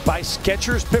 By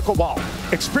Skechers Pickleball.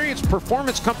 Experience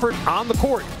performance comfort on the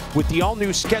court with the all-new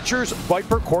Skechers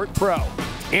Viper Court Pro.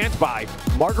 And by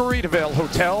Margaritaville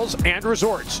Hotels and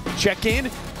Resorts. Check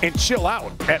in and chill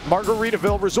out at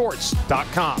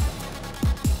margaritavilleresorts.com.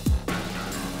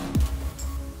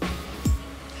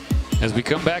 As we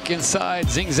come back inside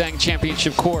Zing Zang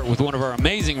Championship Court with one of our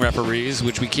amazing referees,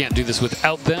 which we can't do this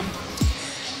without them.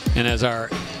 And as our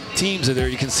teams are there,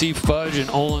 you can see Fudge and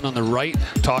Olin on the right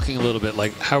talking a little bit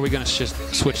like, how are we going to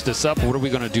switch this up? What are we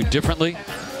going to do differently?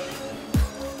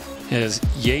 As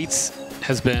Yates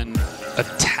has been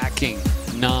attacking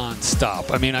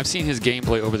non-stop. I mean, I've seen his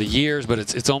gameplay over the years, but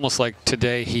it's almost like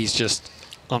today he's just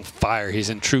on fire. He's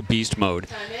in true beast mode.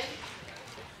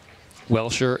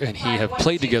 Welsher and he have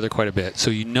played together quite a bit,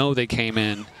 so you know they came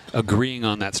in agreeing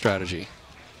on that strategy.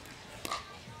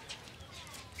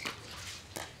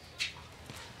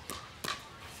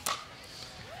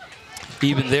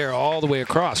 Even there, all the way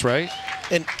across, right?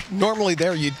 And normally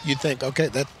there you'd think, okay,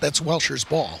 that's Welsher's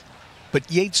ball. But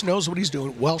Yates knows what he's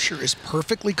doing. Welsher is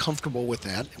perfectly comfortable with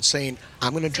that and saying,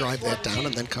 I'm going to drive that down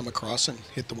and then come across and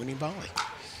hit the winning volley.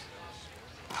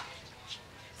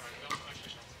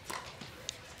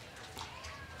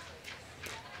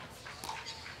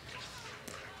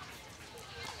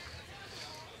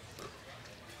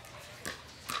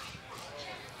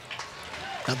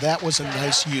 Now that was a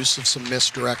nice use of some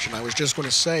misdirection. I was just going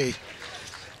to say,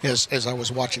 as I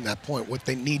was watching that point, what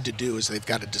they need to do is they've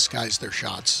got to disguise their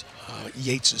shots.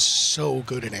 Yates is so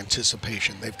good at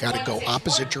anticipation. They've got to go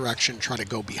opposite direction, try to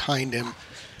go behind him.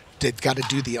 They've got to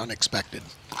do the unexpected.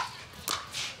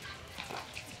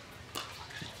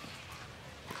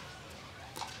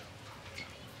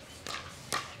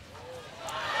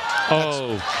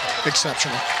 Oh. That's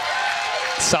exceptional.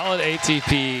 Solid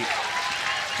ATP.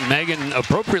 Megan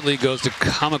appropriately goes to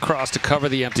come across to cover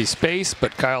the empty space,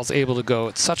 but Kyle's able to go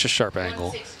at such a sharp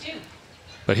angle.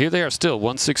 But here they are still,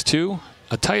 1-6-2,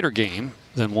 a tighter game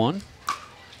than one.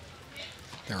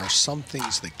 There are some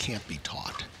things that can't be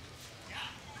taught.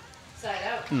 Side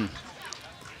out.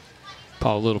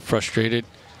 Paul a little frustrated,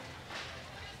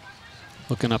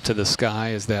 looking up to the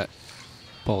sky as that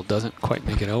ball doesn't quite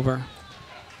make it over.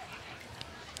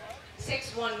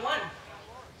 6-1-1.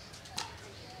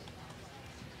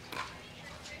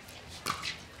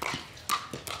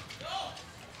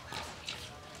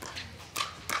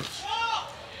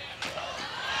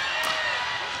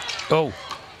 Oh.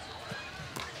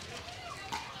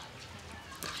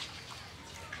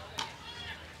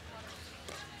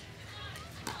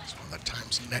 It's one of the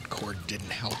times net cord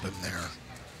didn't help him there.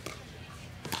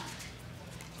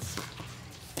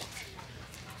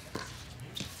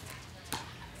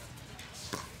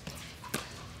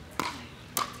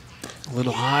 A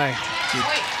little high.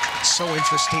 It's so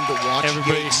interesting to watch.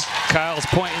 Everybody's, Kyle's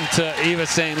pointing to Eva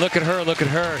saying, look at her, look at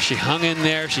her. She hung in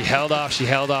there, she held off, she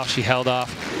held off, she held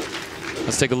off.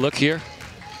 Let's take a look here.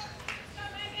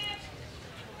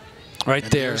 Right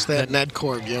and there. There's that net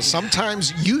cord. Yeah,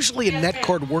 sometimes, usually a net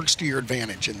cord works to your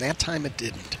advantage, and that time it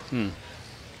didn't.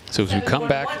 So as we come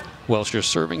back, Welsher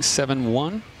serving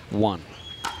 7-1-1.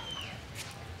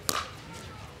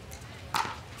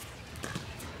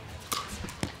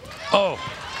 Oh.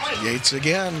 Yates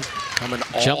again, coming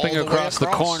all jumping the way across the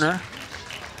corner.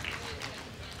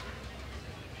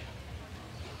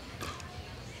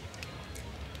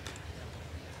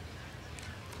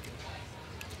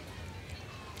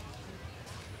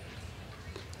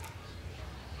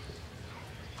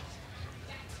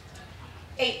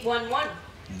 Eight, 1-1.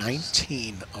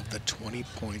 19 of the 20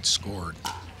 points scored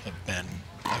have been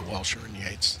by Welsher and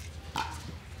Yates.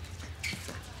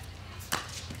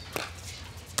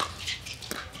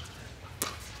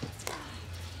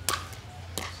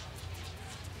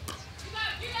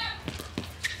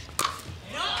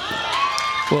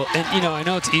 Well, and you know, I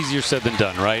know it's easier said than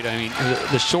done, right? I mean,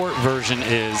 the short version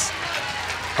is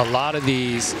a lot of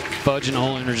these Fudge and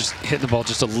Olin are just hitting the ball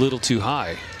just a little too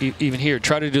high. Even here,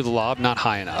 try to do the lob, not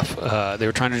high enough. They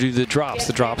were trying to do the drops.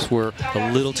 The drops were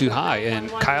a little too high. And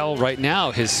Kyle, right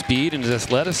now, his speed and his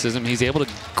athleticism, he's able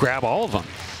to grab all of them.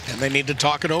 And they need to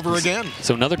talk it over again.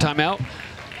 So another timeout.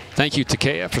 Thank you,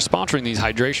 Takea, for sponsoring these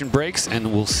hydration breaks,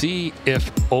 and we'll see if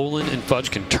Olin and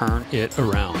Fudge can turn it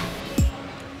around.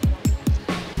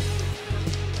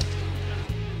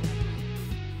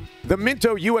 The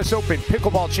Minto U.S. Open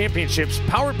Pickleball Championships,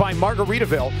 powered by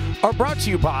Margaritaville, are brought to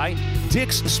you by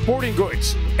Dick's Sporting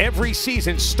Goods. Every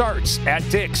season starts at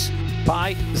Dick's.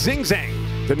 By Zing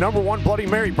Zang, The #1 Bloody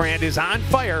Mary brand is on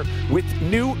fire with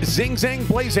new Zing Zang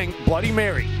Blazing Bloody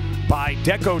Mary. By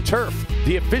Deco Turf,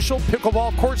 the official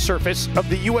pickleball court surface of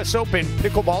the U.S. Open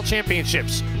Pickleball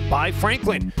Championships. By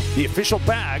Franklin, the official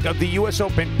bag of the U.S.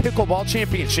 Open Pickleball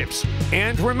Championships.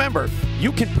 And remember,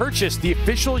 you can purchase the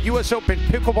official U.S. Open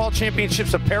Pickleball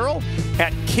Championships apparel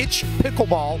at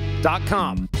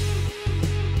kitschpickleball.com.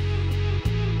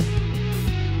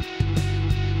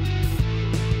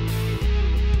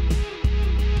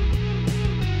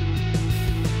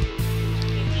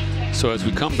 So as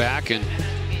we come back, and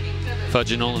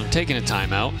Fudge and Nolan have taken a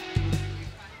timeout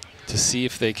to see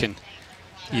if they can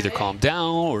either calm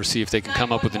down or see if they can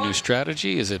come up with a new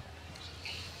strategy. Is it?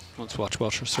 Let's watch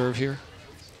Welsher serve here.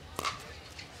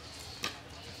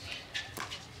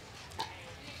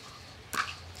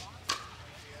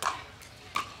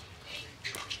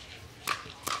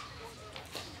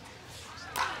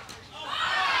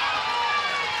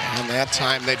 And that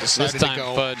time they decided This time to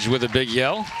go. Fudge with a big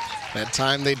yell. That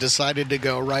time they decided to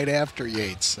go right after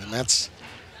Yates, and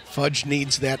Fudge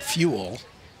needs that fuel.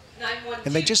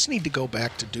 And they just need to go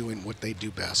back to doing what they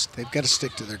do best. They've got to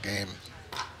stick to their game.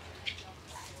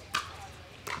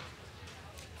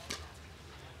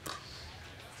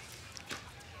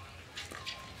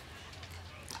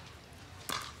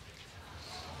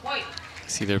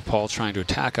 See there, Paul trying to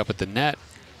attack up at the net.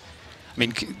 I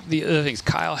mean, the other thing is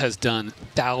Kyle has done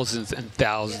thousands and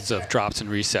thousands of drops and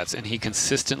resets, and he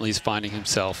consistently is finding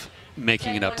himself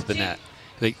making it up to the net.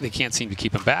 They can't seem to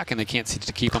keep him back, and they can't seem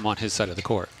to keep him on his side of the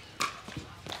court.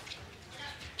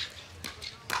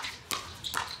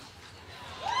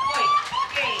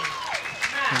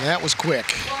 And that was quick.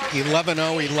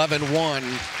 11-0, 11-1,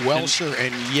 Welsher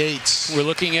and Yates. We're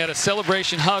looking at a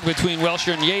celebration hug between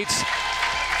Welsher and Yates.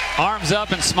 Arms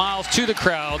up and smiles to the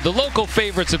crowd. The local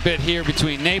favorites a bit here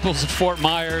between Naples and Fort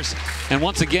Myers. And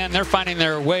once again, they're finding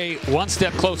their way one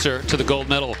step closer to the gold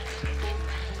medal.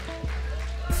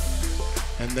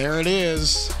 And there it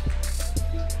is.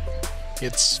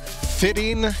 It's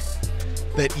fitting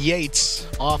that Yates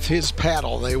off his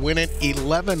paddle. They win it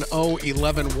 11-0,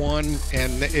 11-1,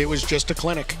 and it was just a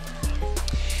clinic.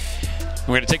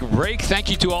 We're going to take a break. Thank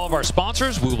you to all of our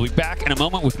sponsors. We'll be back in a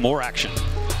moment with more action.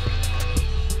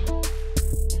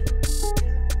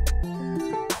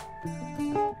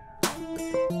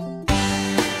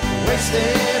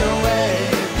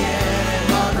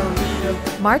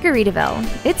 Margaritaville.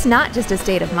 It's not just a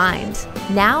state of mind.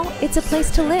 Now it's a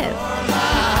place to live.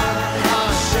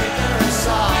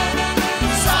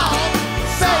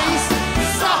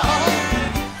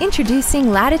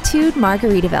 Introducing Latitude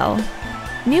Margaritaville.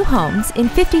 New homes in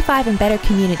 55 and better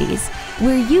communities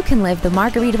where you can live the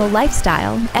Margaritaville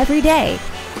lifestyle every day.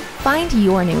 Find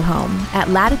your new home at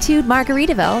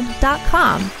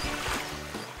latitudemargaritaville.com.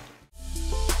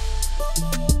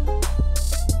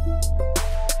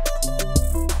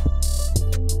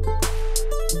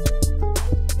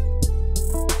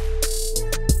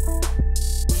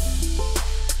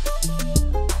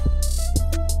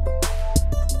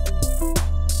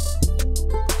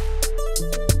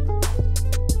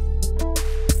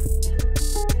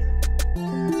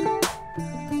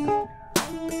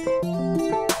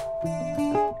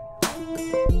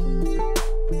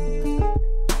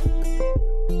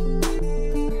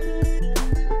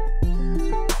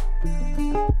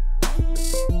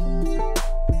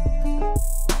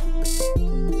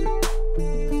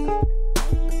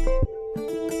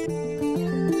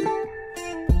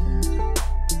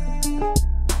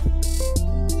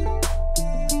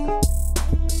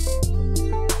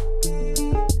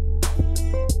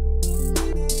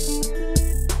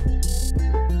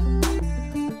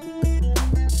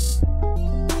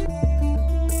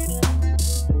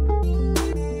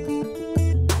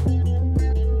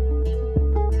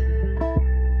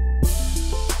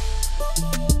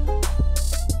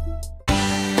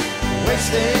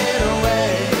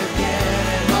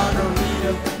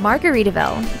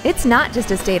 Margaritaville. It's not just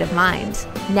a state of mind.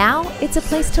 Now it's a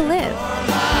place to live.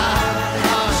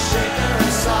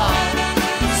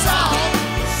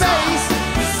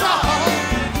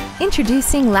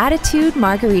 Introducing Latitude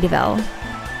Margaritaville.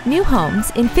 New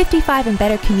homes in 55 and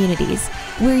better communities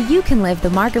where you can live the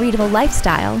Margaritaville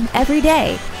lifestyle every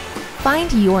day.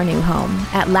 Find your new home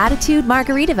at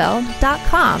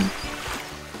latitudemargaritaville.com.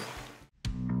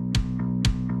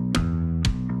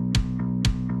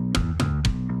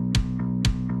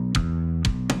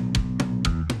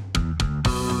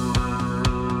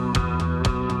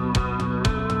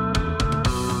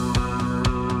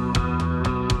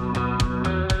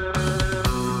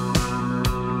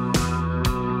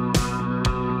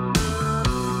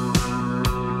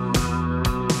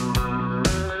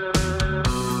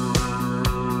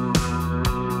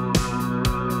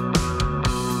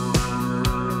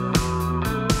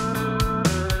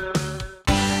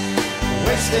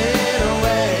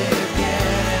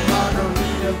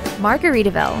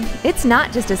 Margaritaville, it's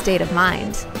not just a state of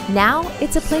mind. Now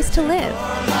it's a place to live.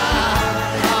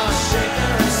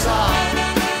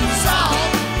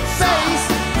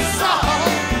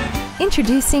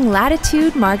 Introducing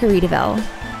Latitude Margaritaville.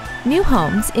 New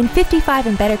homes in 55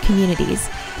 and better communities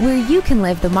where you can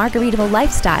live the Margaritaville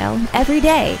lifestyle every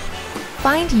day.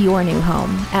 Find your new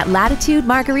home at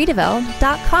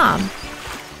latitudemargaritaville.com.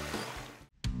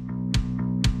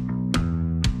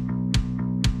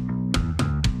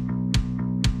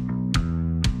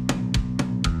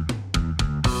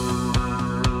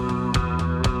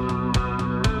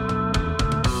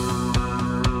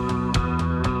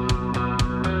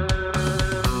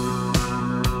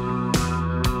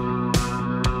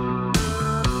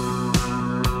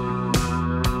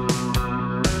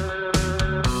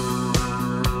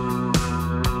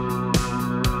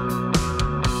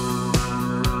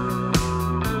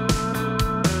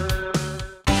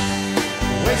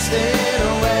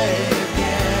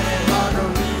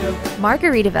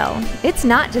 Margaritaville, it's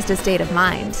not just a state of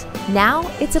mind. Now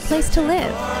it's a place to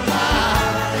live.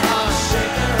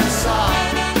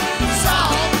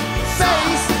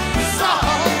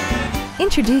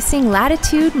 Introducing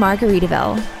Latitude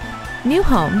Margaritaville. New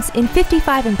homes in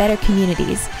 55 and better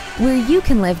communities where you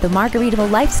can live the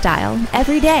Margaritaville lifestyle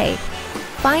every day.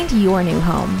 Find your new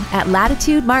home at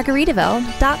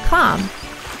latitudemargaritaville.com.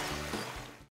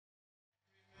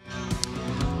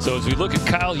 So as we look at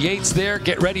Kyle Yates there,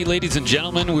 get ready, ladies and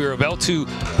gentlemen. We're about to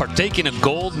partake in a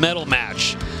gold medal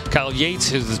match. Kyle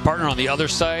Yates is his partner on the other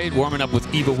side, warming up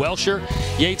with Eva Welscher.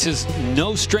 Yates is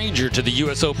no stranger to the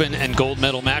U.S. Open and gold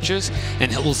medal matches,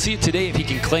 and we'll see it today if he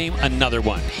can claim another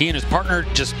one. He and his partner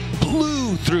just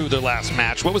blew through the last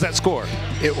match. What was that score?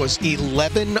 It was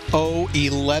 11-0,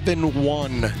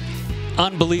 11-1.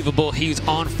 Unbelievable. He's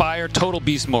on fire, total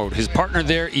beast mode. His partner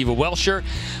there, Eva Welscher,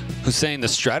 who's saying the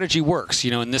strategy works.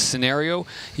 You know, in this scenario,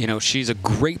 you know, she's a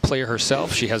great player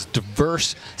herself. She has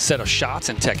diverse set of shots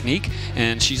and technique,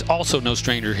 and she's also no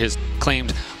stranger. Has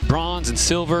claimed bronze and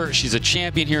silver. She's a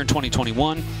champion here in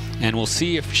 2021, and we'll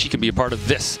see if she can be a part of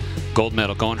this gold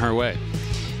medal going her way.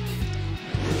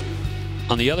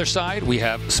 On the other side, we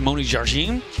have Simone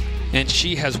Jardim, and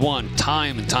she has won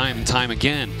time and time and time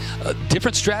again. A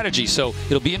different strategy, so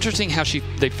it'll be interesting how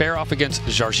they fare off against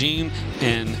Jardim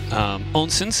and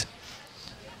Onsens.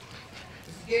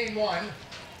 Game one.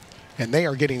 And they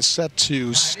are getting set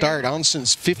to start.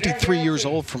 Onsens, 53 years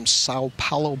old, from Sao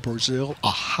Paulo, Brazil, a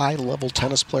high-level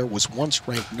tennis player, was once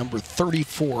ranked number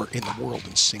 34 in the world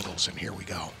in singles, and here we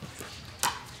go.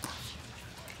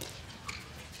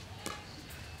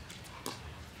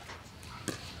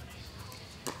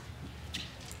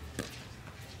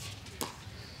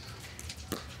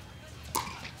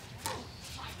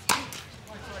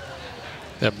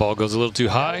 That ball goes a little too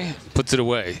high, puts it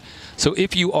away. So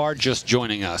if you are just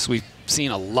joining us, we've seen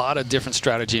a lot of different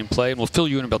strategy in play, and we'll fill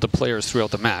you in about the players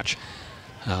throughout the match.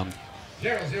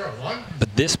 0-0-1.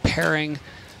 But this pairing,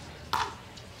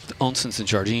 Onsens and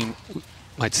Jardim,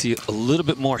 might see a little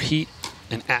bit more heat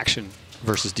and action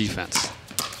versus defense.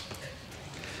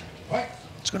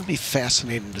 It's going to be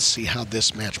fascinating to see how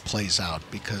this match plays out,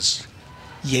 because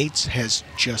Yates has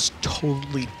just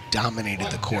totally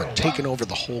dominated the court, taken over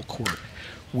the whole court.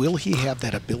 Will he have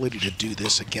that ability to do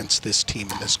this against this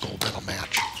team in this gold medal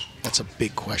match? That's a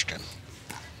big question.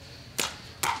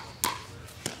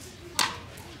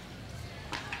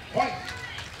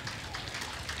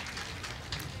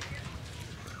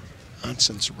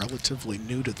 Onsens relatively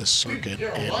new to the circuit,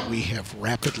 and we have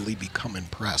rapidly become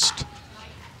impressed.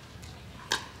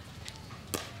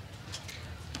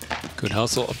 Good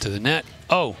hustle up to the net.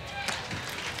 Oh,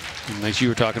 and like you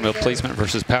were talking about placement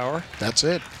versus power. That's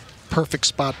it. Perfect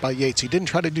spot by Yates. He didn't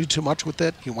try to do too much with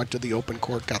it. He went to the open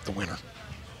court, got the winner.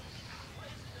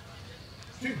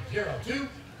 2-0-2.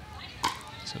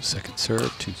 So second serve,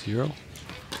 2-0.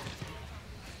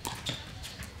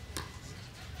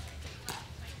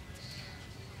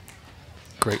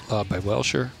 Great lob by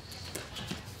Welscher.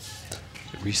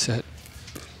 Good reset.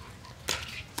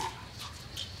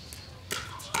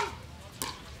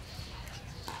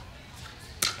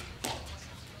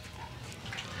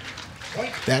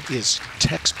 That is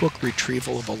textbook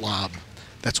retrieval of a lob.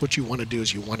 That's what you want to do,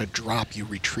 is you want to drop. You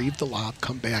retrieve the lob,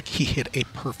 come back. He hit a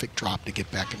perfect drop to get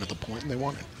back into the point, and they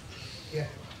won it. Yeah.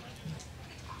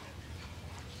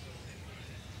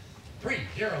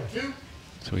 3-0-2.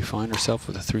 So we find ourselves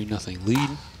with a 3-0 lead.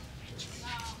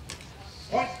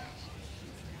 Point.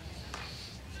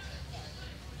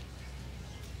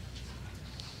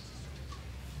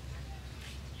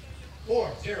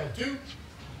 4-0-2.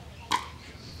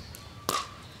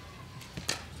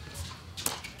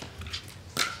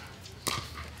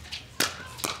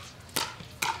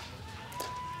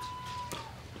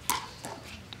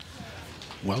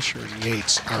 Welsher and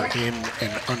Yates are in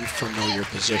an unfamiliar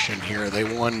position here. They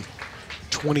won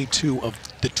 22 of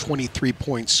the 23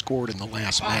 points scored in the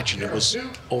last match, and it was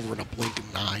over in a blink of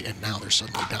an eye, and now they're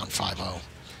suddenly down 5-0.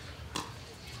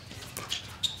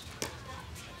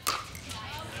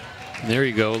 There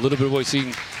you go. A little bit of what you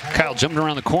see Kyle jumping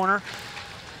around the corner,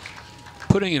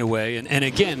 putting it away. And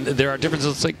again, there are differences.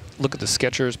 Let's like look at the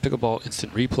Skechers Pickleball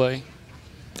instant replay.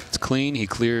 It's clean. He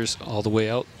clears all the way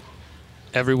out.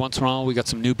 Every once in a while, we got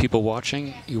some new people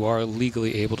watching. You are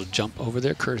legally able to jump over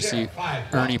there, courtesy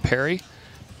Ernie Perry,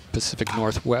 Pacific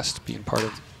Northwest, being part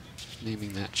of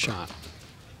naming that shot.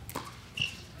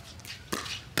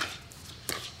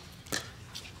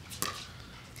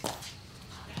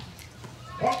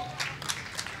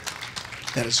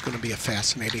 That is going to be a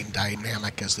fascinating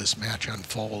dynamic as this match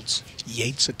unfolds.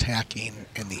 Yates attacking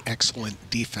and the excellent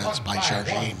defense by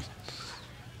Jargin,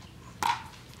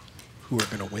 who are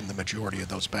going to win the majority of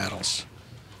those battles.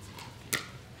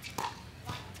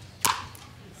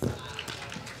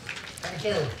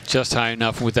 Just high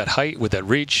enough with that height, with that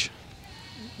reach,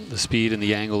 the speed and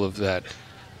the angle of that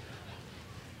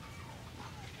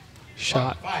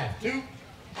shot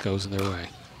goes in their way.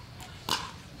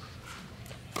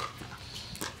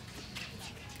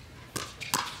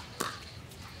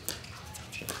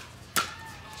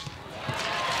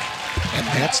 And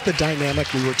that's the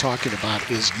dynamic we were talking about,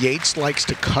 is Yates likes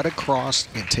to cut across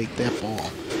and take that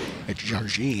ball. At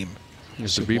Jargin,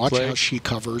 Here's the so watch replay. how she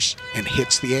covers and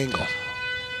hits the angle.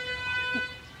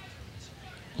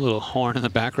 Little horn in the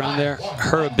background there.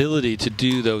 Her ability to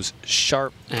do those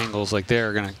sharp angles like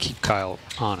they're going to keep Kyle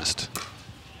honest.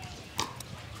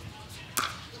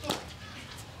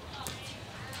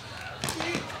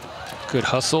 Good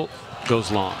hustle, goes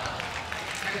long.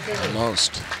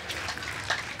 Almost.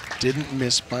 Didn't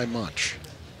miss by much.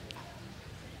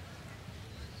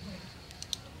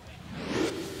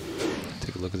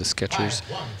 Take a look at the Skechers.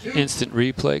 Instant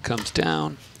replay comes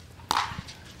down,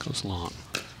 goes long.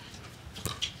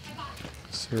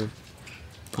 Serve.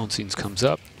 Monsign's comes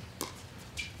up.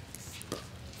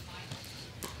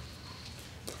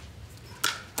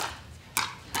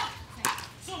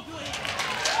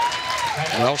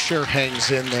 Welsher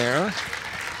hangs in there,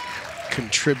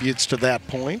 contributes to that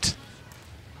point.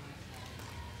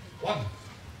 A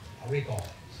recall.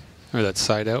 Or that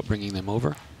side out, bringing them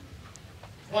over.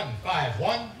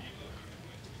 1-5-1.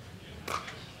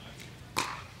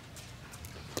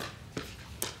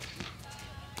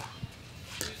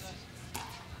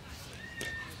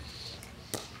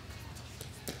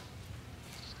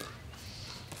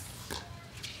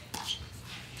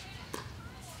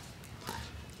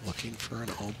 Looking for an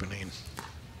opening.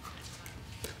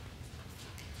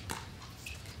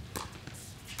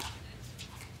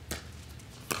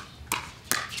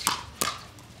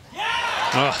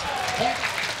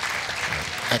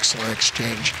 Excellent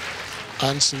exchange.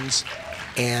 Onson's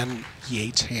and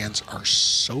Yates' hands are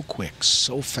so quick,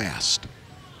 so fast,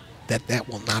 that that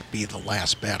will not be the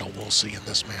last battle we'll see in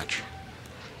this match.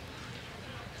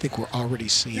 I think we're already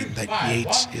seeing that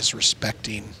Yates is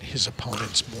respecting his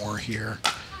opponents more here,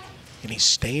 and he's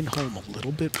staying home a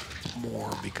little bit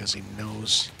more because he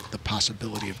knows the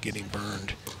possibility of getting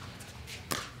burned.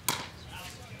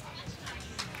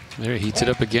 There, he heats it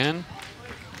up again.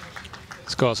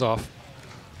 Scores off.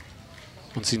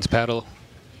 Monsign's paddle.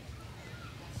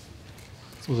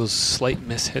 So those slight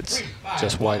miss hits,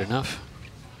 just wide enough.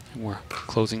 And we're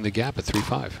closing the gap at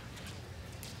 3-5.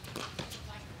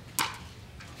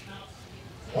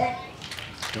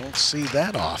 Don't see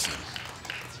that often.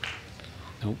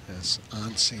 Nope. As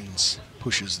Onson's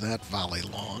pushes that volley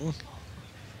long.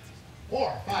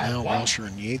 4-5-1. Now Welsher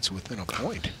and Yates within a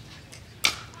point.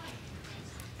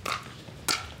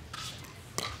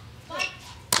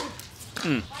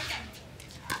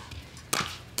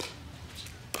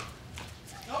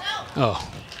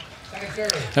 Oh,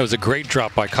 that was a great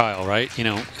drop by Kyle, right? You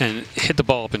know, and hit the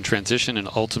ball up in transition, and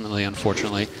ultimately,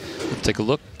 unfortunately, let's take a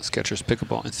look. Skechers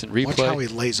Pickleball instant replay. Watch how he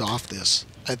lays off this.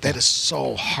 That is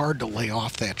so hard to lay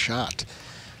off that shot.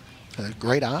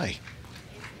 Great eye.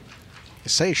 You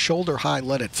say shoulder high,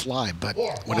 let it fly, but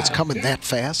when it's coming that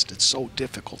fast, it's so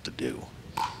difficult to do.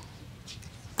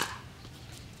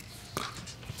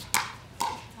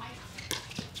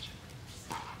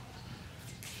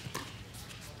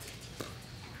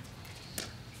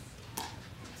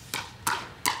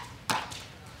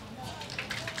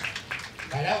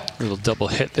 A little double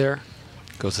hit there.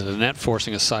 Goes to the net,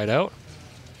 forcing a side out.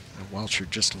 And Welsher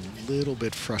just a little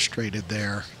bit frustrated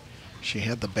there. She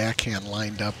had the backhand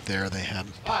lined up there. They had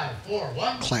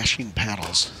 5-4-1. clashing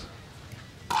paddles.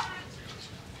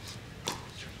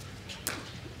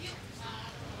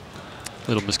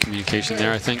 Little miscommunication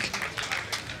there, I think.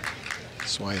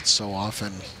 That's why it's so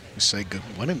often we say,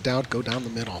 when in doubt, go down the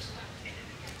middle.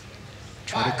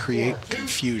 Try to create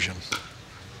confusion.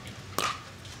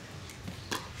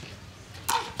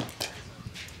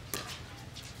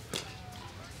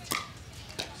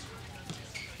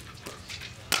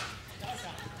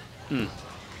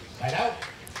 Right out.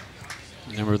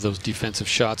 Remember those defensive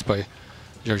shots by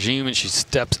Jardim, and she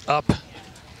steps up.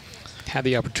 Had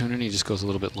the opportunity, just goes a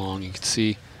little bit long. You can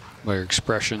see by her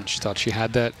expression, she thought she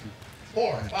had that.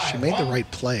 4, 5, She made the 1. right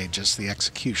play, just the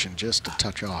execution, just a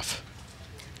touch off.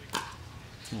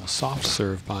 A little soft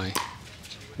serve by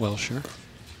Welsher.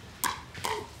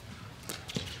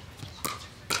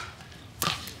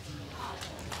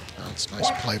 That's a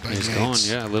nice play by He's Yates.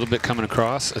 going, yeah, a little bit coming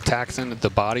across, attacks in at the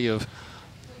body of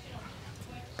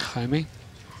Jaime.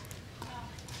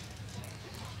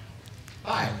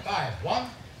 5, 5, 1.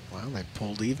 Well, they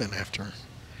pulled even after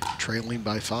trailing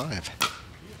by 5.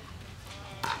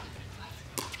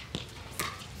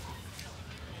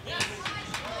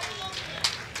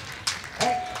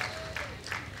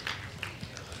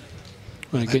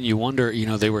 But again, you wonder, you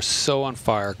know, they were so on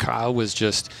fire. Kyle was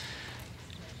just,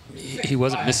 he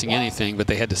wasn't missing anything, but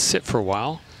they had to sit for a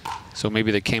while. So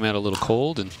maybe they came out a little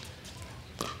cold, and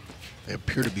They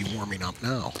appear to be warming up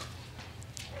now.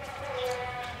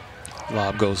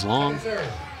 lob goes long.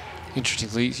 Serve.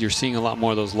 Interestingly, you're seeing a lot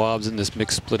more of those lobs in this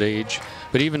mixed split age.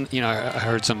 But even, you know, I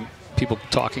heard some people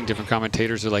talking, different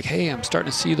commentators are like, hey, I'm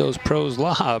starting to see those pros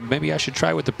lob. Maybe I should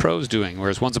try what the pros doing.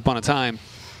 Whereas once upon a time,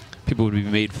 people would be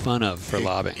made fun of for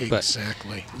lobbing.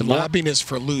 Exactly. But the Lobbing is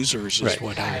for losers, is Right.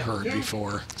 what I heard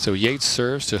before. So Yates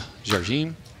serves to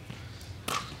Jardim.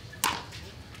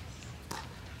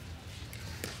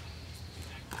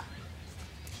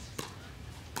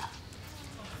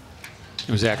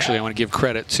 It was actually, I want to give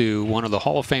credit to one of the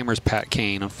Hall of Famers, Pat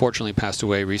Kane, unfortunately passed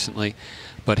away recently,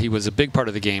 but he was a big part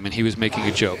of the game, and he was making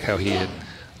a joke how he had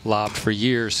lobbed for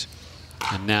years,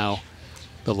 and now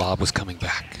the lob was coming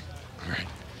back. All right.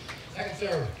 Second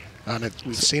serve. And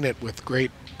we've seen it with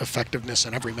great effectiveness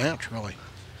in every match, really.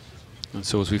 And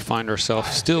so as we find ourselves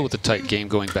still with a tight game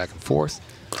going back and forth,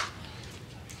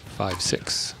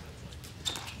 5-6.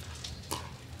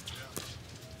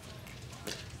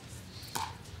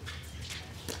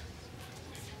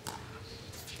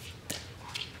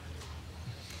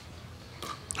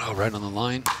 Oh, right on the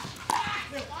line.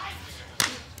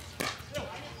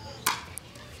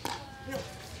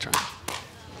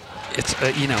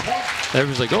 It's, you know,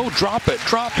 everyone's like, oh, drop it,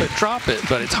 drop it, drop it.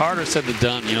 But it's harder said than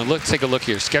done. You know, look, take a look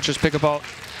here. Skechers Pickleball.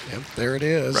 Yep, there it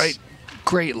is. Right.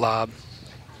 Great lob.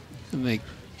 And they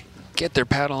get their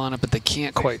paddle on it, but they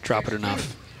can't quite drop it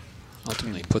enough.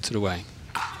 Ultimately puts it away.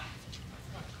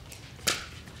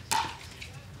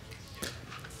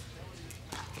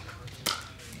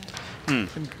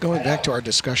 And going back to our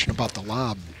discussion about the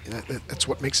lob, that's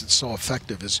what makes it so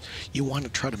effective, is you want to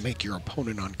try to make your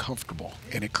opponent uncomfortable,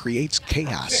 and it creates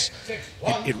chaos.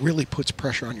 It really puts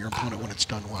pressure on your opponent when it's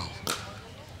done well.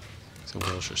 So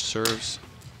Welsher serves.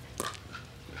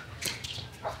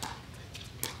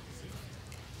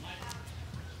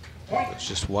 It's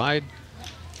just wide.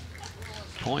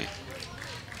 Point.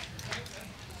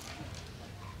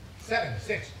 7,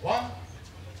 6, 1.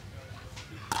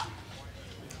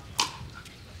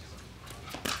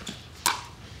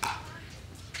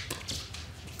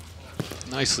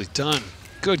 Nicely done.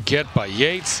 Good get by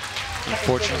Yates.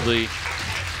 Unfortunately,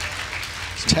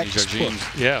 Textbook.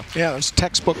 Yeah. Yeah, there's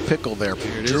textbook pickle there.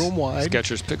 Here it Drew is. him wide,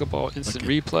 Skechers Pickleball instant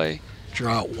replay.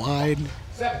 draw out wide.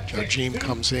 7, 6, Jardim 2.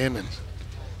 comes in, and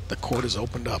the court is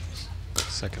opened up.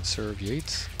 Second serve,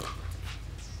 Yates.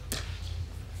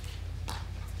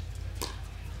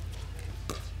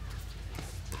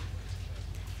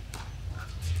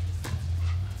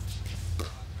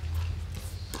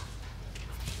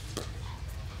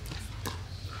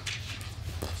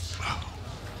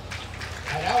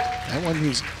 Right out. That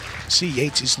one, see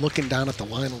Yates, he's looking down at the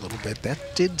line a little bit.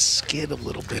 That did skid a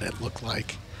little bit, it looked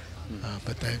like.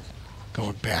 But then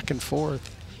going back and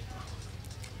forth.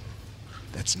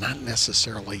 That's not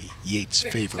necessarily Yates'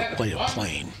 favorite way of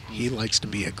playing. He likes to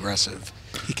be aggressive.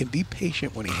 He can be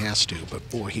patient when he has to, but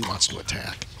boy, he wants to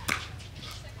attack.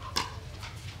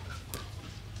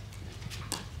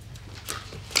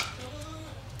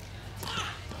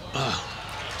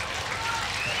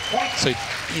 So,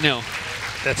 you know,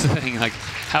 that's the thing. Like,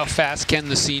 how fast can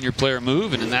the senior player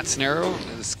move? And in that scenario,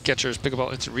 the Skechers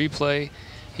Pickleball instant replay,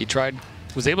 he tried,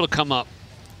 was able to come up,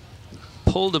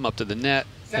 pulled him up to the net,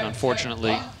 and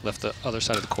unfortunately left the other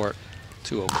side of the court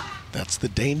too open. That's the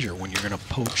danger when you're going to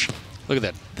poach Look at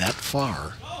that. that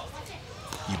far.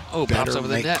 You bounce better over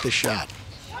the make net. the shot.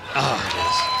 Oh, it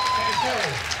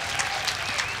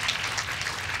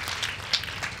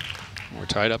is. We're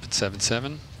tied up at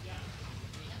 7-7.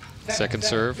 Second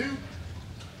serve.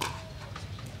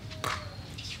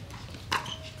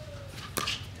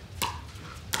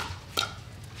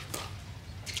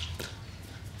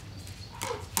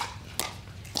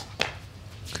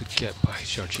 Good get by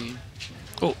Chargin.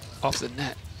 Oh, off the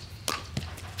net.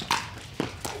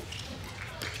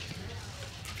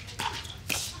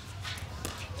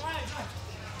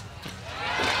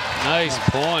 Nice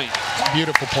point.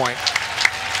 Beautiful point.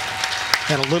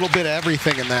 And a little bit of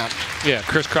everything in that. Yeah,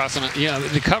 crisscrossing. Yeah,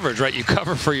 the coverage, right? You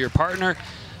cover for your partner.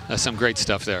 That's some great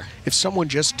stuff there. If someone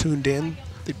just tuned in,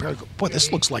 they'd probably go, boy,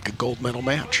 this looks like a gold medal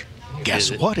match.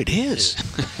 Guess what? It is.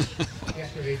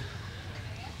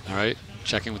 All right,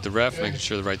 checking with the ref, making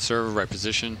sure the right server, right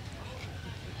position.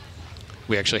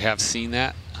 We actually have seen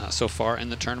that so far in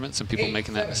the tournament, some people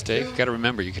making that mistake. Got to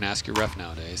remember, you can ask your ref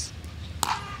nowadays.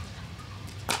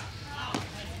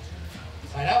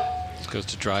 This goes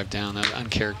to drive down, that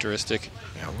uncharacteristic.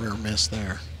 Yeah, rear miss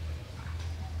there.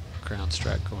 Ground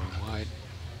strike going wide.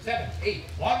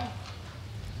 7-8-1.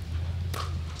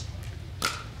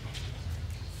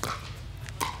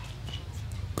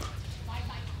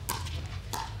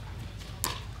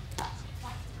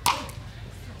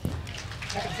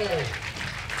 Second serve.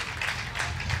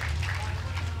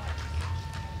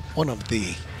 One of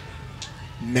the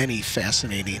many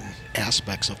fascinating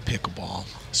aspects of pickleball,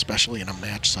 especially in a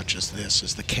match such as this,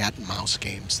 is the cat and mouse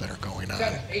games that are going on.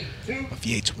 7-8-2. Of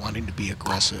Yates wanting to be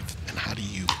aggressive, and how do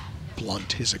you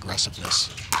blunt his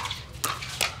aggressiveness?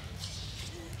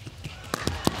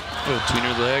 Oh,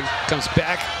 tweener leg, comes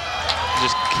back,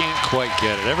 just can't quite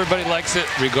get it. Everybody likes it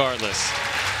regardless.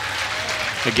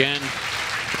 Again,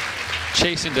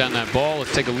 chasing down that ball.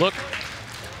 Let's take a look.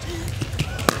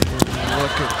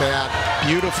 Look at that.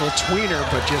 Beautiful tweener,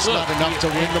 but just Look, not enough to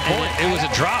win the point. It was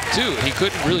a drop, too. He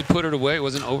couldn't really put it away. It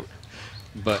wasn't over,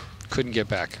 but couldn't get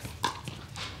back.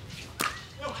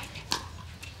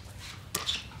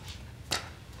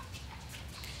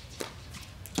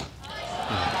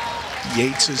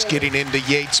 Yates is getting into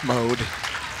Yates mode.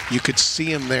 You could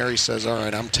see him there. He says, all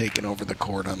right, I'm taking over the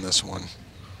court on this one.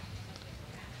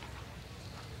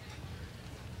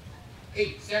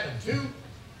 8-7-2.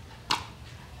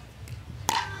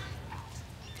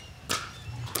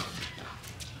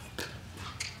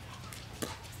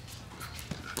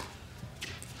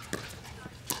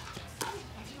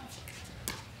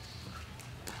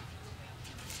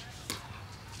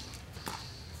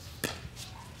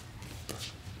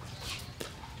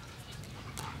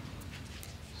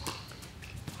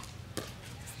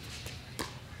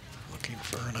 Looking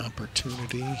for an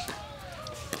opportunity.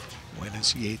 When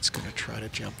is Yates going to try to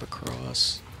jump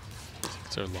across?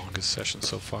 It's our longest session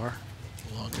so far.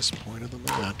 Longest point of the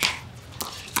match.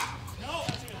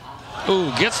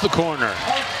 Ooh, gets the corner.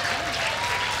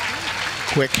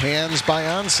 Quick hands by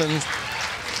Onsen.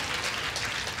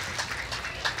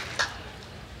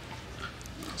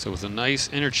 So with a nice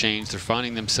interchange, they're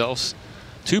finding themselves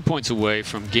 2 points away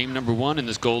from game number 1 in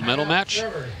this gold medal match.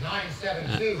 Servers,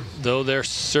 9-7-2. Though they're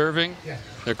serving,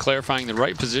 they're clarifying the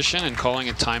right position and calling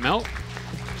a timeout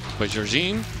by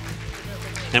Georgine.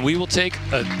 And we will take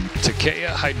a Takea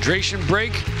hydration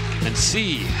break and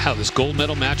see how this gold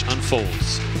medal match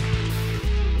unfolds.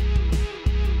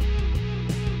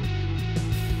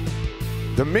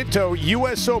 The Minto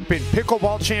U.S. Open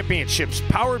Pickleball Championships,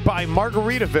 powered by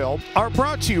Margaritaville, are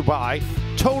brought to you by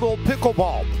Total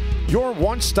Pickleball, your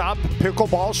one-stop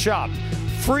pickleball shop.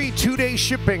 Free 2-day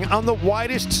shipping on the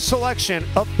widest selection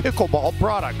of pickleball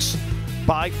products.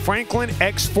 By Franklin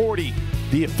X40,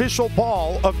 the official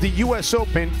ball of the U.S.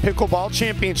 Open Pickleball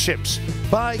Championships.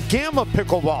 By Gamma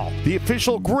Pickleball, the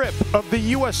official grip of the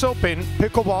U.S. Open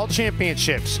Pickleball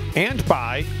Championships. And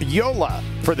by Yola,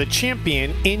 for the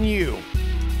champion in you.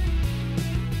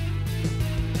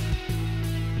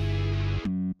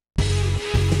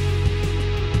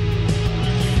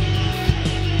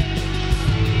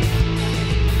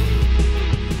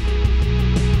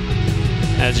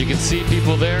 As you can see,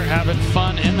 people there having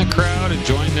fun in the crowd,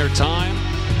 enjoying their time,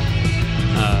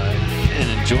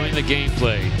 and enjoying the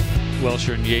gameplay.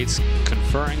 Welsher and Yates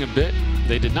conferring a bit.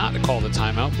 They did not call the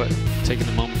timeout, but taking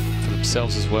the moment for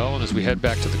themselves as well. And as we head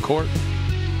back to the court.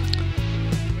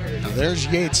 Now there's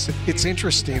Yates. It's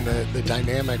interesting, the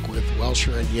dynamic with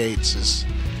Welsher and Yates is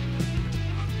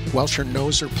Welsher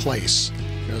knows her place.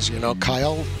 He goes, you know,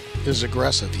 Kyle is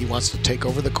aggressive. He wants to take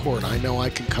over the court. I know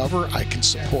I can cover, I can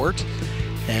support.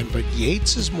 But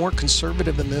Yates is more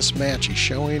conservative in this match. He's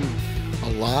showing a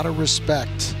lot of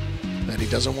respect that he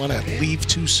doesn't want to leave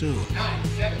too soon.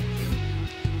 9-7-2.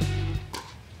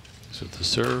 So the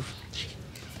serve.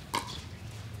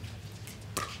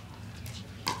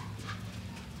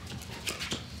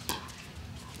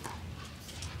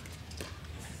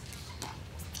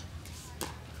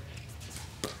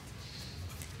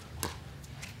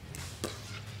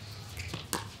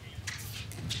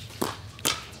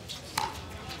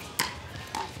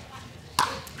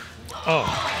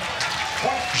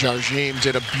 Jardim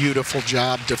did a beautiful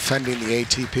job defending the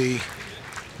ATP.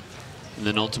 And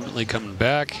then ultimately coming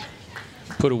back,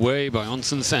 put away by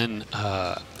Onsens. And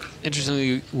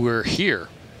interestingly, we're here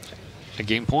at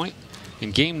game point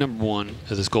in game number 1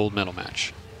 of this gold medal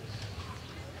match.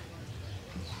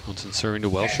 Onsens serving to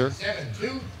Welsher.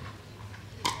 7-2.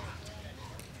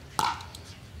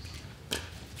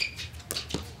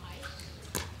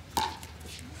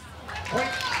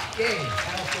 Point game.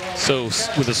 So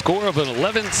with a score of an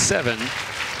 11-7,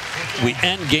 we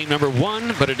end game number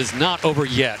 1, but it is not over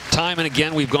yet. Time and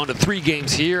again, we've gone to 3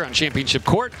 games here on Championship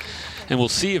Court, and we'll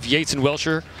see if Yates and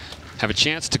Welsher have a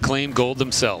chance to claim gold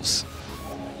themselves.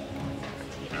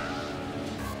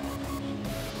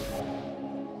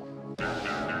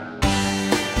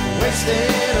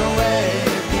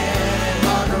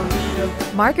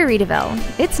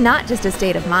 Margaritaville. It's not just a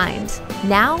state of mind.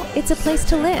 Now it's a place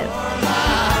to live.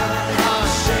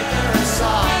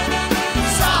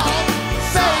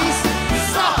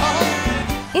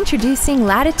 Introducing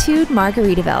Latitude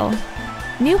Margaritaville.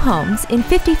 New homes in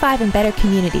 55 and better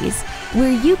communities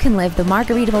where you can live the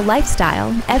Margaritaville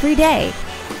lifestyle every day.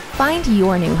 Find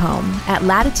your new home at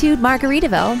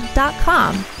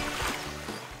latitudemargaritaville.com.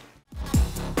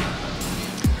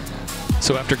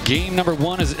 So after game number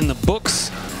 1 is in the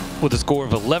books with a score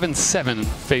of 11-7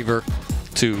 favor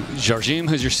to Jardim,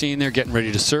 who's you're seeing there getting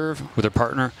ready to serve with her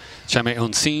partner, Jaime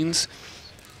Onsens.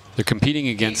 They're competing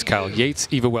against Kyle Yates,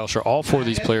 Eva Welsher, all 4 of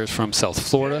these players from South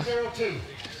Florida. 0-2.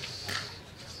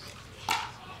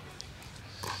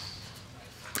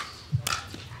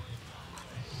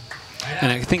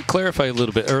 And I think clarify a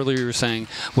little bit earlier, you were saying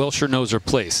Welsher knows her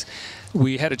place.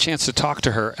 We had a chance to talk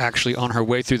to her actually on her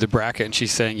way through the bracket, and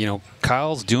she's saying, you know,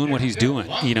 Kyle's doing what he's doing,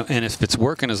 you know, and if it's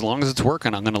working, as long as it's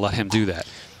working, I'm going to let him do that.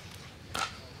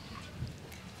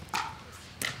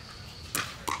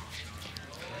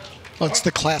 Well, it's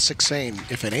the classic saying,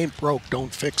 if it ain't broke,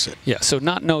 don't fix it. Yeah, so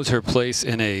not knows her place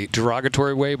in a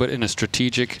derogatory way, but in a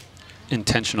strategic,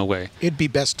 intentional way. It'd be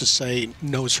best to say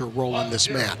knows her role in this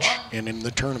match and in the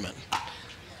tournament.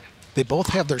 They both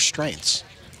have their strengths.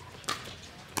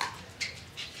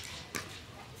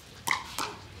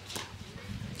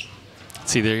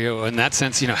 See, there you go. In that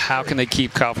sense, you know, how can they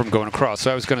keep Kyle from going across?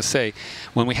 So I was going to say,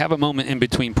 when we have a moment in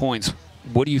between points,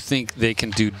 what do you think they can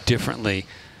do differently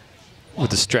with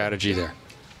the strategy there?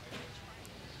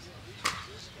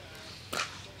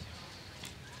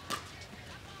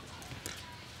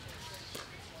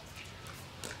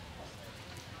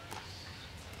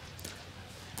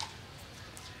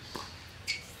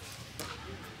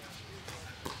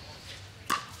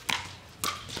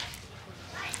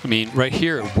 I mean, right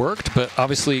here it worked, but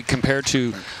obviously compared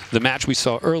to the match we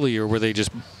saw earlier where they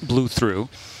just blew through,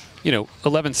 you know,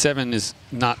 11-7 is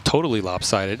not totally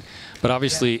lopsided, but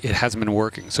obviously it hasn't been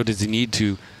working. So does he need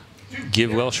to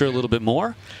give Welsher a little bit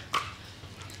more?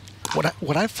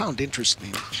 What I found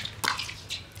interesting,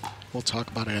 we'll talk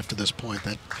about it after this point,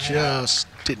 that just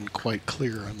didn't quite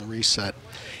clear on the reset,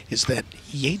 is that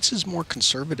Yates is more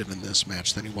conservative in this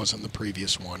match than he was in the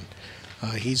previous one.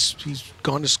 He's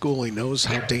gone to school. He knows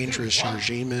how dangerous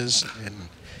Jardim is, and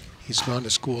he's gone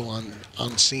to school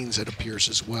on scenes, it appears,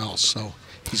 as well. So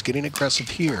he's getting aggressive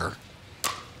here,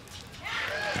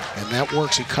 and that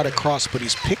works. He cut across, but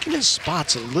he's picking his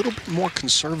spots a little bit more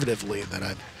conservatively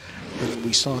than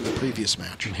we saw in the previous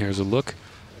match. And here's a look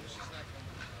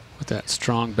with that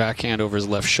strong backhand over his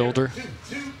left shoulder.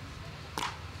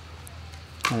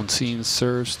 Onsens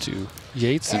serves to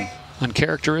Yates, and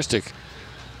uncharacteristic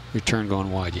return going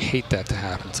wide. You hate that to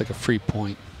happen. It's like a free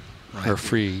point, right, or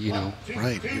free, you know.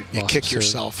 Right. You kick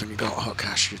yourself and you go, oh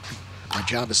gosh, my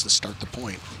job is to start the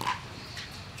point.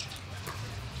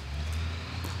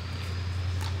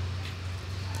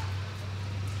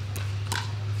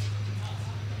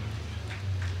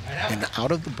 And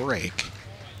out of the break,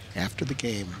 after the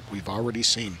game, we've already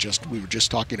seen, we were just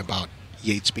talking about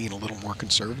Yates being a little more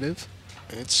conservative.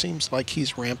 It seems like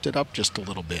he's ramped it up just a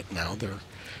little bit now. They're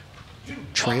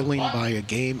trailing by a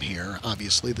game here.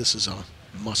 Obviously, this is a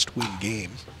must-win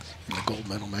game in the gold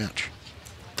medal match.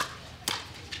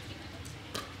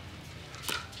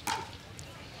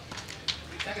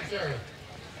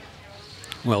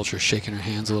 Welsher shaking her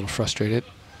hands, a little frustrated.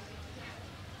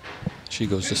 She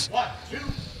goes to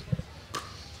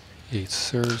Yates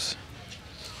serves.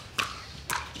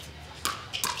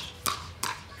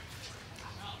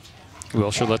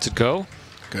 Welsher lets it go.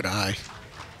 Good eye.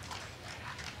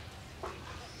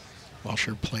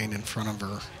 Welsher playing in front of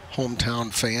her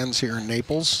hometown fans here in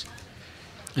Naples.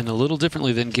 And a little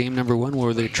differently than game number 1,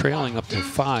 where they're trailing up to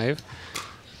 5.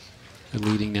 They're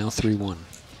leading now 3-1.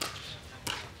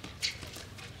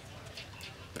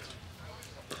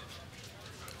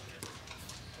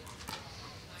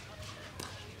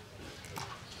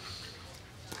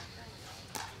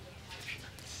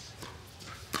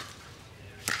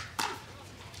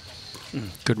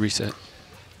 Good reset.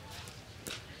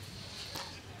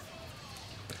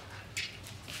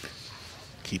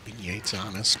 Keeping Yates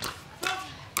honest.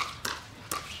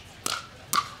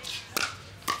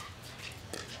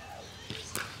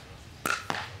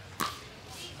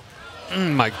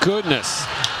 My goodness.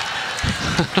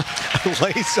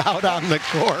 Lays out on the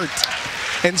court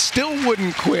and still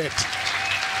wouldn't quit.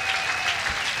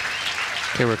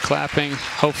 Okay, we're clapping.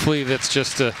 Hopefully that's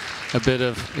just a bit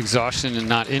of exhaustion and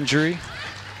not injury.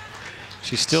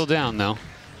 She's still down though.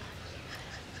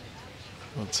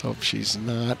 Let's hope she's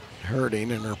not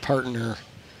hurting and her partner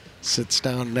sits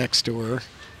down next to her.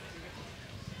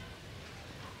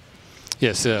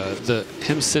 Yes,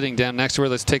 him sitting down next to her.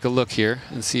 Let's take a look here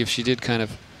and see if she did kind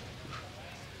of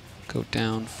go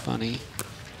down funny.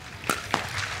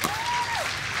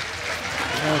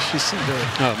 She seemed to.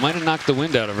 Oh, it might have knocked the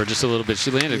wind out of her just a little bit. She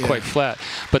landed quite flat.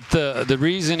 But the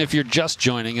reason, if you're just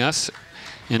joining us,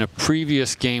 in a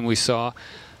previous game we saw,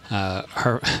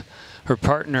 her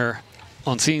partner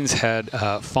Onsines had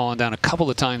fallen down a couple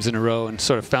of times in a row and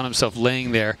sort of found himself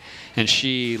laying there, and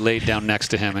she laid down next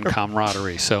to him in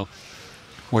camaraderie. So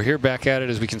we're here back at it,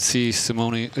 as we can see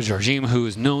Simone Jardim, who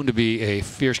is known to be a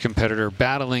fierce competitor,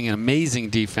 battling an amazing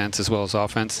defense as well as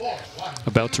offense,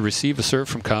 about to receive a serve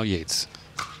from Kyle Yates.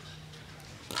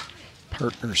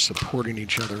 Partners supporting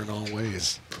each other in all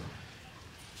ways.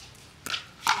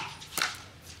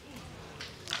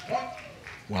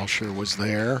 Welsher was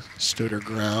there, stood her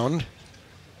ground.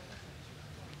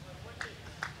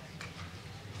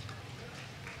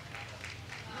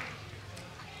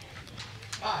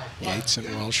 Yates and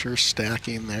Welsher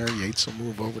stacking there. Yates will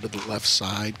move over to the left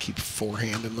side, keep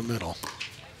forehand in the middle.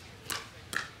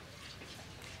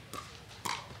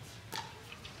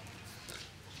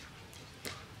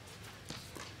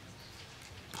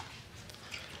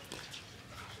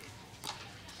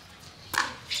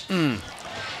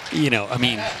 You know, I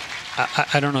mean,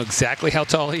 I don't know exactly how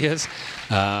tall he is,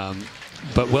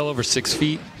 but well over 6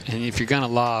 feet. And if you're going to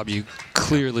lob, you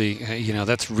clearly, you know,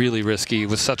 that's really risky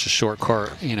with such a short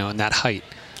court, you know, and that height.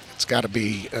 It's got to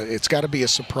be a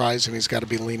surprise, and he's got to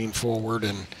be leaning forward.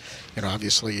 And, you know,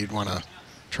 obviously you'd want to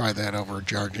try that over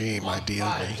Jardim,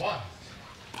 ideally.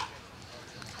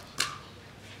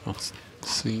 Well,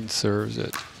 Scene serves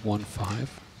at 1-5.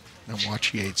 Now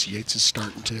watch Yates. Yates is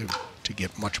starting to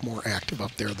get much more active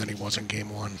up there than he was in game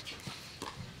 1.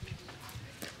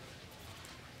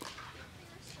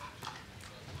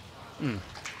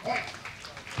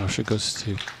 Welsher goes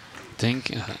to Dink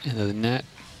into the net.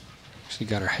 She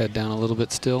got her head down a little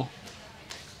bit still.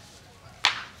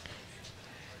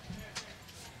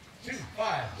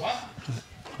 2-5-1.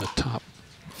 The top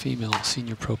female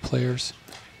senior pro players.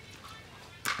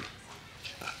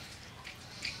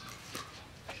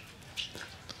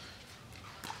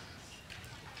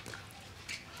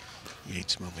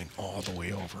 Yates moving all the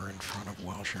way over in front of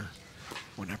Welsher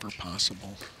whenever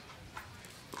possible.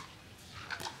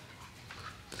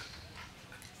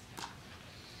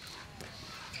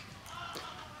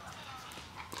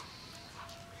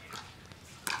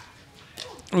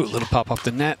 Ooh, a little pop off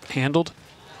the net, handled.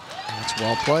 That's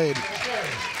well played.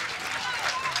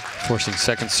 Forcing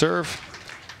second serve.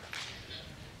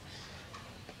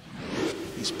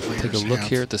 These players Take a look have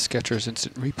here at the Skechers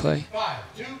instant replay.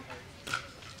 5-2.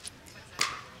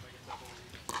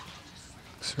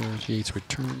 Serve, Yates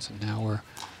returns, and now we're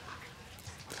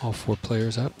all 4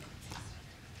 players up.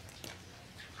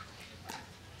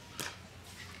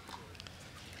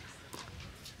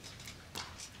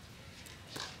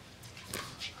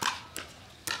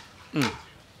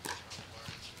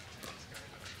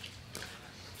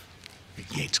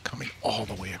 Yates coming all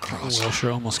the way across.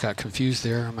 Welsher almost got confused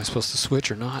there. Am I supposed to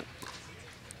switch or not?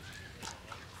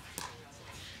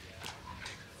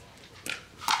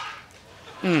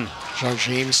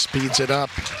 Jardim speeds it up.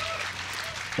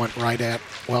 Went right at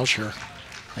Welsher.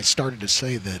 I started to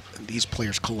say that these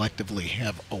players collectively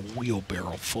have a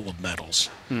wheelbarrow full of medals,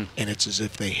 and it's as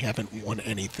if they haven't won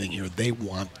anything here. They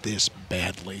want this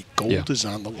badly. Gold is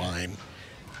on the line.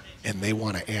 and they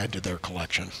want to add to their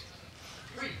collection.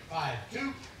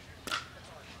 3-5-2.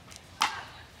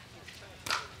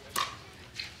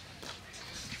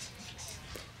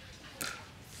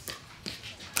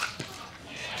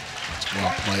 It's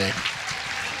well played.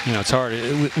 You know, it's hard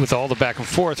with all the back and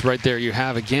forth. Right there, you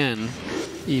have again,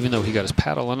 even though he got his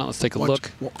paddle on it. Let's take a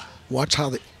look. Watch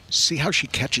how see how she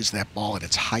catches that ball at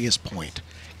its highest point.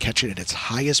 Catch it at its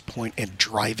highest point and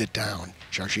drive it down.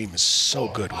 Jardim is so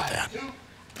good with that.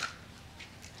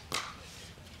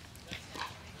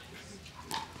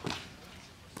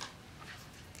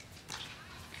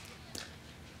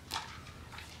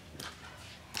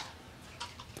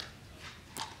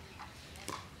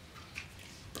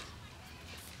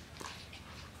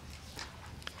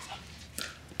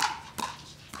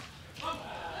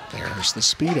 There's the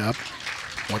speed up.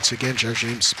 Once again,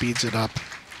 Jardim speeds it up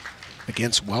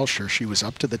against Welsher. She was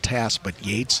up to the task, but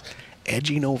Yates,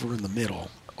 edging over in the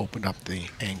middle, opened up the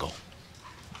angle.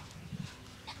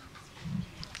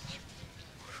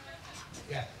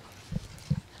 Yeah.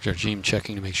 Jardim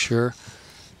checking to make sure.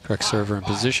 Correct server in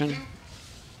position.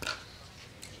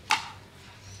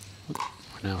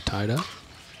 We're now tied up.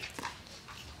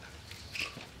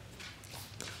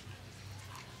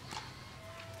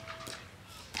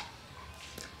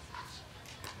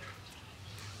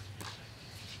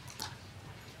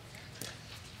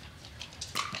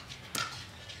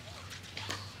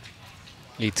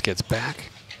 Yates gets back.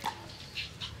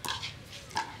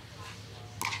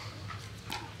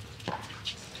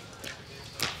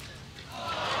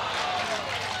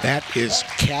 That is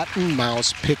cat and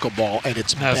mouse pickleball at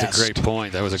its best. That was a great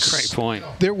point. That was a great point.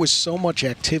 There was so much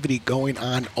activity going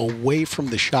on away from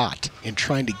the shot in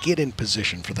trying to get in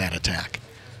position for that attack.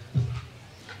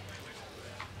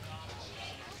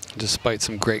 Despite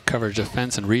some great coverage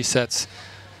defense and resets,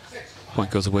 point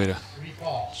goes away to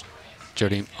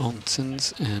Jardim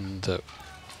Onsens, and the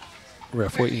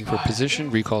ref waiting for position,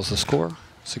 recalls the score,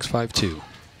 6-5-2.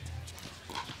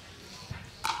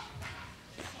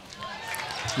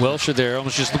 Welsher there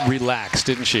almost just relaxed,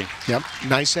 didn't she? Yep,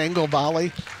 nice angle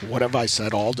volley. What have I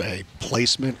said all day?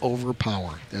 Placement over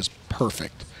power. That's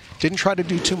perfect. Didn't try to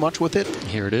do too much with it.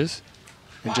 Here it is.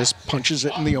 And just punches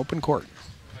it in the open court.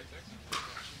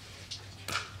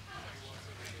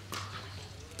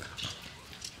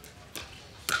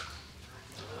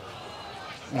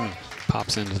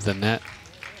 Pops into the net.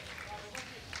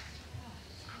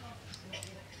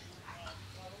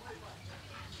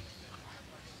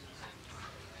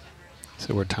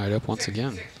 So we're tied up once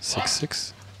again,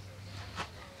 6-6.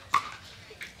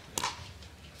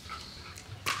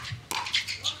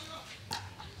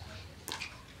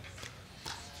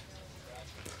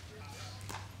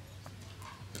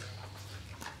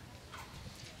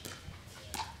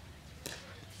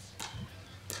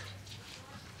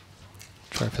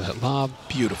 Try for that lob.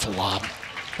 Beautiful lob.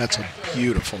 That's a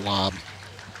beautiful lob.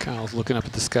 Kyle's looking up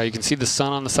at the sky. You can see the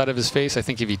sun on the side of his face. I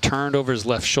think if he turned over his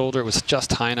left shoulder, it was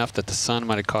just high enough that the sun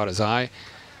might have caught his eye.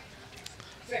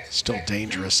 Still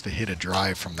dangerous to hit a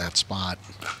drive from that spot.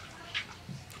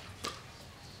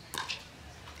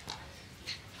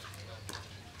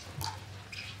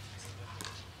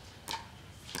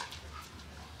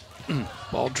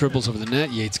 Ball dribbles over the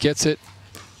net. Yates gets it.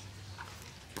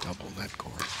 Double net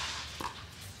court.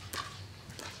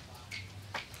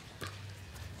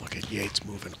 Look at Yates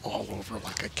moving all over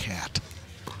like a cat.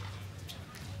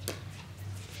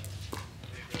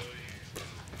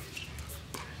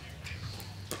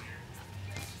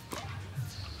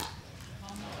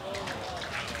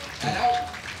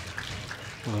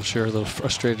 Welsher a little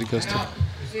frustrated, goes to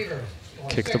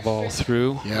kick the ball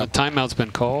through. Yep. A timeout's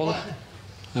been called,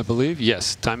 I believe.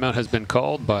 Yes, timeout has been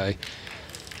called by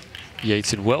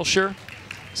Yates and Welsher.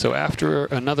 So after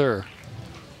another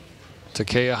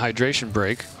Takea hydration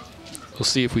break, we'll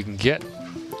see if we can get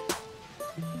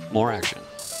more action.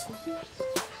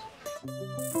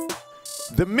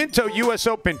 The Minto U.S.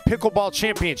 Open Pickleball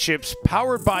Championships,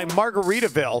 powered by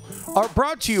Margaritaville, are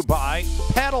brought to you by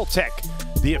Paddle Tech,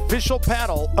 the official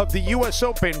paddle of the U.S.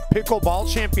 Open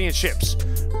Pickleball Championships,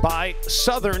 by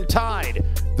Southern Tide,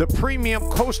 the premium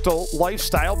coastal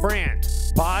lifestyle brand,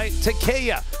 by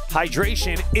Takea,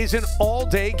 hydration is an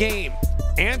all-day game,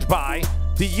 and by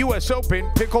the U.S. Open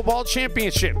Pickleball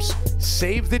Championships.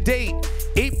 Save the date,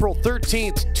 April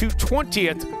 13th to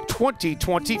 20th,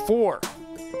 2024.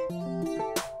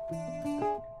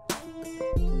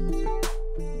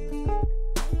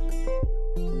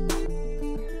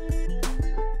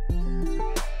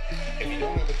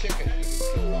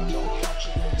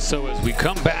 So as we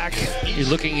come back, you're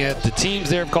looking at the teams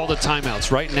there have called the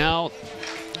timeouts. Right now,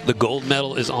 the gold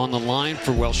medal is on the line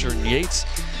for Welsher and Yates.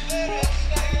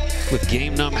 with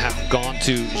game num have gone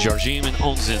to Jardim and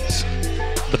Onzins,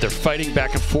 but they're fighting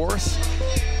back and forth.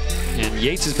 And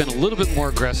Yates has been a little bit more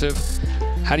aggressive.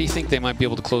 How do you think they might be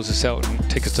able to close this out and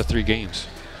take us to 3 games?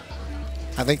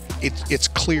 I think it's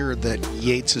clear that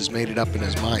Yates has made it up in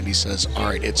his mind. He says, all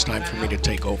right, it's time for me to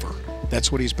take over.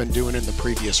 That's what he's been doing in the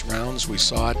previous rounds. We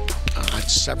saw it on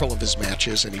several of his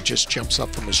matches, and he just jumps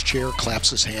up from his chair,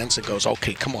 claps his hands, and goes,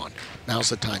 okay, come on, now's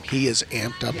the time. He is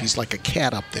amped up. He's like a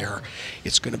cat up there.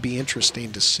 It's going to be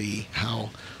interesting to see how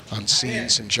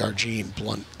Onzins and Jardim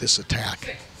blunt this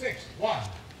attack. 6-1.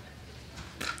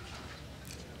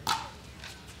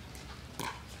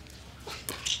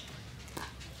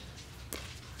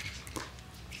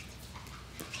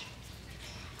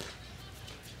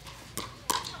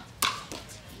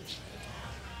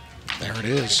 There it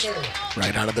is,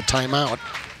 right out of the timeout.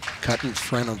 Cut in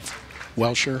front of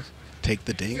Welsher, take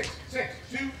the dink.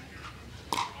 6-2.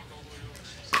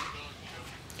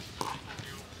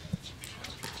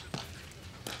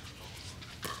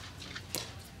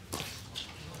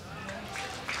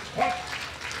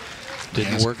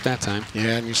 Didn't work that time.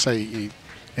 Yeah, and you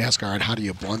ask, all right, how do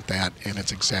you blunt that? And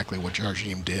it's exactly what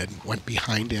Jardim did. Went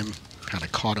behind him, kind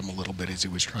of caught him a little bit as he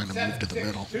was trying to move to the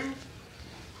middle. 7-6-2.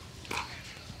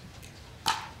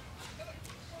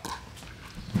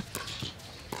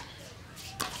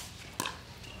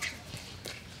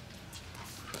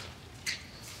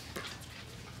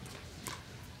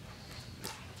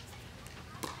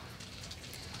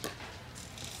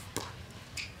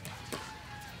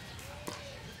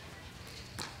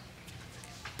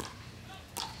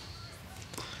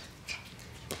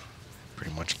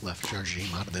 Pretty much left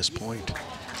Jardim out of this point.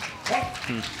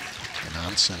 And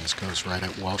Onzins goes right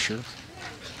at Welsher.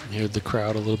 You heard the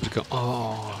crowd a little bit go,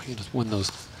 oh, he just won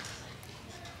those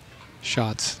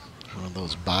shots. One of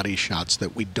those body shots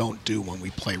that we don't do when we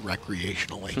play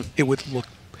recreationally. It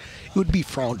would be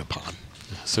frowned upon.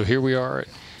 So here we are at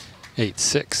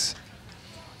 8-6.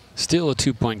 Still a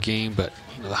 2-point game, but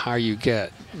the higher you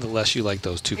get, the less you like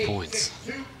those 2 points.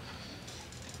 8-6-2.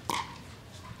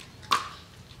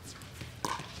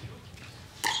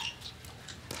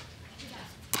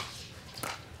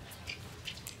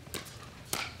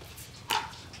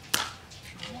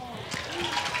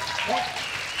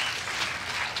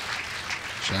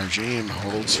 Jardim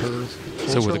holds her.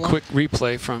 So with a quick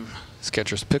replay from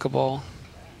Skechers Pickleball,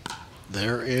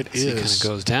 there it it kind is. of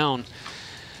goes down.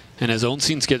 And as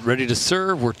Onzins get ready to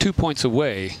serve, we're 2 points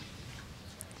away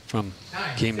from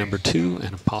game number 2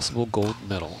 and a possible gold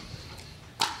medal.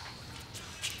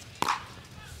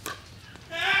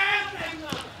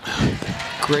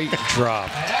 Great drop.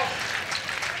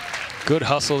 Good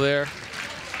hustle there.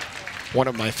 One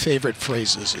of my favorite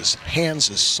phrases is hands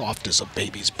as soft as a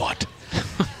baby's butt.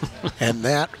 And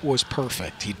that was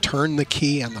perfect. He turned the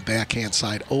key on the backhand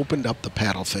side, opened up the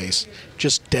paddle face,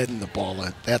 just deadened the ball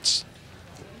in. That's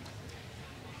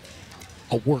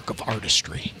a work of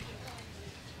artistry.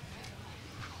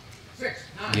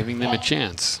 6-9. Giving them a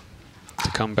chance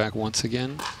to come back once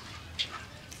again.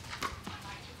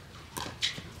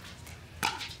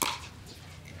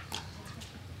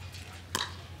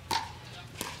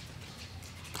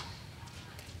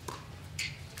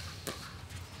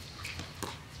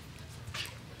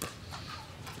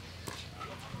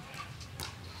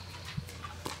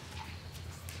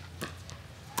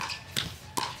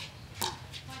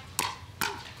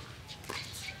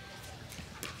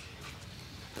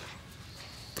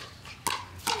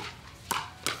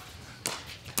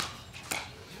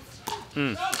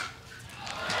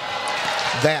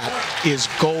 That is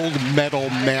gold medal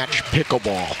match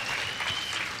pickleball.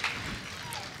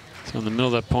 So in the middle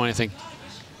of that point, I think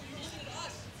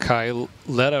Kai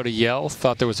let out a yell,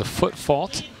 thought there was a foot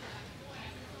fault.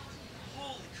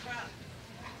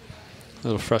 A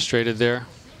little frustrated there.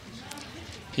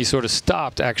 He sort of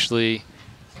stopped, actually,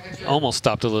 almost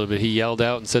stopped a little bit. He yelled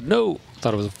out and said, no,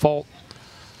 thought it was a fault.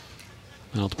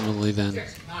 And ultimately then,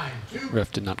 6-9-2.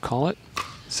 ref did not call it.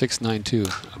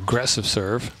 6-9-2, aggressive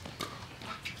serve.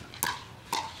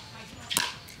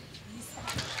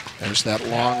 There's that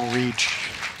long reach.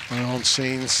 My own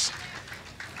scenes.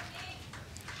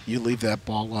 You leave that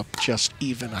ball up just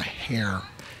even a hair.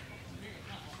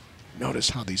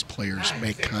 Notice how these players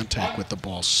make contact with the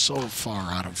ball so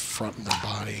far out of front of their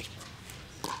body.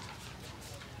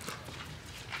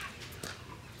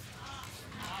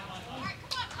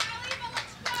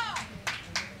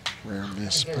 Rare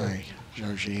miss by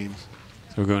Jardim.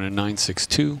 So we're going to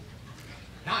 9-6-2.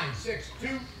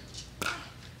 9-6-2.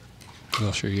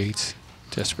 Welsher Yates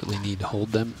desperately need to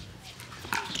hold them.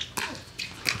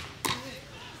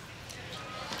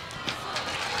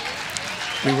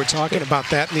 We were talking about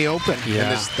that in the Open.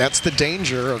 Yeah. And that's the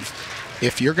danger of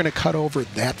if you're going to cut over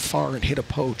that far and hit a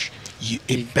poach,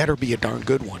 it better be a darn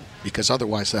good one, because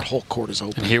otherwise that whole court is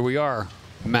open. And here we are,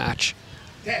 match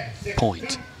 10, 6,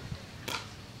 point. 2.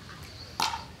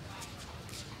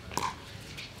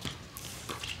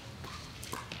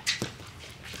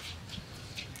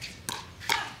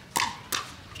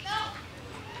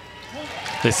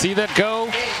 They see that go,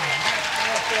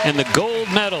 and the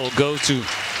gold medal goes to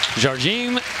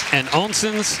Jardim and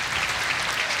Onsens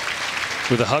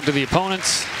with a hug to the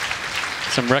opponents,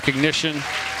 some recognition.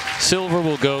 Silver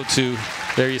will go to,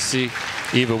 there you see,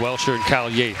 Eva Welsher and Kyle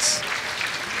Yates.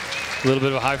 A little bit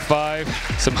of a high five,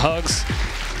 some hugs.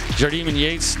 Jardim and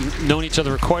Yates known each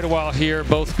other for quite a while here,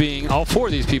 both being, all four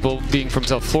of these people being from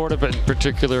South Florida, but in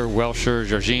particular Welsher,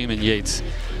 Jardim, and Yates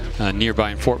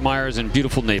nearby in Fort Myers and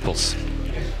beautiful Naples.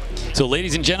 So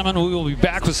ladies and gentlemen, we will be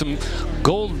back with some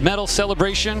gold medal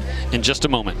celebration in just a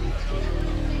moment.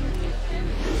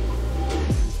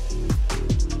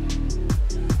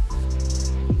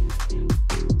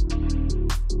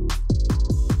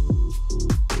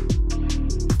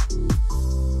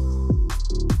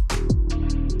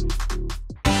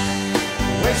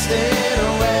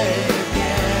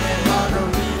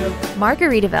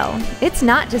 Margaritaville. It's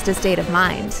not just a state of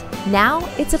mind. Now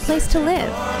it's a place to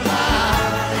live.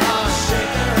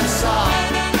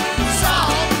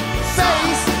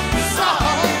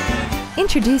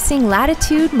 Introducing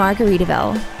Latitude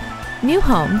Margaritaville. New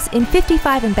homes in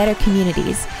 55 and better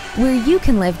communities where you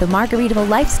can live the Margaritaville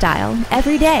lifestyle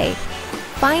every day.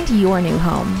 Find your new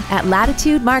home at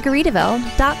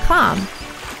latitudemargaritaville.com.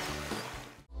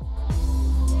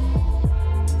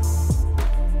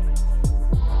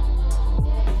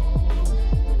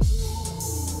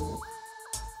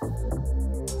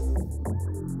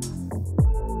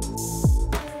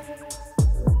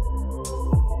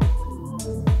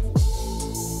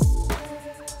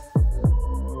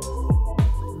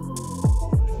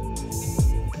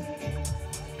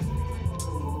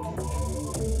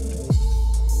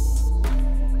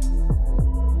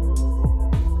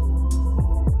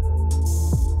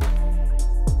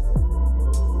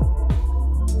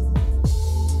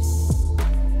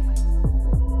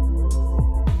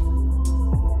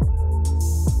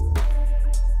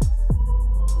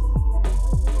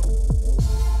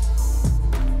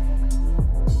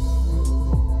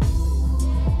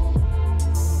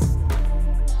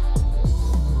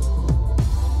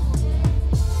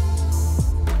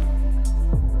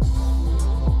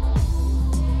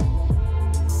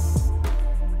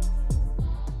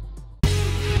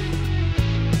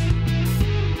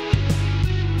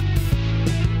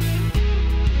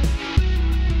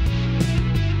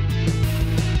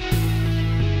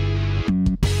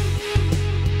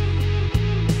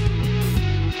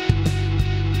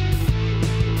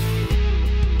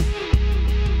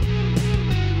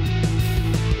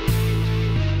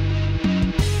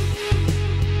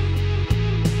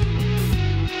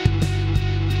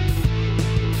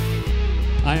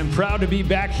 I am proud to be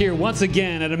back here once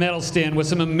again at a medal stand with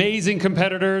some amazing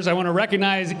competitors. I want to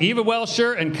recognize Eva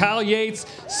Welsher and Kyle Yates,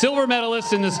 silver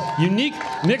medalists in this unique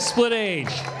mixed split age.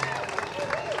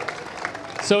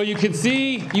 So you can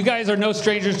see, you guys are no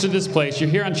strangers to this place. You're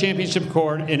here on championship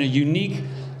court in a unique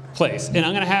place. And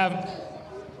I'm going to have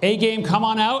A-Game come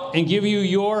on out and give you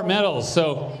your medals.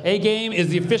 So A-Game is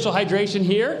the official hydration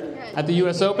here at the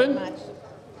U.S. Open.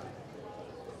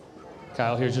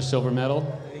 Kyle, here's your silver medal.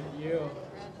 Thank you.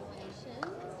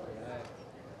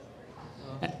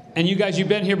 And you guys, you've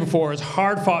been here before. It's a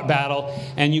hard-fought battle,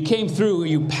 and you came through.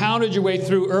 You pounded your way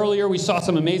through earlier. We saw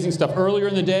some amazing stuff earlier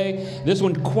in the day. This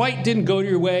one quite didn't go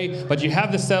your way, but you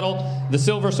have the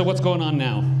silver, so what's going on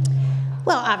now?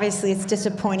 Well, obviously, it's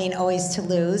disappointing always to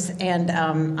lose, and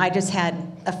I just had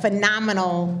a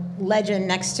phenomenal legend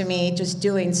next to me just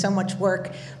doing so much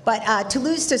work. But to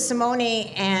lose to Simone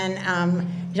and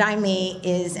Jaime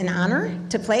is an honor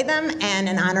to play them and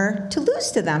an honor to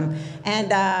lose to them.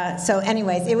 And so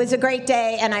anyways, it was a great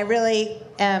day, and I really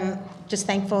am just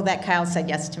thankful that Kyle said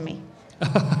yes to me.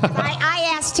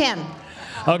 I asked him.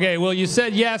 Okay, well, you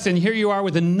said yes, and here you are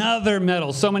with another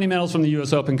medal. So many medals from the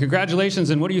U.S. Open. Congratulations,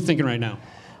 and what are you thinking right now?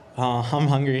 I'm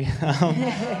hungry.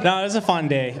 No, it was a fun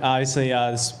day. Obviously,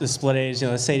 the split age,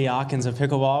 the Sadie Hawkins of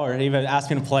pickleball, or even asked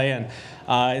me to play, and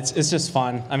it's just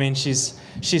fun. I mean, she's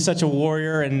such a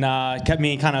warrior, and kept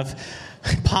me kind of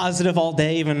positive all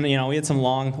day. Even we had some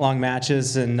long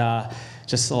matches, and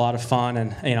just a lot of fun.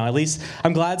 And at least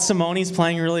I'm glad Simone's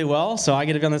playing really well, so I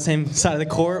get to be on the same side of the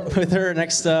court with her in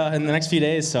the next few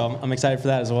days. So I'm excited for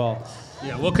that as well.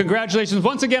 Yeah. Well, congratulations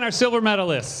once again, our silver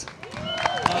medalists.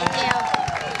 Thank you.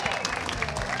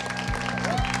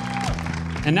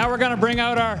 And now we're going to bring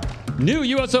out our new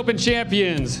U.S. Open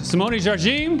champions, Simone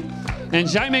Jardim and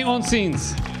Jaime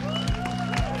Onsins.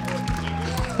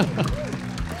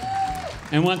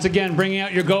 And once again, bringing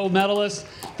out your gold medalists.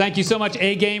 Thank you so much,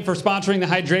 A-Game, for sponsoring the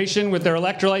hydration with their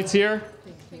electrolytes here.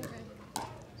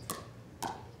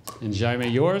 And Jaime,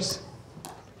 yours.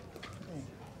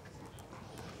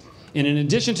 And in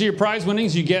addition to your prize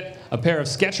winnings, you get a pair of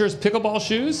Skechers pickleball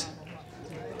shoes.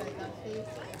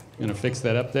 I'm going to fix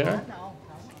that up there.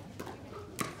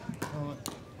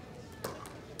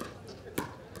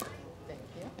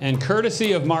 And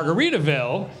courtesy of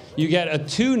Margaritaville, you get a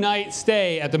 2-night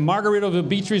stay at the Margaritaville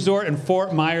Beach Resort in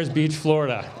Fort Myers Beach,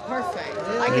 Florida. Perfect.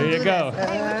 There you go.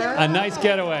 A nice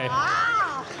getaway.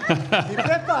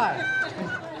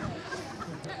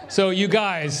 So you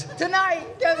guys. Tonight.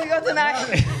 Can we go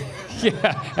tonight?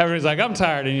 Yeah, everybody's like, I'm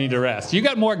tired, I need to rest. You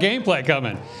got more gameplay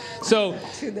coming. So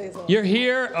you're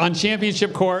here on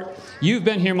championship court. You've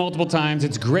been here multiple times.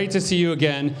 It's great to see you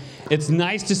again. It's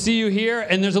nice to see you here.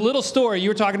 And there's a little story. You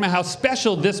were talking about how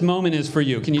special this moment is for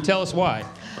you. Can you tell us why?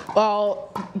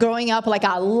 Well, growing up like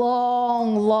a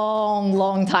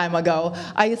long time ago,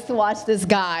 I used to watch this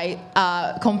guy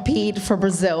compete for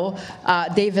Brazil,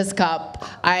 Davis Cup.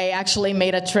 I actually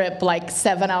made a trip like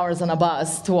 7 hours on a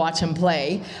bus to watch him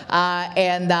play.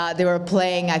 And they were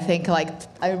playing, I think, like,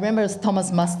 I remember it was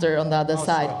Thomas Muster on the other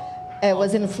side. Sorry. It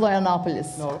was in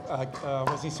Florianópolis. No,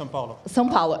 was in São Paulo. São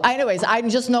Paulo. Anyways, I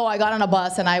just know I got on a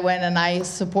bus and I went and I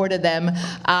supported them.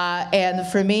 And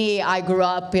for me, I grew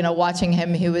up, watching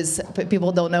him. He was,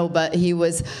 people don't know, but he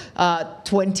was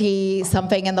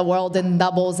 20-something in the world in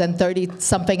doubles and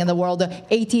 30-something in the world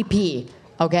ATP.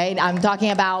 Okay, I'm talking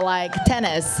about like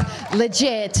tennis,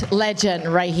 legit legend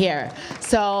right here.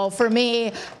 So for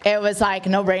me, it was like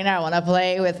no-brainer. I want to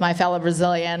play with my fellow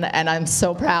Brazilian, and I'm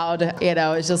so proud.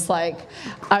 It's just like,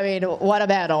 I mean, what a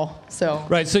battle. So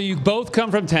right. So you both come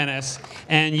from tennis,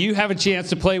 and you have a chance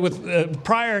to play with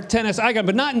prior tennis icon,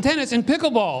 but not in tennis, in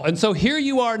pickleball. And so here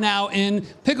you are now in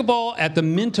pickleball at the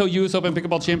Minto U.S. Open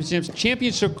Pickleball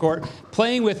Championship court,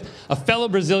 playing with a fellow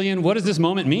Brazilian. What does this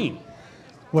moment mean?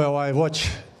 Well,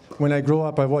 when I grew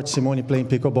up, I watched Simone playing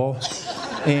pickleball.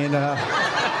 And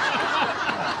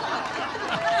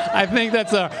I think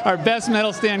that's our best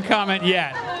medal stand comment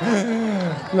yet.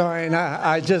 No, and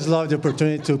I just love the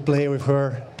opportunity to play with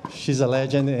her. She's a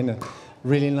legend and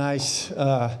really nice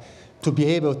to be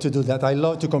able to do that. I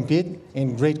love to compete,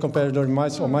 and great competitor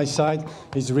on my side.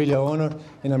 It's really an honor,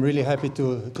 and I'm really happy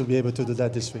to be able to do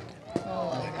that this week.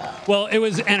 Well, it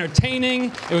was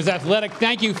entertaining. It was athletic.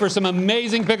 Thank you for some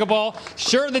amazing pickleball.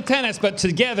 Sure, the tennis, but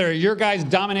together, your guys'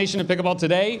 domination of pickleball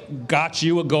today got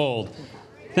you a gold.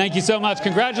 Thank you so much.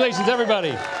 Congratulations,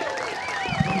 everybody.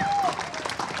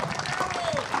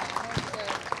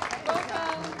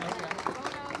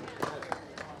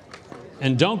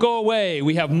 And don't go away.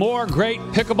 We have more great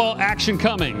pickleball action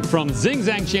coming from Zing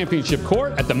Zang Championship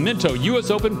Court at the Minto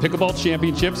U.S. Open Pickleball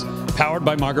Championships, powered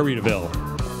by Margaritaville.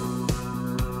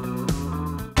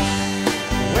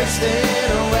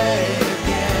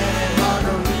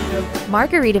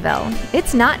 Margaritaville.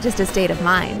 It's not just a state of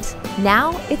mind.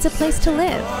 Now it's a place to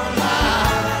live.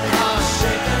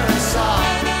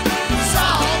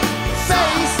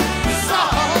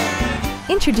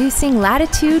 Introducing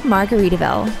Latitude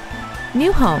Margaritaville.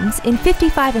 New homes in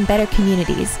 55 and better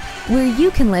communities where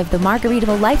you can live the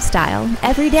Margaritaville lifestyle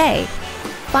every day.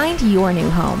 Find your new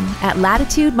home at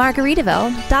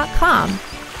latitudemargaritaville.com.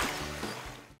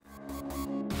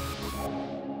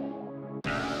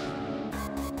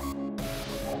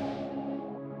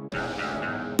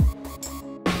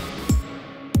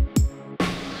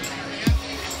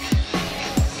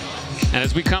 And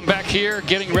as we come back here,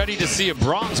 getting ready to see a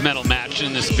bronze medal match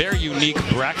in this very unique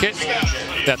bracket.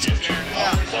 That's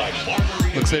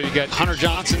looks like you got Hunter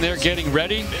Johnson there getting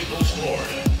ready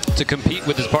to compete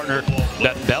with his partner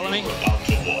Beth Bellamy.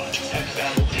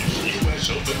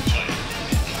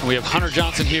 And we have Hunter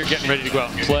Johnson here getting ready to go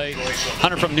out and play.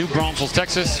 Hunter from New Braunfels,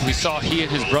 Texas. We saw he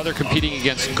and his brother competing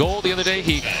against gold the other day.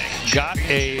 He got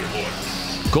a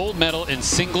gold medal in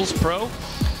singles pro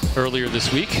earlier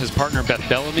this week. His partner Beth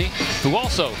Bellamy, who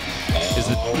also is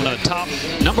the top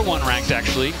 #1 ranked,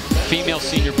 actually, female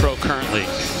senior pro currently.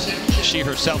 She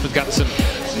herself has got some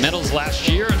medals last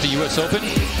year at the U.S. Open,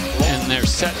 and they're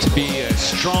set to be a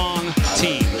strong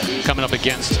team coming up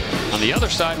against. On the other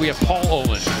side, we have Paul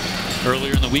Olin.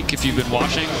 Earlier in the week, if you've been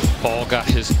watching, Paul got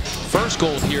his first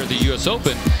gold here at the U.S.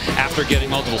 Open after getting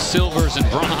multiple silvers and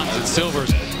bronze and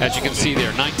silvers. As you can see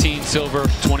there, 19 silver,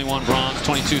 21 bronze,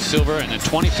 22 silver, and then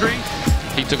 23.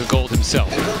 he took a gold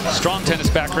himself. Strong tennis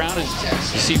background, and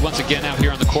you see once again out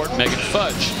here on the court, Megan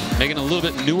Fudge. Megan a little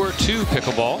bit newer to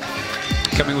pickleball,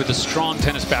 coming with a strong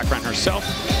tennis background herself.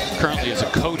 Currently as a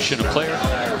coach and a player,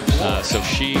 so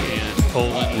she and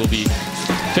Olin will be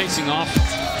facing off.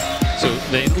 So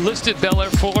they listed Bel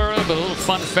Air for her, but a little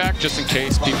fun fact, just in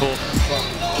case people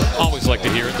always like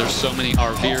to hear it. There's so many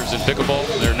RVers in pickleball.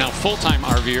 They're now full-time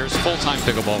RVers, full-time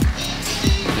pickleball.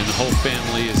 And the whole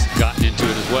family has gotten into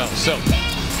it as well. So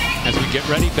as we get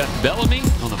ready, Beth Bellamy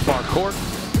on the far court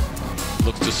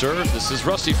looks to serve. This is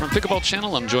Rusty from Pickleball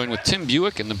Channel. I'm joined with Tim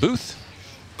Buick in the booth.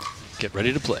 Get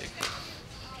ready to play.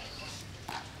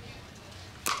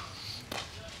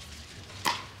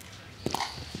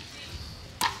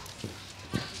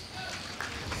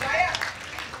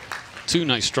 Two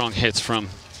nice strong hits from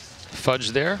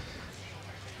Fudge there.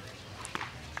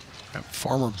 A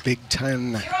former Big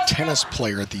Ten tennis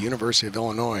player at the University of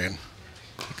Illinois, and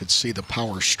you could see the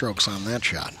power strokes on that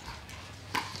shot.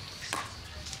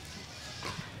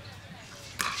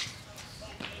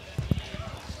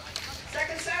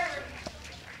 Second serve.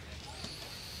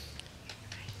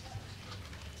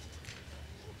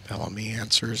 Bellamy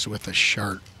answers with a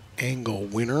sharp angle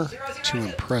winner. Two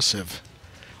impressive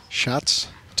shots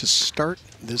to start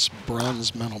this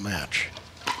bronze medal match.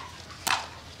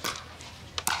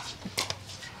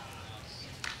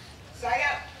 Side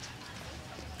out.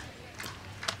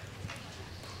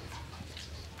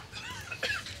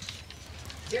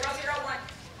 Zero, zero, one.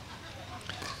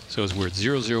 So as we're at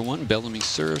 0-0-1, Bellamy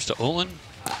serves to Olin.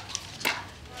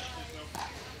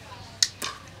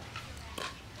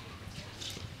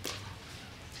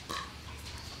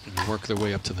 And they work their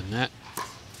way up to the net.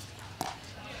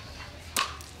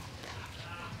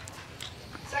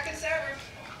 Second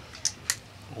serve.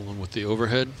 Olin with the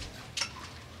overhead.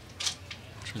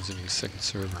 Transiting second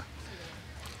server.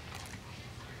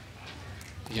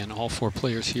 Again, all four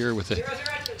players here with a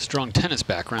strong tennis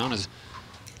background has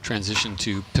transitioned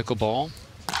to pickleball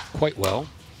quite well.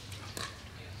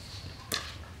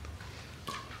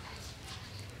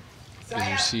 And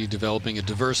you see developing a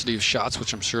diversity of shots,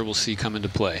 which I'm sure we'll see come into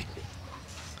play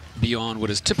beyond what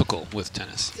is typical with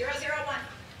tennis. 0, 0, 1.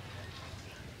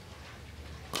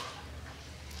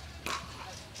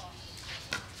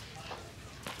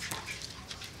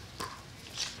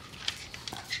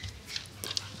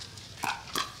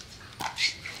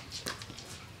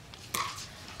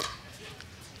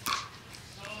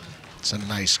 It's a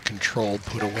nice controlled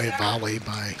put away volley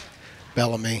by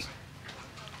Bellamy.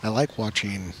 I like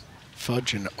watching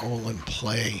Fudge and Olin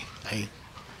play.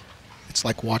 It's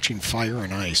like watching fire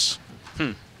and ice.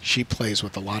 She plays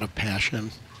with a lot of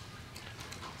passion.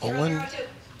 Olin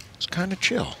is kind of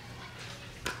chill.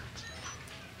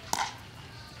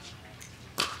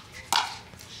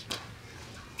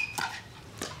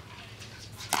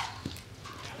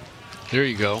 There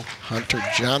you go. Hunter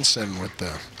Johnson with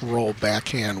the roll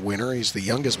backhand winner. He's the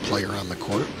youngest player on the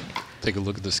court. Take a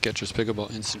look at the Skechers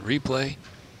Pickleball instant replay.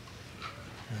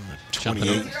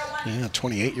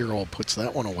 28-year-old puts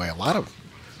that one away. A lot of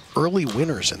early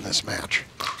winners in this match.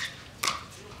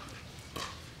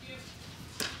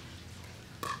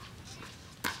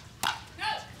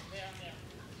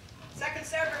 Second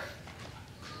server.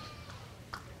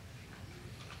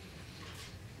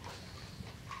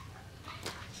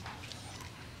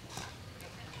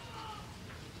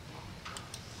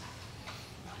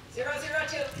 Zero, zero,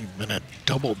 two. You've been at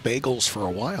double bagels for a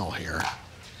while here.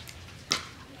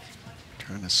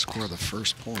 Trying to score the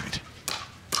first point.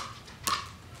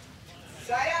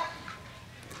 Side out.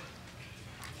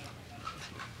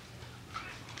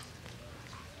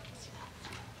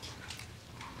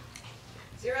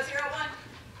 Zero, zero,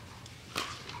 one.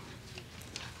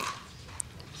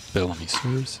 Bellamy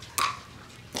serves.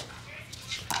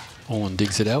 Olin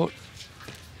digs it out.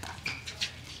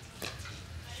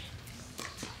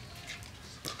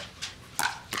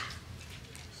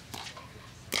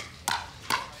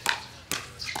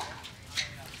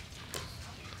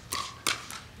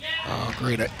 Oh,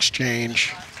 great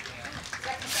exchange.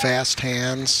 Fast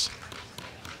hands.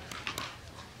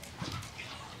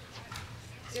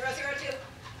 0, 0, 2.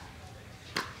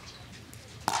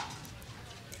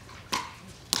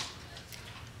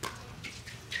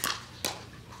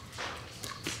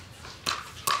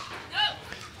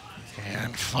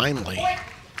 And finally,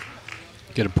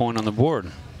 Get a point on the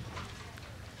board.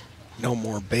 no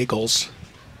more bagels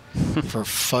for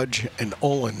Fudge and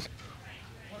Olin.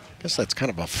 I guess that's kind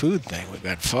of a food thing. We've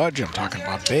got Fudge. I'm talking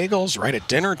about bagels right at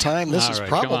dinner time. This All is right,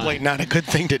 come probably on. not a good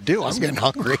thing to do. I'm getting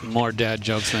hungry. More dad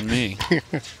jokes than me.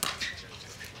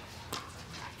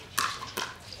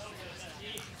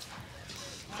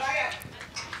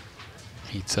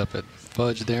 Heats up at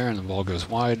Fudge there, and the ball goes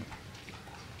wide.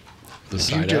 The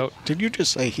side out. Did you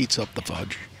just say heats up the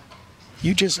Fudge?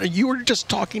 You were just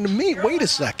talking to me. Wait a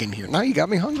second here. Now you got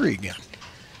me hungry again.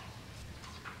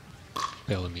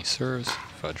 Bellamy serves.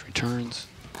 Fudge returns.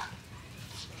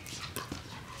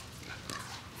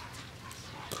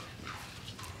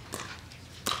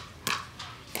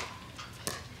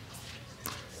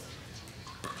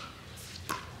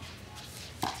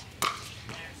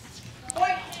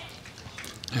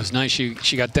 It was nice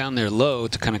she got down there low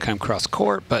to kind of come cross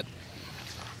court, but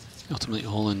ultimately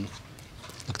Olin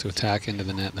looked to attack into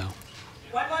the net, though.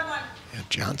 Yeah,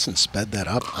 Johnson sped that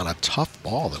up on a tough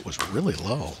ball that was really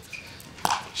low.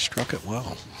 Struck it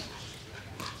well.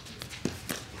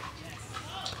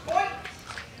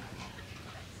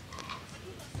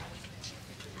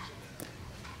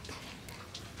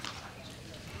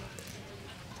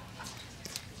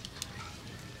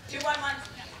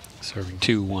 Serving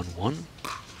 2-1-1.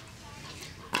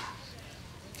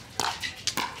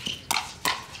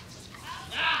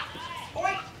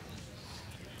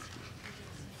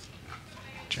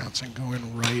 Johnson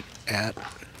going right at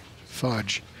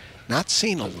Fudge. Not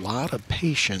seeing a lot of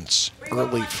patience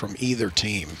early from either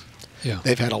team. Yeah.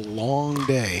 They've had a long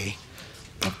day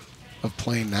of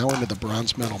playing now into the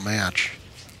bronze medal match.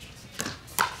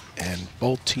 And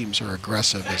both teams are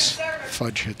aggressive as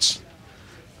Fudge hits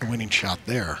the winning shot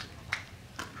there.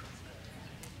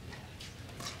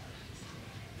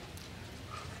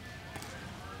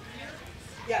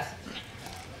 Yes.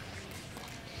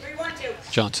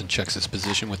 3-1-2. Johnson checks his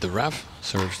position with the ref,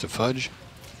 serves to Fudge.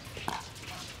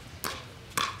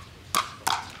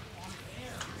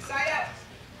 Side out.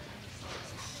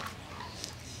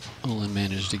 Olin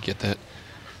managed to get that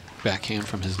backhand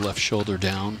from his left shoulder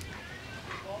down,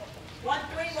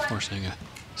 1-3-1. forcing a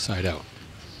side out.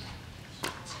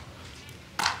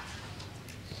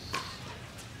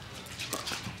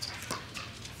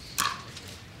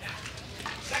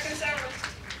 Second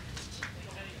service.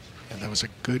 And that was a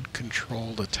good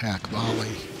controlled attack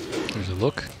volley. There's a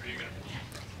look.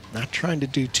 Not trying to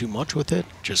do too much with it,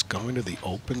 just going to the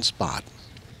open spot.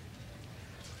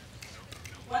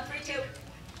 1-3-2.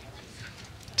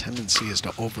 Tendency is to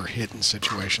overhit in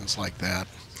situations like that.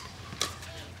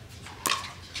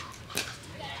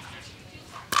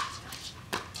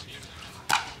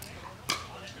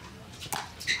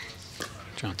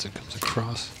 Johnson comes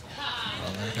across.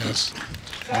 Well, there it is.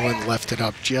 Olin left it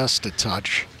up just a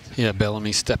touch. Yeah,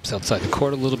 Bellamy steps outside the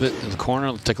court a little bit in the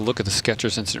corner. Let's take a look at the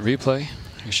Skechers instant replay.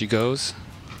 Here she goes.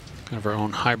 Kind of our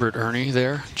own hybrid Ernie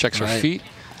there. Checks her feet.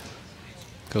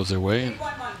 Goes their way. And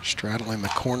straddling the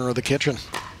corner of the kitchen.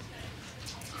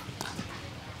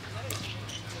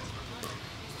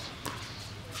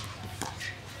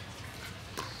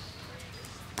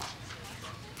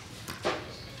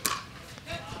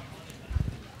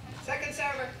 Second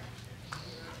server.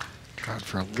 Tried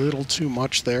for a little too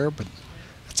much there, but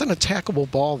that's an attackable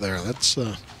ball there. That's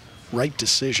the right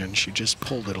decision. She just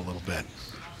pulled it a little bit.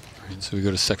 All right, so we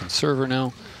go to second server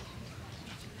now.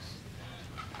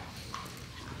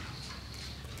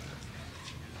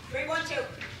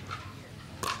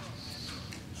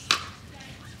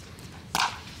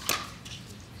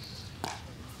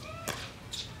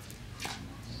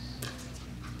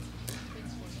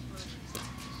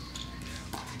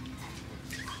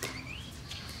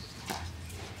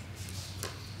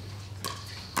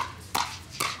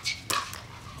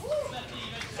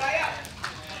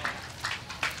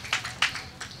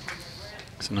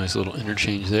 It's a nice little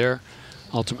interchange there,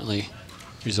 ultimately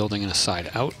resulting in a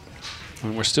side out.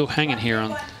 And we're still hanging here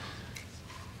on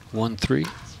 1-3.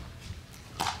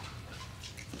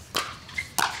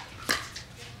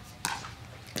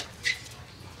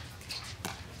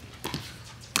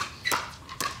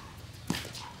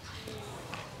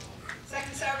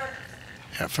 Second server.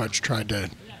 Yeah, Fudge tried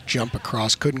to jump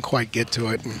across, couldn't quite get to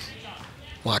it, and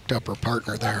locked up her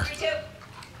partner there.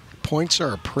 Points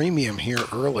are a premium here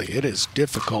early. It is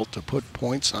difficult to put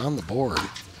points on the board.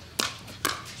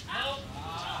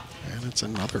 And it's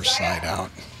another side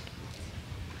out.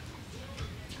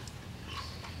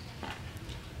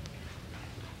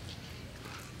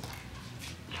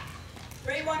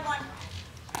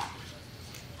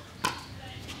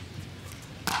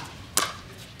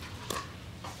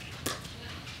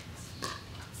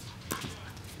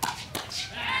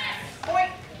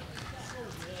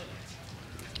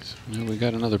 Now we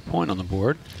got another point on the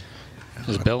board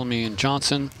as Bellamy and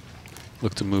Johnson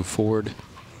look to move forward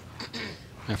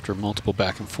after multiple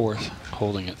back and forth,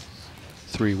 holding it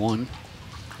 3-1.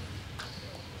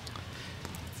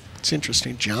 It's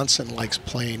interesting. Johnson likes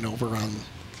playing over on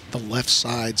the left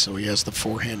side, so he has the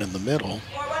forehand in the middle.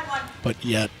 4-1-1. but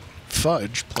yet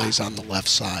Fudge plays on the left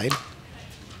side.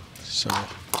 So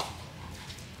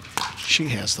she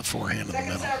has the forehand in the Second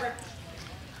middle. server.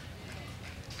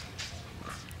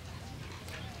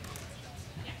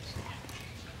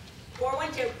 Four,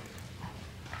 1-2.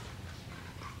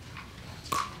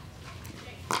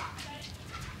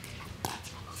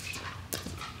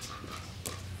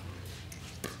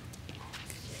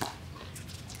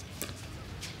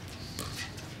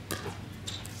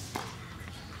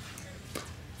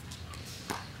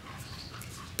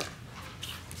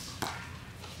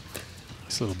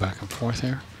 It's a little back and forth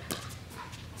here.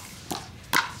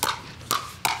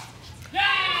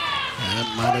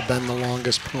 That might have been the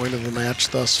longest point of the match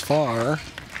thus far.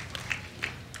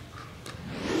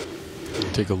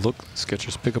 Take a look.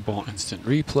 Skechers Pickleball instant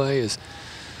replay as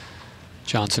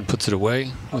Johnson puts it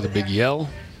away with a big yell.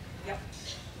 Yep.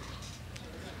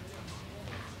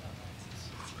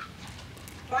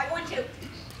 5, 1-2.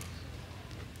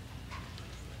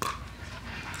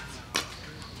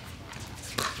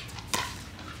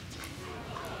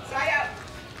 Side out.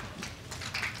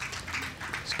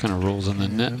 Just kind of rolls on the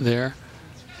net there.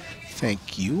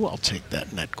 Thank you. I'll take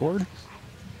that net cord.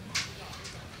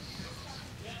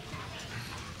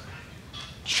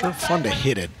 Sure fun to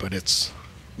hit it, but it's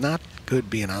not good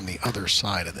being on the other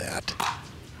side of that.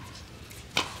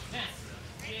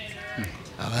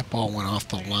 Now that ball went off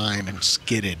the line and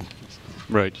skidded.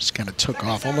 Right. Just kind of took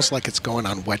off, almost like it's going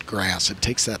on wet grass. It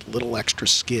takes that little extra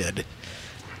skid.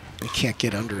 You can't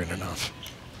get under it enough.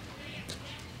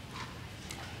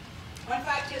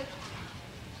 1-5-2.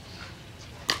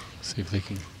 See if they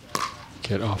can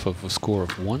get off of a score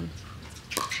of 1.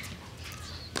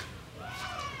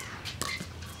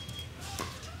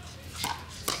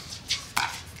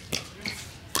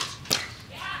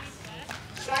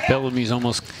 Bellamy's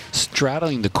almost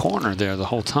straddling the corner there the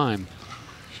whole time.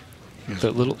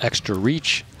 That little extra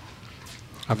reach.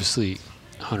 Obviously,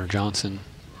 Hunter Johnson.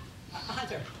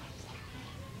 Hunter.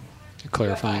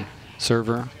 Clarifying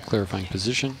server, clarifying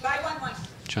position. 5-1-1.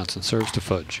 Johnson serves to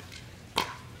Fudge.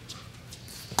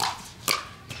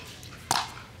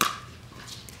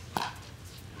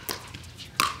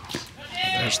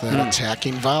 There's that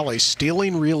attacking volley,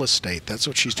 stealing real estate. That's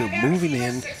what she's doing, moving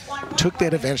in, took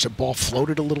that advantage. The ball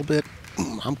floated a little bit.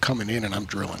 I'm coming in and I'm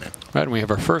drilling it. Right, and we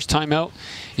have our first timeout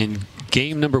in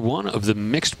game number 1 of the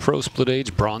mixed pro split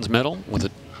age bronze medal with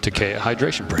a Takea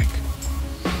hydration break.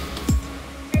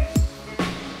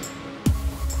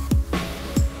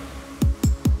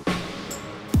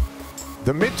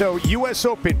 The Minto U.S.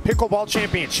 Open Pickleball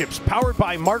Championships, powered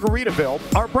by Margaritaville,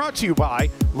 are brought to you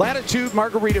by Latitude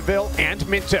Margaritaville and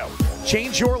Minto.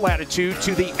 Change your latitude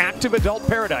to the active adult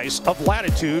paradise of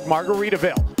Latitude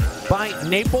Margaritaville. By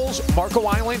Naples, Marco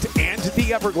Island, and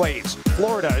the Everglades,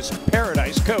 Florida's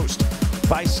Paradise Coast.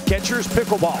 By Skechers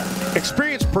Pickleball.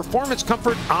 Experience performance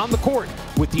comfort on the court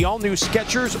with the all-new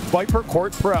Skechers Viper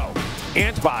Court Pro.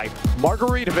 And by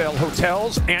Margaritaville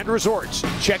Hotels and Resorts.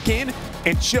 Check in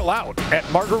and chill out at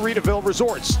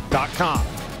margaritavilleresorts.com.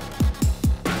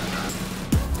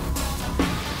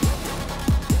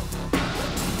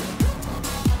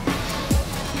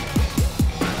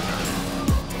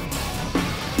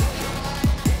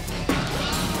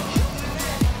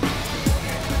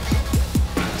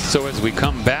 So as we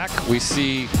come back, we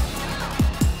see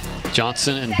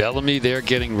Johnson and Bellamy there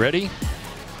getting ready.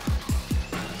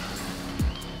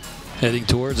 Heading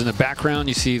towards, in the background,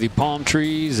 you see the palm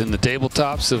trees and the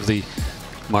tabletops of the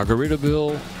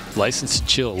Margaritaville License to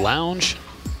Chill Lounge.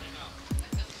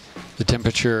 The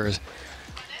temperature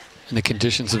and the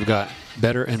conditions have got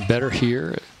better and better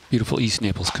here at beautiful East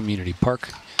Naples Community Park.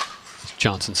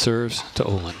 Johnson serves to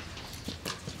Olin.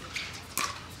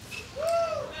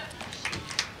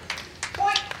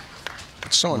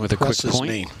 So with a quick impresses point.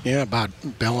 me, yeah, about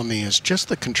Bellamy is just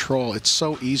the control. It's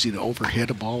so easy to overhit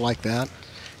a ball like that,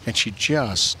 and she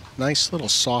just nice little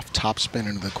soft topspin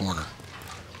into the corner.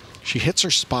 She hits her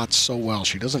spots so well.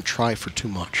 She doesn't try for too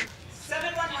much.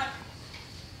 7-1-1.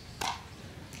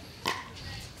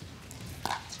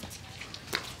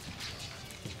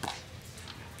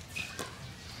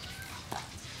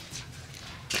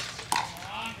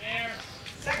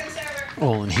 Second server.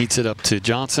 Olin heats it up to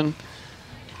Johnson.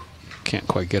 Can't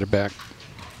quite get it back.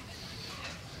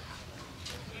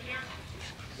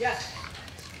 Yes.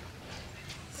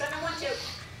 7-1-2.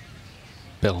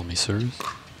 Bellamy serves.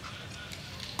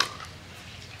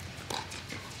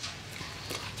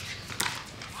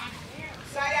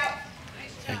 Side out.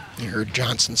 You heard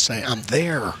Johnson say, "I'm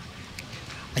there."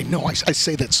 I know, I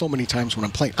say that so many times when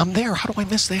I'm playing. I'm there, how do I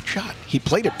miss that shot? He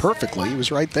played it perfectly, he was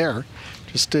right there,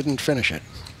 just didn't finish it.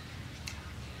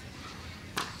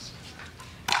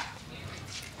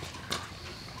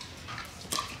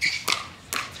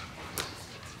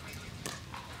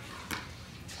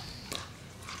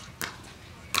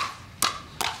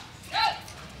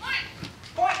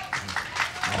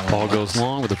 goes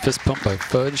long with a fist pump by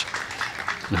Fudge.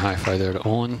 And a high five there to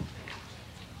Olin.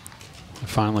 And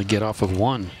finally get off of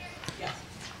one.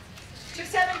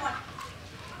 2-7-1.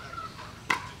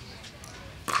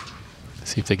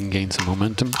 See if they can gain some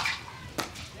momentum.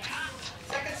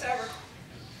 Second server.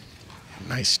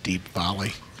 Nice deep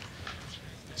volley.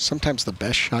 Sometimes the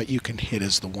best shot you can hit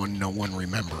is the one no one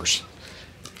remembers.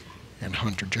 And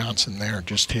Hunter Johnson there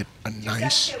just hit a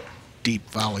nice deep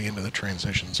volley into the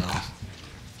transition zone.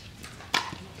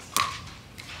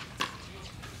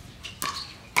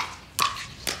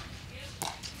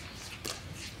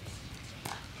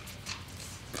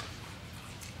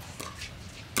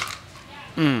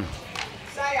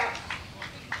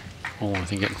 Oh, I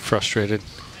think getting frustrated.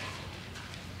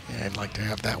 Yeah, I'd like to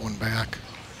have that one back.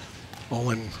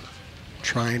 Olin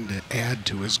trying to add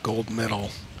to his gold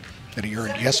medal that he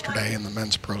earned yesterday in the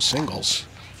men's pro singles.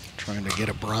 Trying to get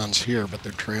a bronze here, but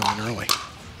they're trailing early.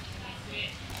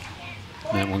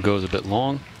 And that one goes a bit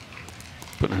long.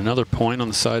 Putting another point on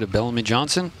the side of Bellamy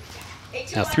Johnson.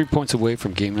 Now 3 points away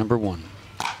from game number 1.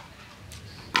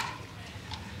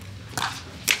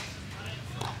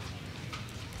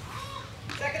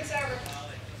 Second server.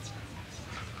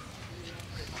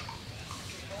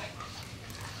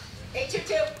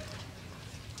 8-2-2.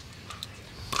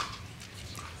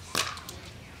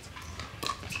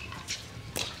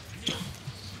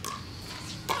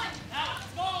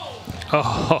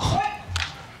 Oh,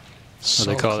 what do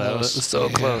they call that? It was so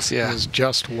close, yeah. It was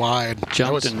just wide.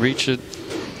 Jumped and reached it.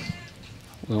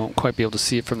 We won't quite be able to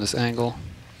see it from this angle.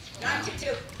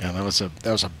 9-2-2. Yeah, that was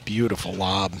a beautiful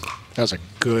lob. That was a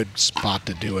good spot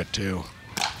to do it too.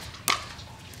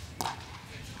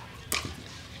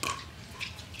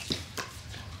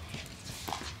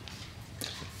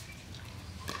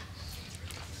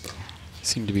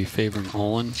 Seemed to be favoring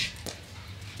Olin.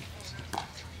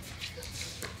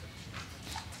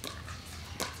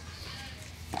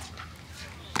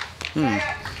 There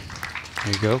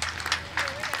you go.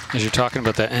 As you're talking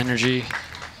about that energy,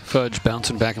 Fudge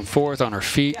bouncing back and forth on her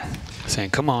feet, saying,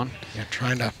 come on. Yeah,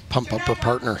 trying to pump up her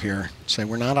partner here. Say,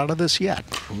 we're not out of this yet.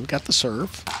 We've got the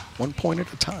serve, 1 point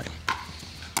at a time.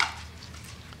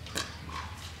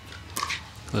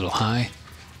 A little high.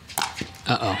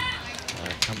 Uh-oh.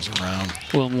 It comes around.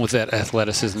 Well, with that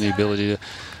athleticism, the ability to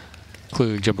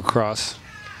clearly jump across.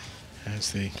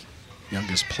 As the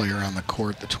youngest player on the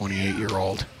court, the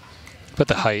 28-year-old. But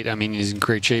the height, I mean, he's in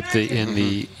great shape. In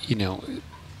the, you know,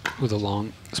 with a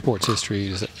long sports history,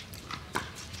 is it?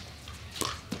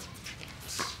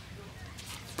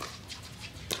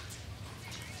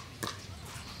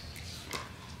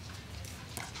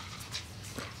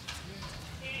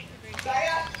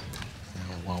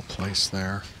 Well placed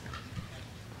there.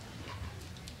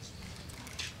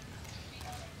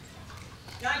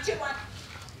 9-2-1.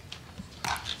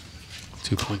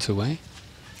 2 points away.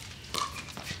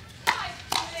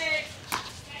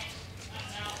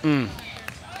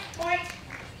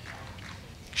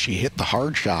 She hit the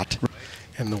hard shot,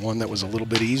 and the one that was a little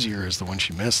bit easier is the one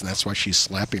she missed, and that's why she's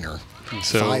slapping her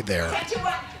thigh there.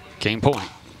 Game point.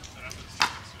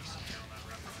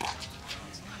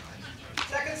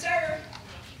 Second server.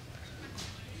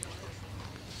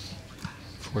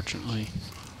 Fortunately,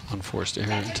 unforced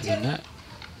error into the net.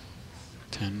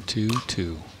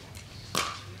 10-2-2.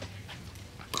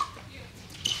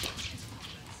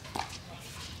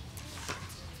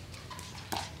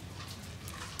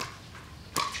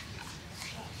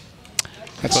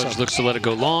 Fudge looks to let it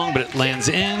go long, but it lands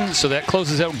in, so that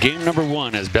closes out game number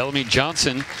 1 as Bellamy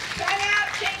Johnson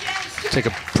take a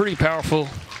pretty powerful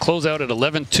closeout at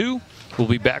 11-2. We'll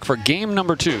be back for game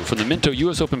number 2 from the Minto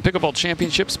US Open Pickleball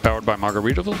Championships powered by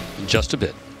Margaritaville in just a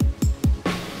bit.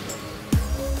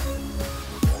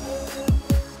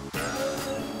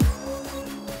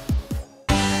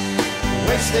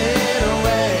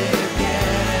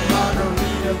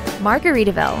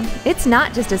 Margaritaville. It's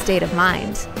not just a state of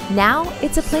mind. Now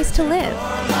it's a place to live.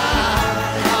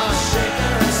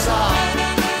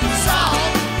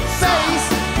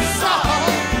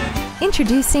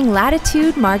 Introducing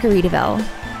Latitude Margaritaville.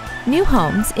 New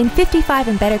homes in 55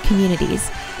 and better communities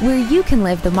where you can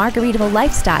live the Margaritaville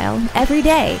lifestyle every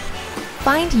day.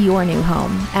 Find your new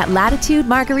home at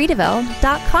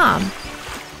latitudemargaritaville.com.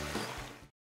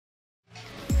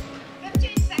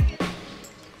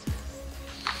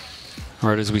 All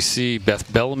right, as we see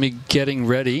Beth Bellamy getting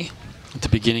ready at the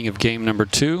beginning of game number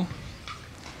 2.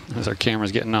 As our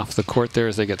camera's getting off the court there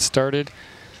as they get started.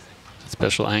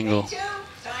 Special angle.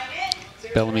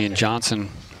 Bellamy and Johnson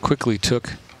quickly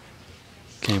took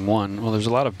game 1. Well, there's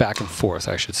a lot of back and forth,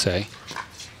 I should say.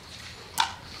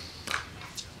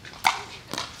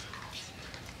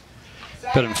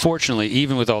 But unfortunately,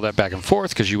 even with all that back and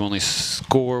forth, because you only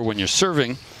score when you're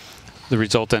serving, the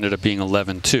result ended up being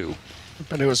 11-2.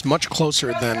 But it was much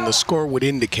closer than the score would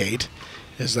indicate,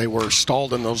 as they were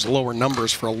stalled in those lower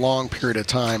numbers for a long period of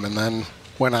time and then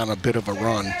went on a bit of a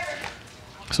run.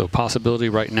 So possibility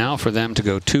right now for them to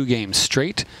go 2 games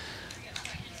straight.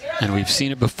 And we've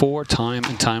seen it before, time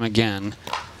and time again.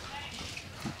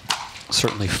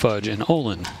 Certainly Fudge and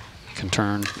Olin can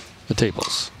turn the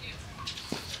tables.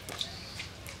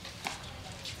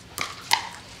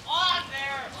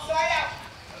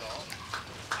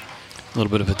 A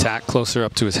little bit of attack closer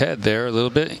up to his head there, a little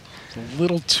bit. A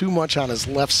little too much on his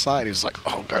left side. He was like,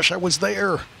 oh gosh, I was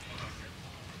there.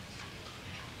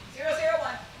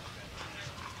 0-0-1.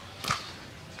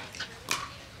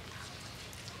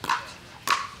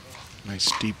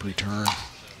 Nice deep return.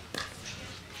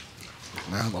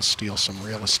 Now they'll steal some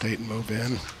real estate and move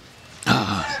in.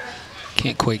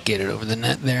 Can't quite get it over the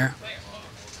net there.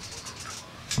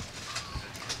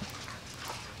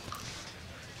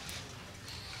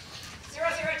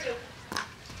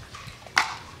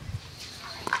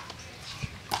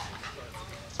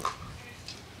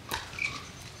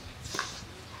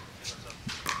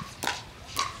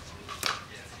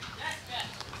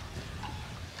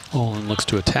 Olin looks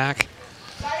to attack.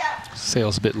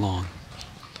 Sail's a bit long.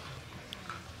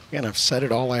 Again, I've said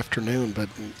it all afternoon, but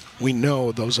we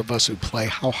know, those of us who play,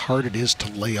 how hard it is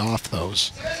to lay off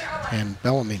those. And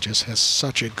Bellamy just has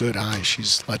such a good eye.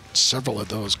 She's let several of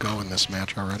those go in this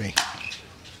match already.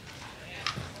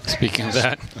 Speaking of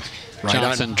that, Right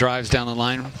Johnson drives down the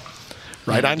line.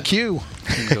 Right on cue.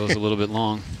 And goes a little bit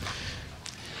long.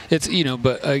 It's, you know,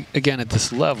 but again, at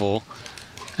this level,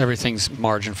 everything's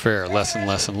margin fair, less and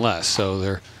less and less. So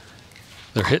they're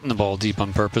hitting the ball deep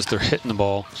on purpose. They're hitting the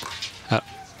ball at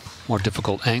more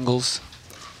difficult angles.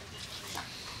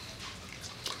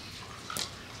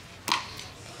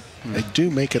 They do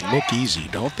make it look easy,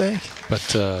 don't they?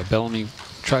 But Bellamy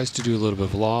tries to do a little bit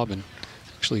of lob and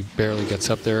actually barely gets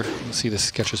up there. You'll see the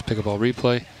Skechers Pickleball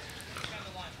replay.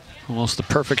 Almost the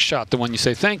perfect shot, the one you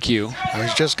say thank you. I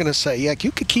was just going to say, yeah,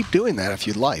 you could keep doing that if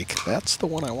you'd like. That's the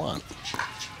one I want.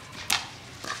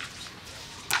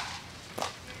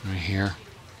 Right here.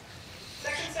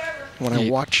 When I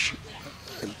watch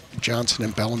Johnson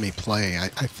and Bellamy play, I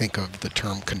think of the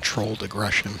term controlled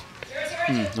aggression.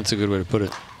 That's a good way to put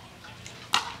it.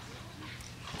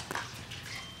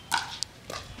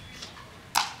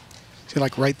 See,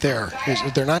 like right there,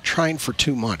 they're not trying for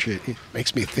too much. It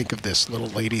makes me think of this little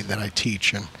lady that I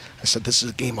teach, and I said, this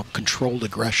is a game of controlled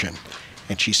aggression.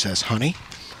 And she says, honey,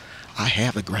 I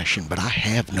have aggression, but I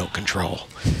have no control.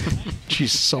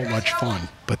 She's so much fun,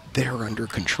 but they're under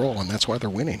control, and that's why they're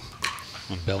winning.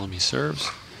 When Bellamy serves.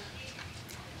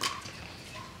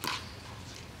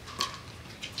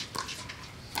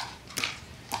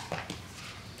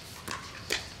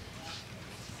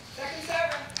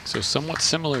 So somewhat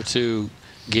similar to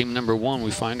game number 1,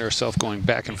 we find ourselves going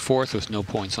back and forth with no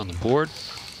points on the board.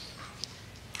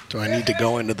 Do I need to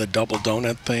go into the double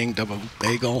donut thing, double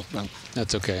bagel? No.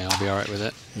 That's okay, I'll be all right with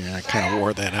it. Yeah, I kind of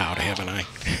wore that out, haven't I?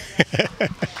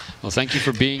 Well, thank you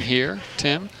for being here,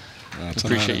 Tim.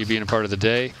 Appreciate you being a part of the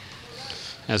day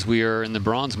as we are in the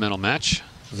bronze medal match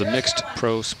of the mixed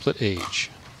pro split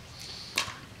age.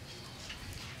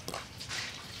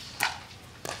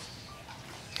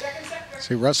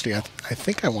 See, Rusty, I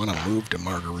think I want to move to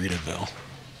Margaritaville,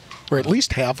 or at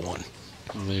least have one.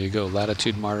 Well, there you go,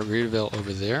 Latitude Margaritaville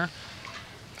over there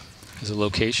is a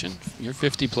location. You're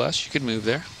 50 plus, you could move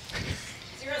there.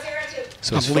 0-0-2.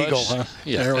 So it's legal, huh?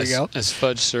 Yeah, there we go. As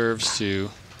Fudge serves to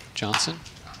Johnson.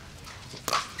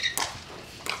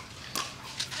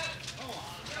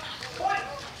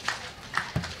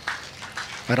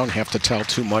 I don't have to tell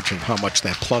too much of how much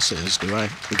that plus is, do I?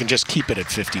 We can just keep it at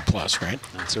 50 plus, right?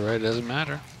 That's all right, it doesn't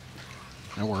matter.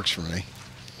 That works for me.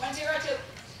 1-0-2.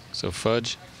 So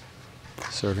Fudge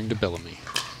serving to Bellamy.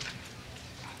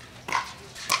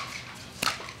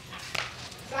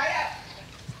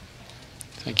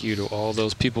 Thank you to all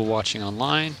those people watching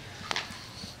online,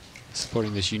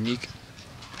 supporting this unique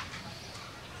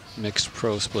mixed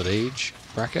pro split age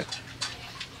bracket.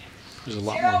 There's a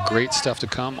lot more great stuff to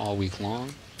come all week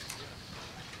long.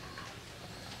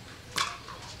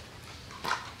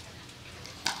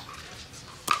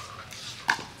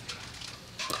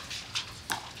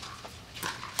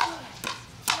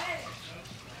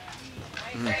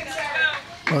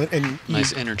 Well, and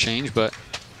nice interchange, but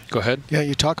go ahead. Yeah,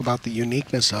 you talk about the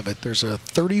uniqueness of it. There's a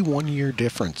 31-year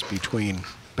difference between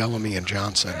Bellamy and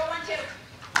Johnson,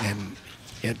 and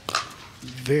it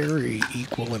very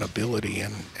equal in ability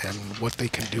and what they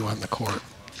can do on the court.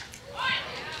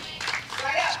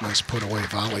 Nice put away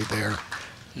volley there.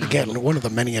 Again, one of the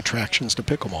many attractions to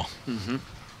pickleball.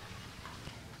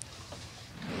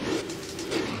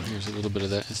 Here's a little bit of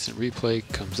that instant replay.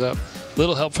 Comes up.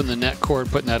 Little help from the net cord,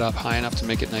 putting that up high enough to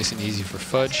make it nice and easy for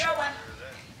Fudge.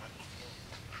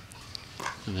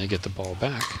 And they get the ball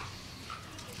back.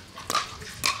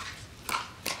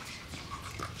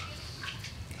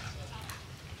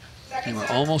 And we're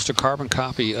almost a carbon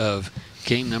copy of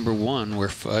game number 1, where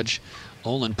Fudge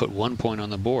Olin put 1 point on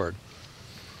the board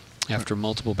after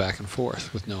multiple back and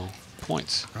forth with no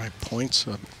points. Right, points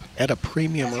at a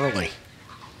premium early.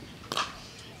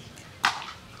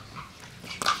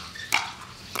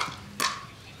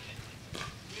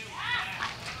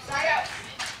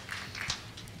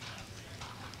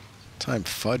 Time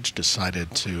Fudge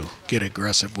decided to get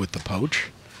aggressive with the poach.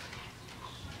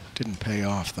 Didn't pay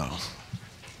off though.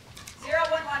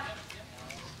 0-1-1.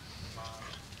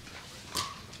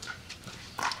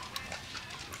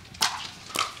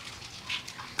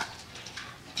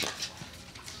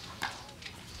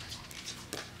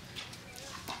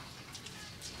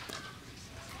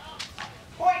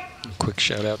 Quick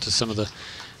shout out to some of the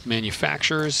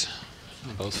manufacturers.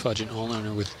 Both Fudge and Olin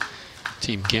are with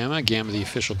Team Gamma. Gamma, the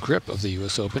official grip of the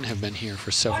US Open, have been here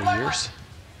for several years.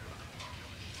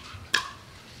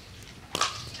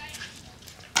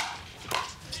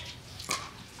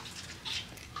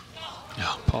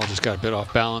 Oh, Paul just got a bit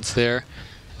off balance there.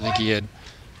 I think he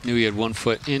knew he had 1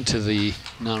 foot into the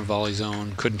non-volley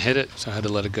zone, couldn't hit it, so I had to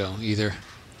let it go. Either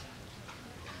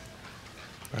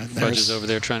Fudge is over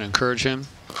there trying to encourage him.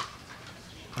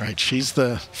 Right, she's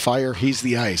the fire, he's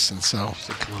the ice, and so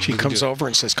she comes over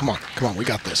and says, come on, we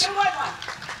got this.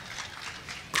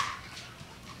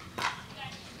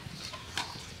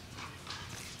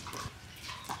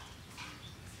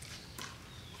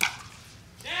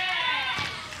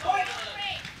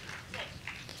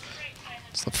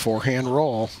 It's the forehand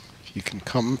roll. You can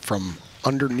come from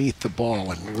underneath the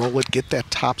ball and roll it, get that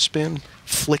top spin,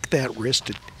 flick that wrist,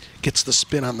 it gets the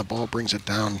spin on the ball, brings it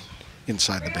down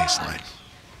inside the baseline.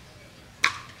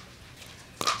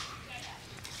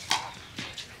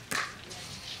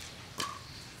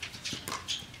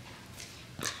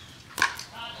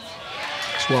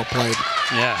 Well played.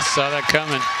 Yeah, saw that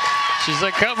coming. She's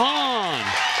like, come on.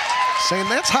 Saying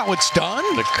that's how it's done.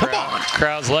 The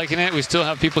crowd's liking it. We still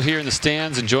have people here in the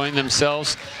stands enjoying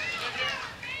themselves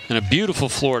in a beautiful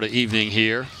Florida evening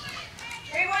here.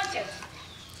 3-1-2.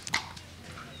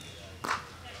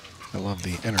 I love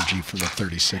the energy from the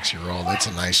 36-year-old. That's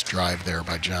a nice drive there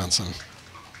by Johnson.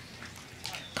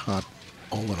 Caught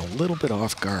Olin a little bit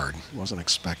off guard. Wasn't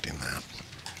expecting that.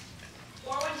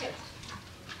 4-1-2.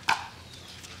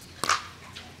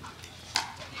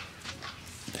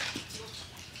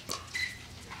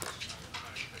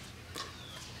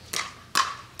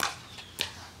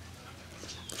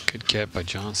 Good get by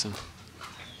Johnson.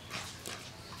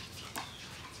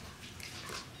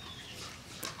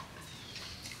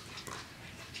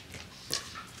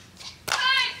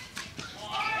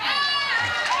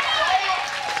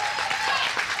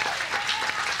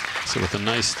 So with a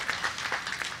nice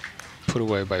put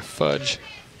away by Fudge,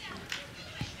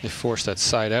 they force that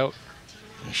side out.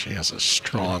 She has a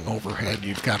strong overhead.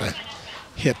 You've got to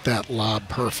hit that lob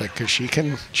perfect because she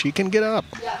can get up.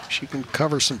 She can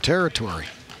cover some territory.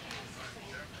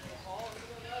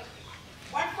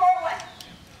 1-4-1.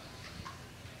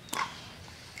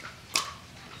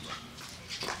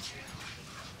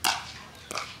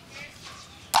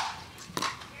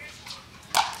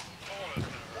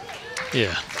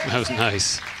 Yeah, that was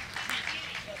nice.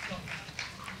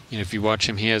 And if you watch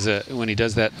him, he has a, when he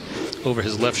does that over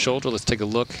his left shoulder, let's take a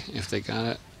look if they got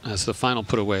it. That's the final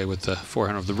put away with the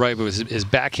forehand over the right, but his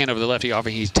backhand over the left,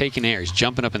 he's taking air. He's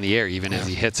jumping up in the air even as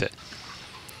he hits it.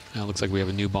 Now it looks like we have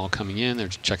a new ball coming in. They're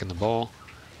just checking the ball.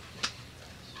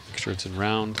 Make sure it's in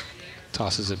round.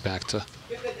 Tosses it back to.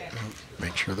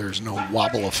 Make sure there's no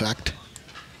wobble effect.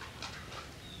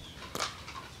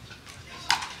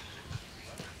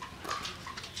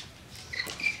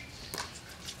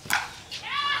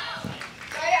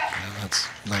 That's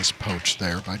a nice poach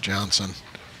there by Johnson.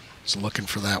 He's looking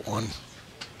for that one.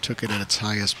 Took it at its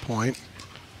highest point.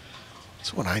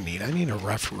 That's what I need. I need a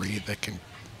referee that can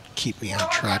keep me on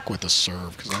track with the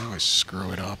serve because I always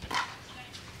screw it up.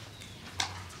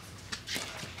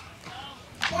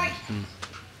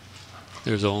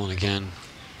 There's Olin again.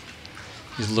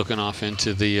 He's looking off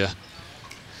into the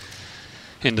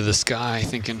sky,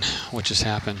 thinking what just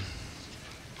happened.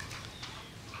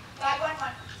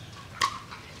 5-1-1.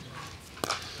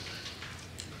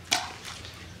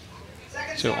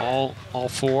 So all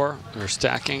four are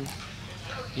stacking.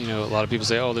 You know, a lot of people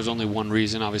say, oh, there's only one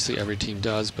reason. Obviously, every team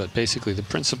does. But basically, the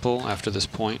principle after this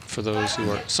point, for those who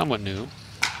are somewhat new,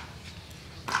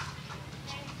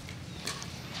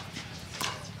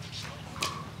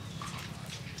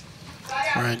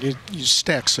 all right, you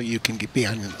stack so you can be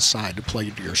on the side to play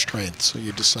to your strength. So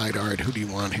you decide, all right, who do you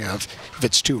want to have? If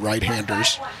it's two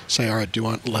right-handers, say, all right, do you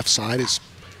want left side?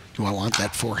 Do I want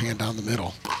that forehand down the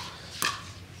middle?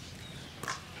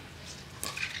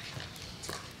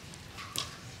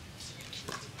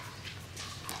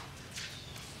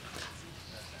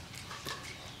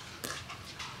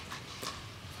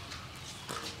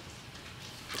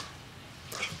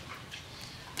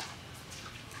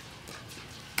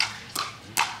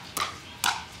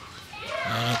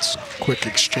 That's quick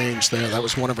exchange there. That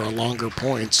was one of our longer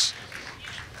points.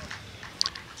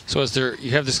 So is there,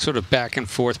 you have this sort of back and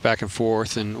forth,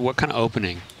 and what kind of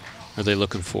opening are they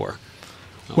looking for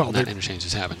when that interchange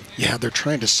is happening? Yeah, they're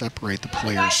trying to separate the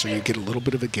players so you get a little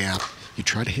bit of a gap. You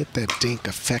try to hit that dink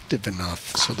effective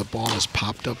enough so the ball is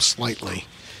popped up slightly.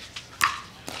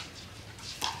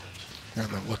 And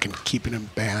they're looking, keeping him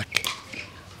back,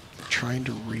 trying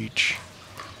to reach.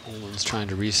 Olin's trying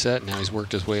to reset. Now he's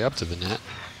worked his way up to the net.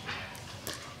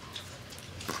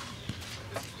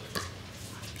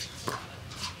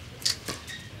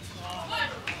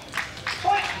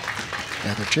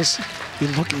 Yeah, they're just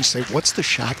looking to say, what's the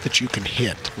shot that you can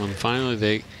hit? Well, and finally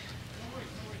they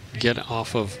get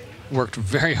off of, worked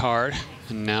very hard,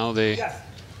 and now they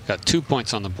got 2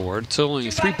 points on the board. It's only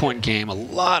a 3-point game, a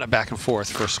lot of back and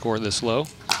forth for a score this low.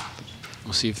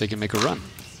 We'll see if they can make a run.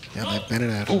 Yeah, they've been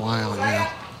in it a while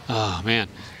now. Oh, man.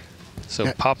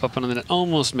 So pop up on the net,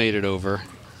 almost made it over.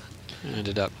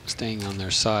 Ended up staying on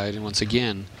their side. And once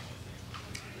again,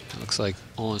 it looks like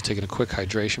Olin's taking a quick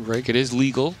hydration break. It is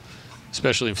legal,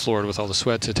 especially in Florida with all the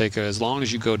sweat, to take as long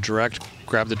as you go direct,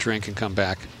 grab the drink and come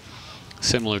back.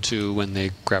 Similar to when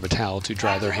they grab a towel to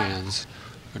dry their hands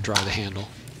or dry the handle.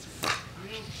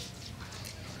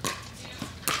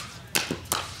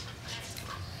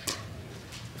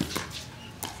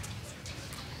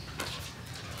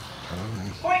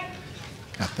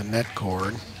 Got the net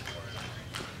cord.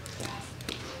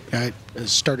 I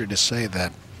started to say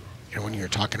that, you know, when you're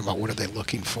talking about what are they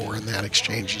looking for in that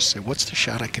exchange, you say, what's the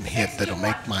shot I can hit that'll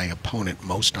make my opponent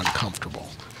most uncomfortable?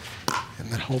 And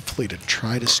then hopefully to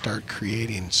try to start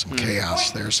creating some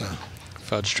chaos. There's a...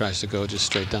 Fudge tries to go just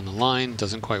straight down the line,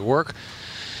 doesn't quite work.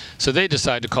 So they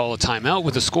decide to call a timeout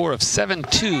with a score of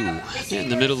 7-2 in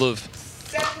the middle of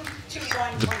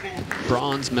the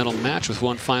bronze medal match with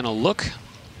one final look.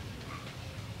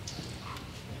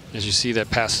 As you see that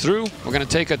pass through, we're going to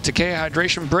take a Takea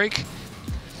hydration break,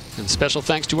 and special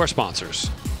thanks to our sponsors.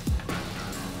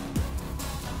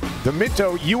 The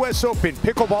Minto U.S. Open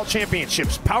Pickleball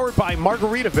Championships, powered by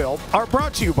Margaritaville, are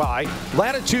brought to you by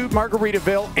Latitude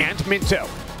Margaritaville and Minto.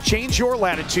 Change your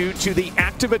latitude to the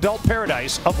active adult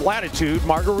paradise of Latitude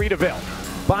Margaritaville.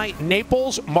 By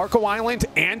Naples, Marco Island,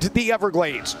 and the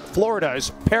Everglades,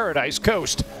 Florida's Paradise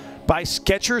Coast. By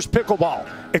Skechers Pickleball.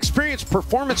 Experience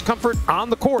performance comfort on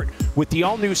the court with the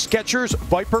all-new Skechers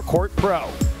Viper Court Pro.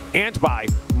 And by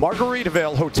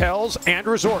Margaritaville Hotels and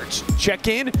Resorts. Check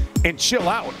in and chill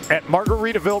out at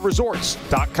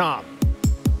MargaritavilleResorts.com.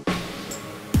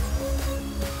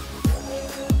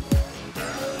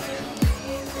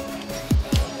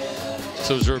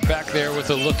 So as we're back there with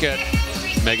a look at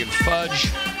Megan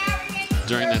Fudge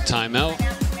during that timeout.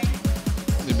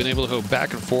 They've been able to go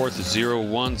back and forth, 0-1,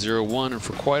 0-1, and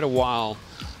for quite a while,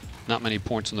 not many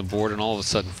points on the board, and all of a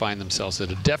sudden find themselves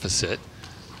at a deficit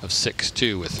of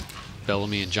 6-2 with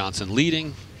Bellamy and Johnson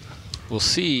leading. We'll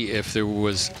see if there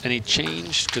was any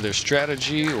change to their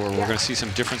strategy, or we're going to see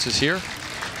some differences here.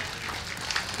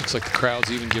 Looks like the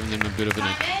crowd's even giving them a bit of an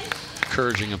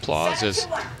encouraging applause as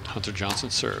Hunter Johnson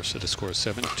serves. So the score is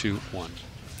 7-2-1.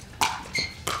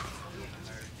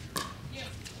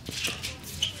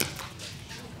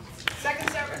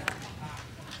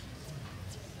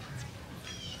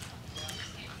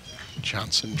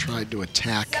 Johnson tried to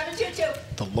attack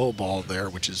the low ball there,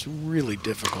 which is really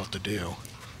difficult to do.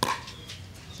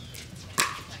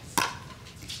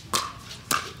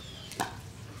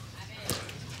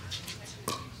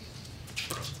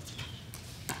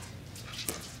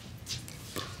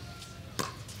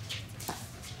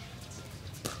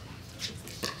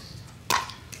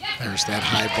 There's that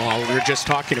high ball we were just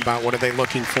talking about. What are they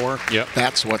looking for? Yep.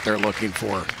 That's what they're looking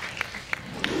for.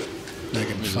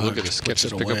 Look at the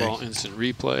Skechers Pickleball instant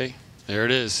replay. There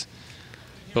it is.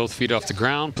 Both feet off the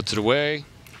ground, puts it away.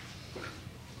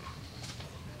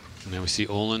 And now we see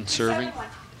Olin serving.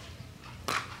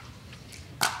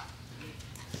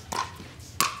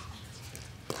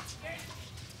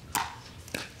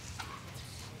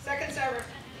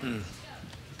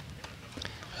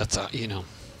 That's you know.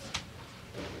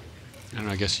 I don't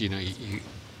know. I guess you know.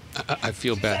 I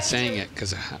feel bad saying it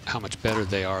because of how much better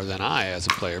they are than I as a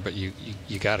player, but you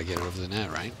got to get it over the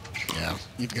net, right? Yeah,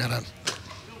 you've got to.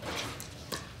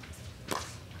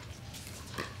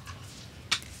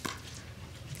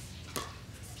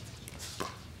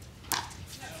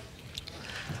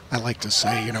 I like to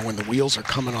say, you know, when the wheels are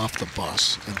coming off the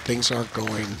bus and things aren't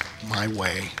going my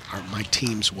way or my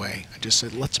team's way, I just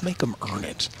said, let's make them earn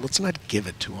it. Let's not give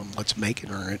it to them. Let's make it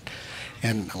earn it.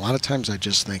 And a lot of times I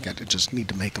just think I just need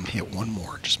to make them hit one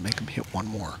more. Just make them hit one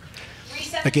more.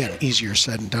 Again, easier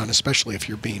said than done, especially if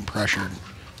you're being pressured,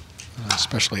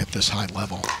 especially at this high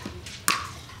level.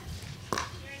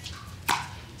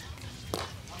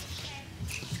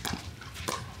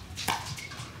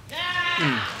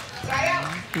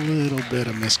 A little bit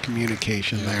of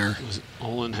miscommunication there.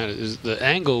 Olin had the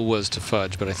angle was to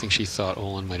Fudge, but I think she thought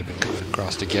Olin might have been coming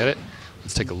across to get it.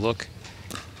 Let's take a look.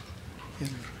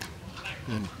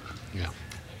 Yeah.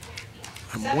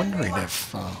 I'm wondering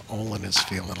if Olin is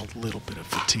feeling a little bit of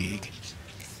fatigue.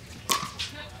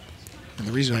 And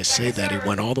the reason I say that, he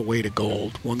went all the way to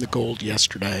gold, won the gold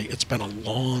yesterday. It's been a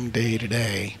long day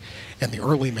today. And the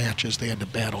early matches, they had to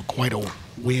battle quite a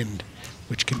wind,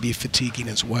 which can be fatiguing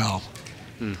as well.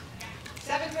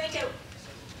 7-3-2.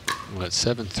 Well, at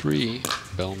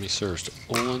 7-3, Bellamy serves to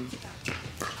Olin.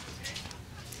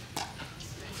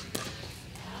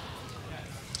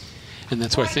 And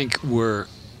that's why I think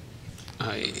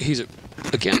he's,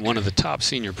 again, one of the top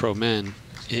senior pro men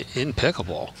in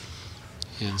pickleball.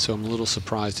 And so I'm a little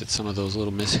surprised at some of those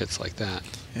little mishits like that.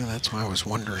 Yeah, that's why I was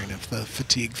wondering if the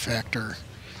fatigue factor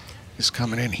is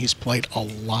coming in. He's played a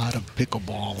lot of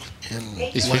pickleball.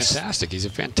 He's fantastic. He's a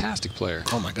fantastic player.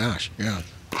 Oh, my gosh, yeah.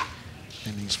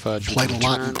 And he's Fudge played a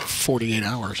lot in 48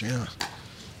 hours, yeah.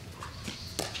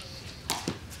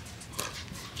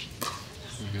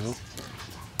 There we go.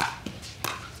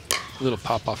 A little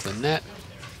pop off the net.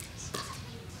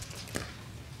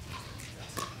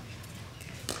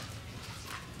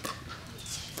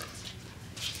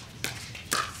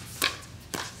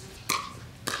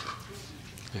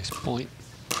 Nice point.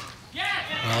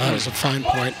 Well, that was a fine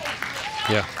point.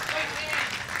 Yeah.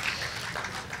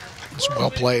 It's well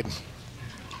played.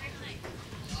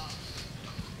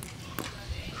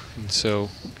 And so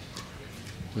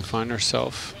we find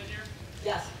ourselves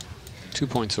 2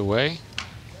 points away.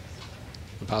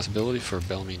 The possibility for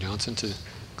Bellamy Johnson to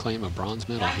claim a bronze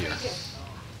medal here.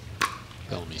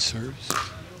 Bellamy serves.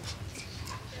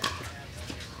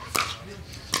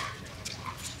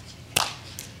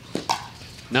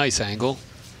 Nice angle.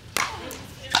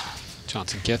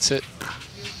 Johnson gets it.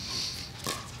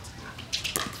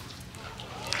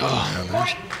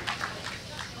 Oh.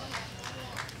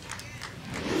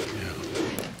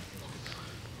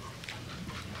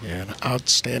 Yeah,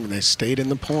 outstanding. They stayed in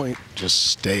the point. Just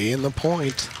stay in the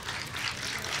point.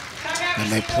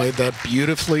 And they played that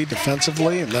beautifully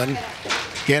defensively, and then,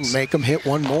 again, make them hit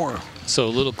one more. So a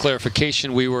little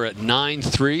clarification, we were at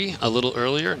 9-3 a little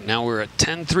earlier. Now we're at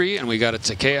 10-3, and we got a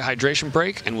Takea hydration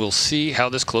break, and we'll see how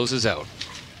this closes out.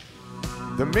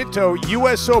 The Minto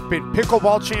U.S. Open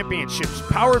Pickleball Championships,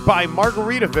 powered by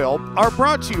Margaritaville, are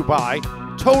brought to you by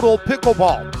Total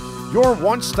Pickleball, your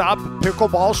one-stop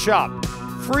pickleball shop.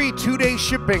 Free 2-day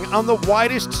shipping on the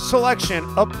widest selection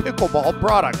of pickleball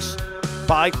products.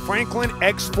 By Franklin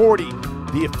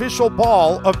X40, the official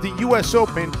ball of the U.S.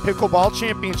 Open Pickleball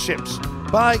Championships.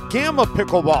 By Gamma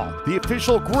Pickleball, the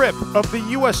official grip of the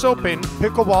U.S. Open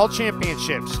Pickleball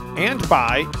Championships. And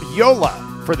by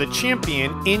Yola, for the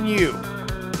champion in you.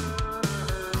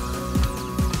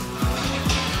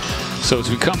 So as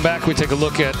we come back, we take a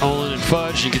look at Olin and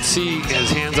Fudge. You can see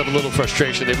his hands have a little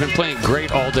frustration. They've been playing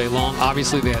great all day long.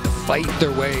 Obviously, they had to fight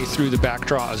their way through the back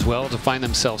draw as well to find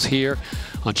themselves here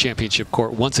on championship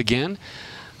court once again,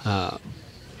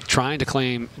 trying to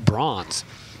claim bronze.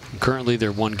 And currently,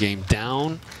 they're one game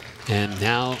down, and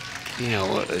now, you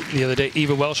know, the other day,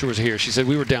 Eva Welsher was here. She said,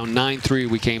 we were down 9-3,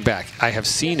 we came back. I have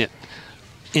seen it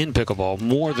in pickleball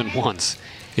more than once.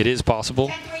 It is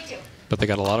possible, but they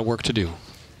got a lot of work to do.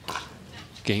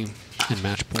 Game and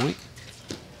match point.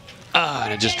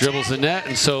 And it just dribbles the net,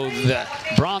 and so the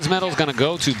bronze medal is going to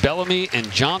go to Bellamy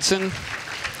and Johnson,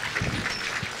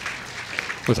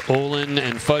 with Olin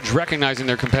and Fudge recognizing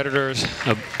their competitors.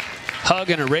 A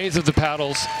hug and a raise of the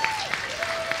paddles.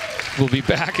 We'll be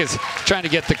back as trying to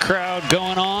get the crowd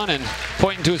going on and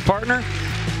pointing to his partner.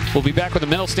 We'll be back with the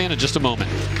medal stand in just a moment.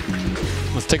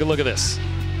 Let's take a look at this.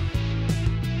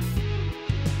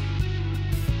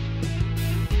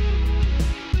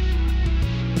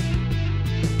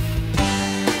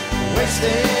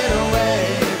 Wasted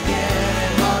away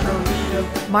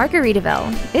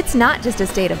Margaritaville, it's not just a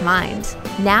state of mind.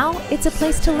 Now it's a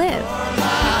place to live.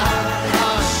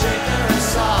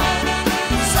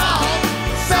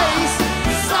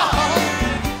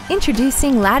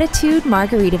 Introducing Latitude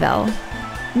Margaritaville.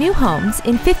 New homes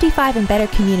in 55 and better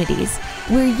communities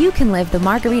where you can live the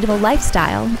Margaritaville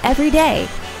lifestyle every day.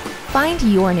 Find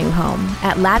your new home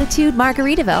at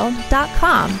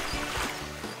latitudemargaritaville.com.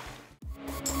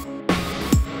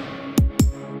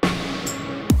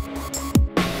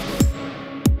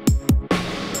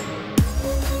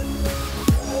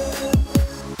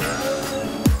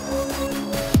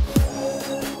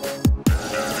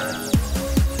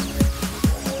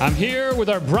 I'm here with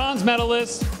our bronze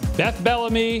medalists, Beth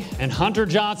Bellamy and Hunter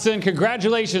Johnson.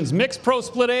 Congratulations, mixed pro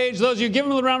split age. Those of you, give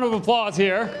them a round of applause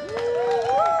here.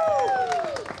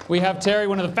 We have Terry,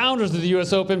 one of the founders of the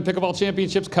U.S. Open Pickleball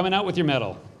Championships, coming out with your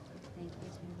medal.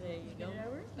 There you go.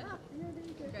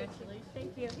 Congratulations.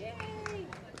 Thank you. Yay.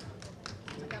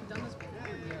 I've done this before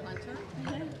with you, Hunter.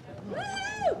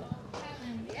 Woo!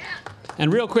 Yeah.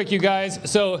 And real quick, you guys,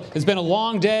 so it's been a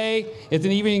long day. It's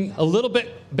an evening, a little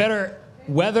bit better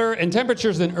weather and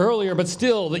temperatures than earlier, but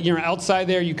still, that you're outside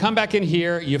there, you come back in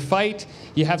here, you fight,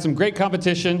 you have some great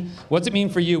competition. What's it mean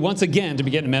for you, once again, to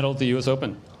be getting a medal at the U.S.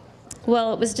 Open?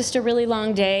 Well, it was just a really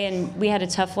long day, and we had a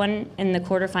tough one in the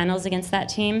quarterfinals against that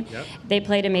team. Yep. They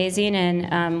played amazing,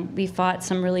 and we fought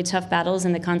some really tough battles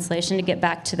in the consolation to get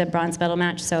back to the bronze medal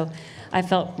match, so I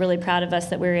felt really proud of us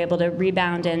that we were able to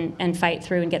rebound and fight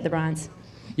through and get the bronze.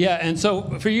 Yeah, and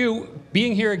so for you,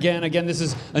 being here again, this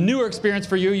is a newer experience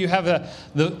for you. You have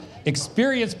the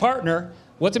experienced partner.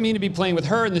 What's it mean to be playing with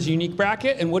her in this unique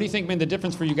bracket, and what do you think made the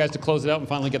difference for you guys to close it out and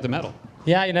finally get the medal?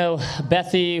 Yeah, you know,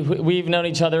 Bethy, we've known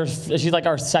each other. She's like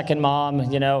our second mom.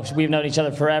 You know, we've known each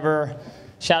other forever.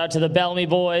 Shout out to the Bellamy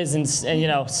boys and you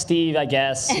know, Steve, I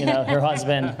guess, you know, her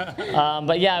husband.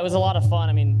 But yeah, it was a lot of fun.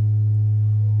 I mean,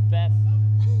 Beth.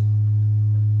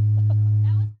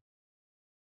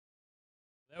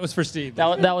 That was for Steve.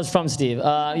 That was from Steve.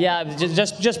 Yeah,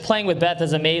 just playing with Beth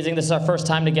is amazing. This is our first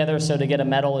time together, so to get a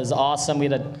medal is awesome. We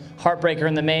had a heartbreaker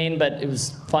in the main, but it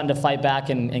was fun to fight back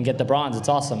and get the bronze. It's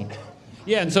awesome.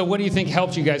 Yeah, and so what do you think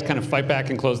helped you guys kind of fight back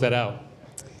and close that out?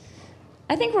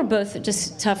 I think we're both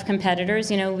just tough competitors.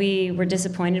 You know, we were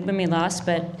disappointed when we lost,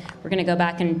 but we're going to go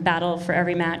back and battle for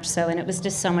every match. And it was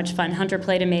just so much fun. Hunter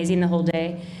played amazing the whole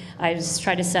day. I just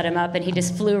tried to set him up, and he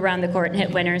just flew around the court and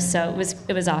hit winners. So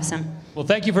it was awesome. Well,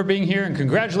 thank you for being here, and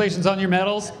congratulations on your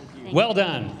medals. Well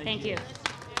done. Thank you.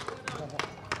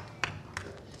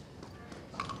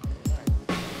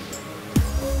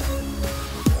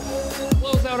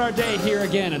 Close out our day here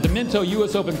again at the Minto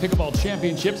U.S. Open Pickleball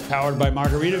Championships, powered by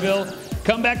Margaritaville.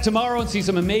 Come back tomorrow and see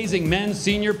some amazing men's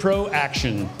senior pro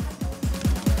action.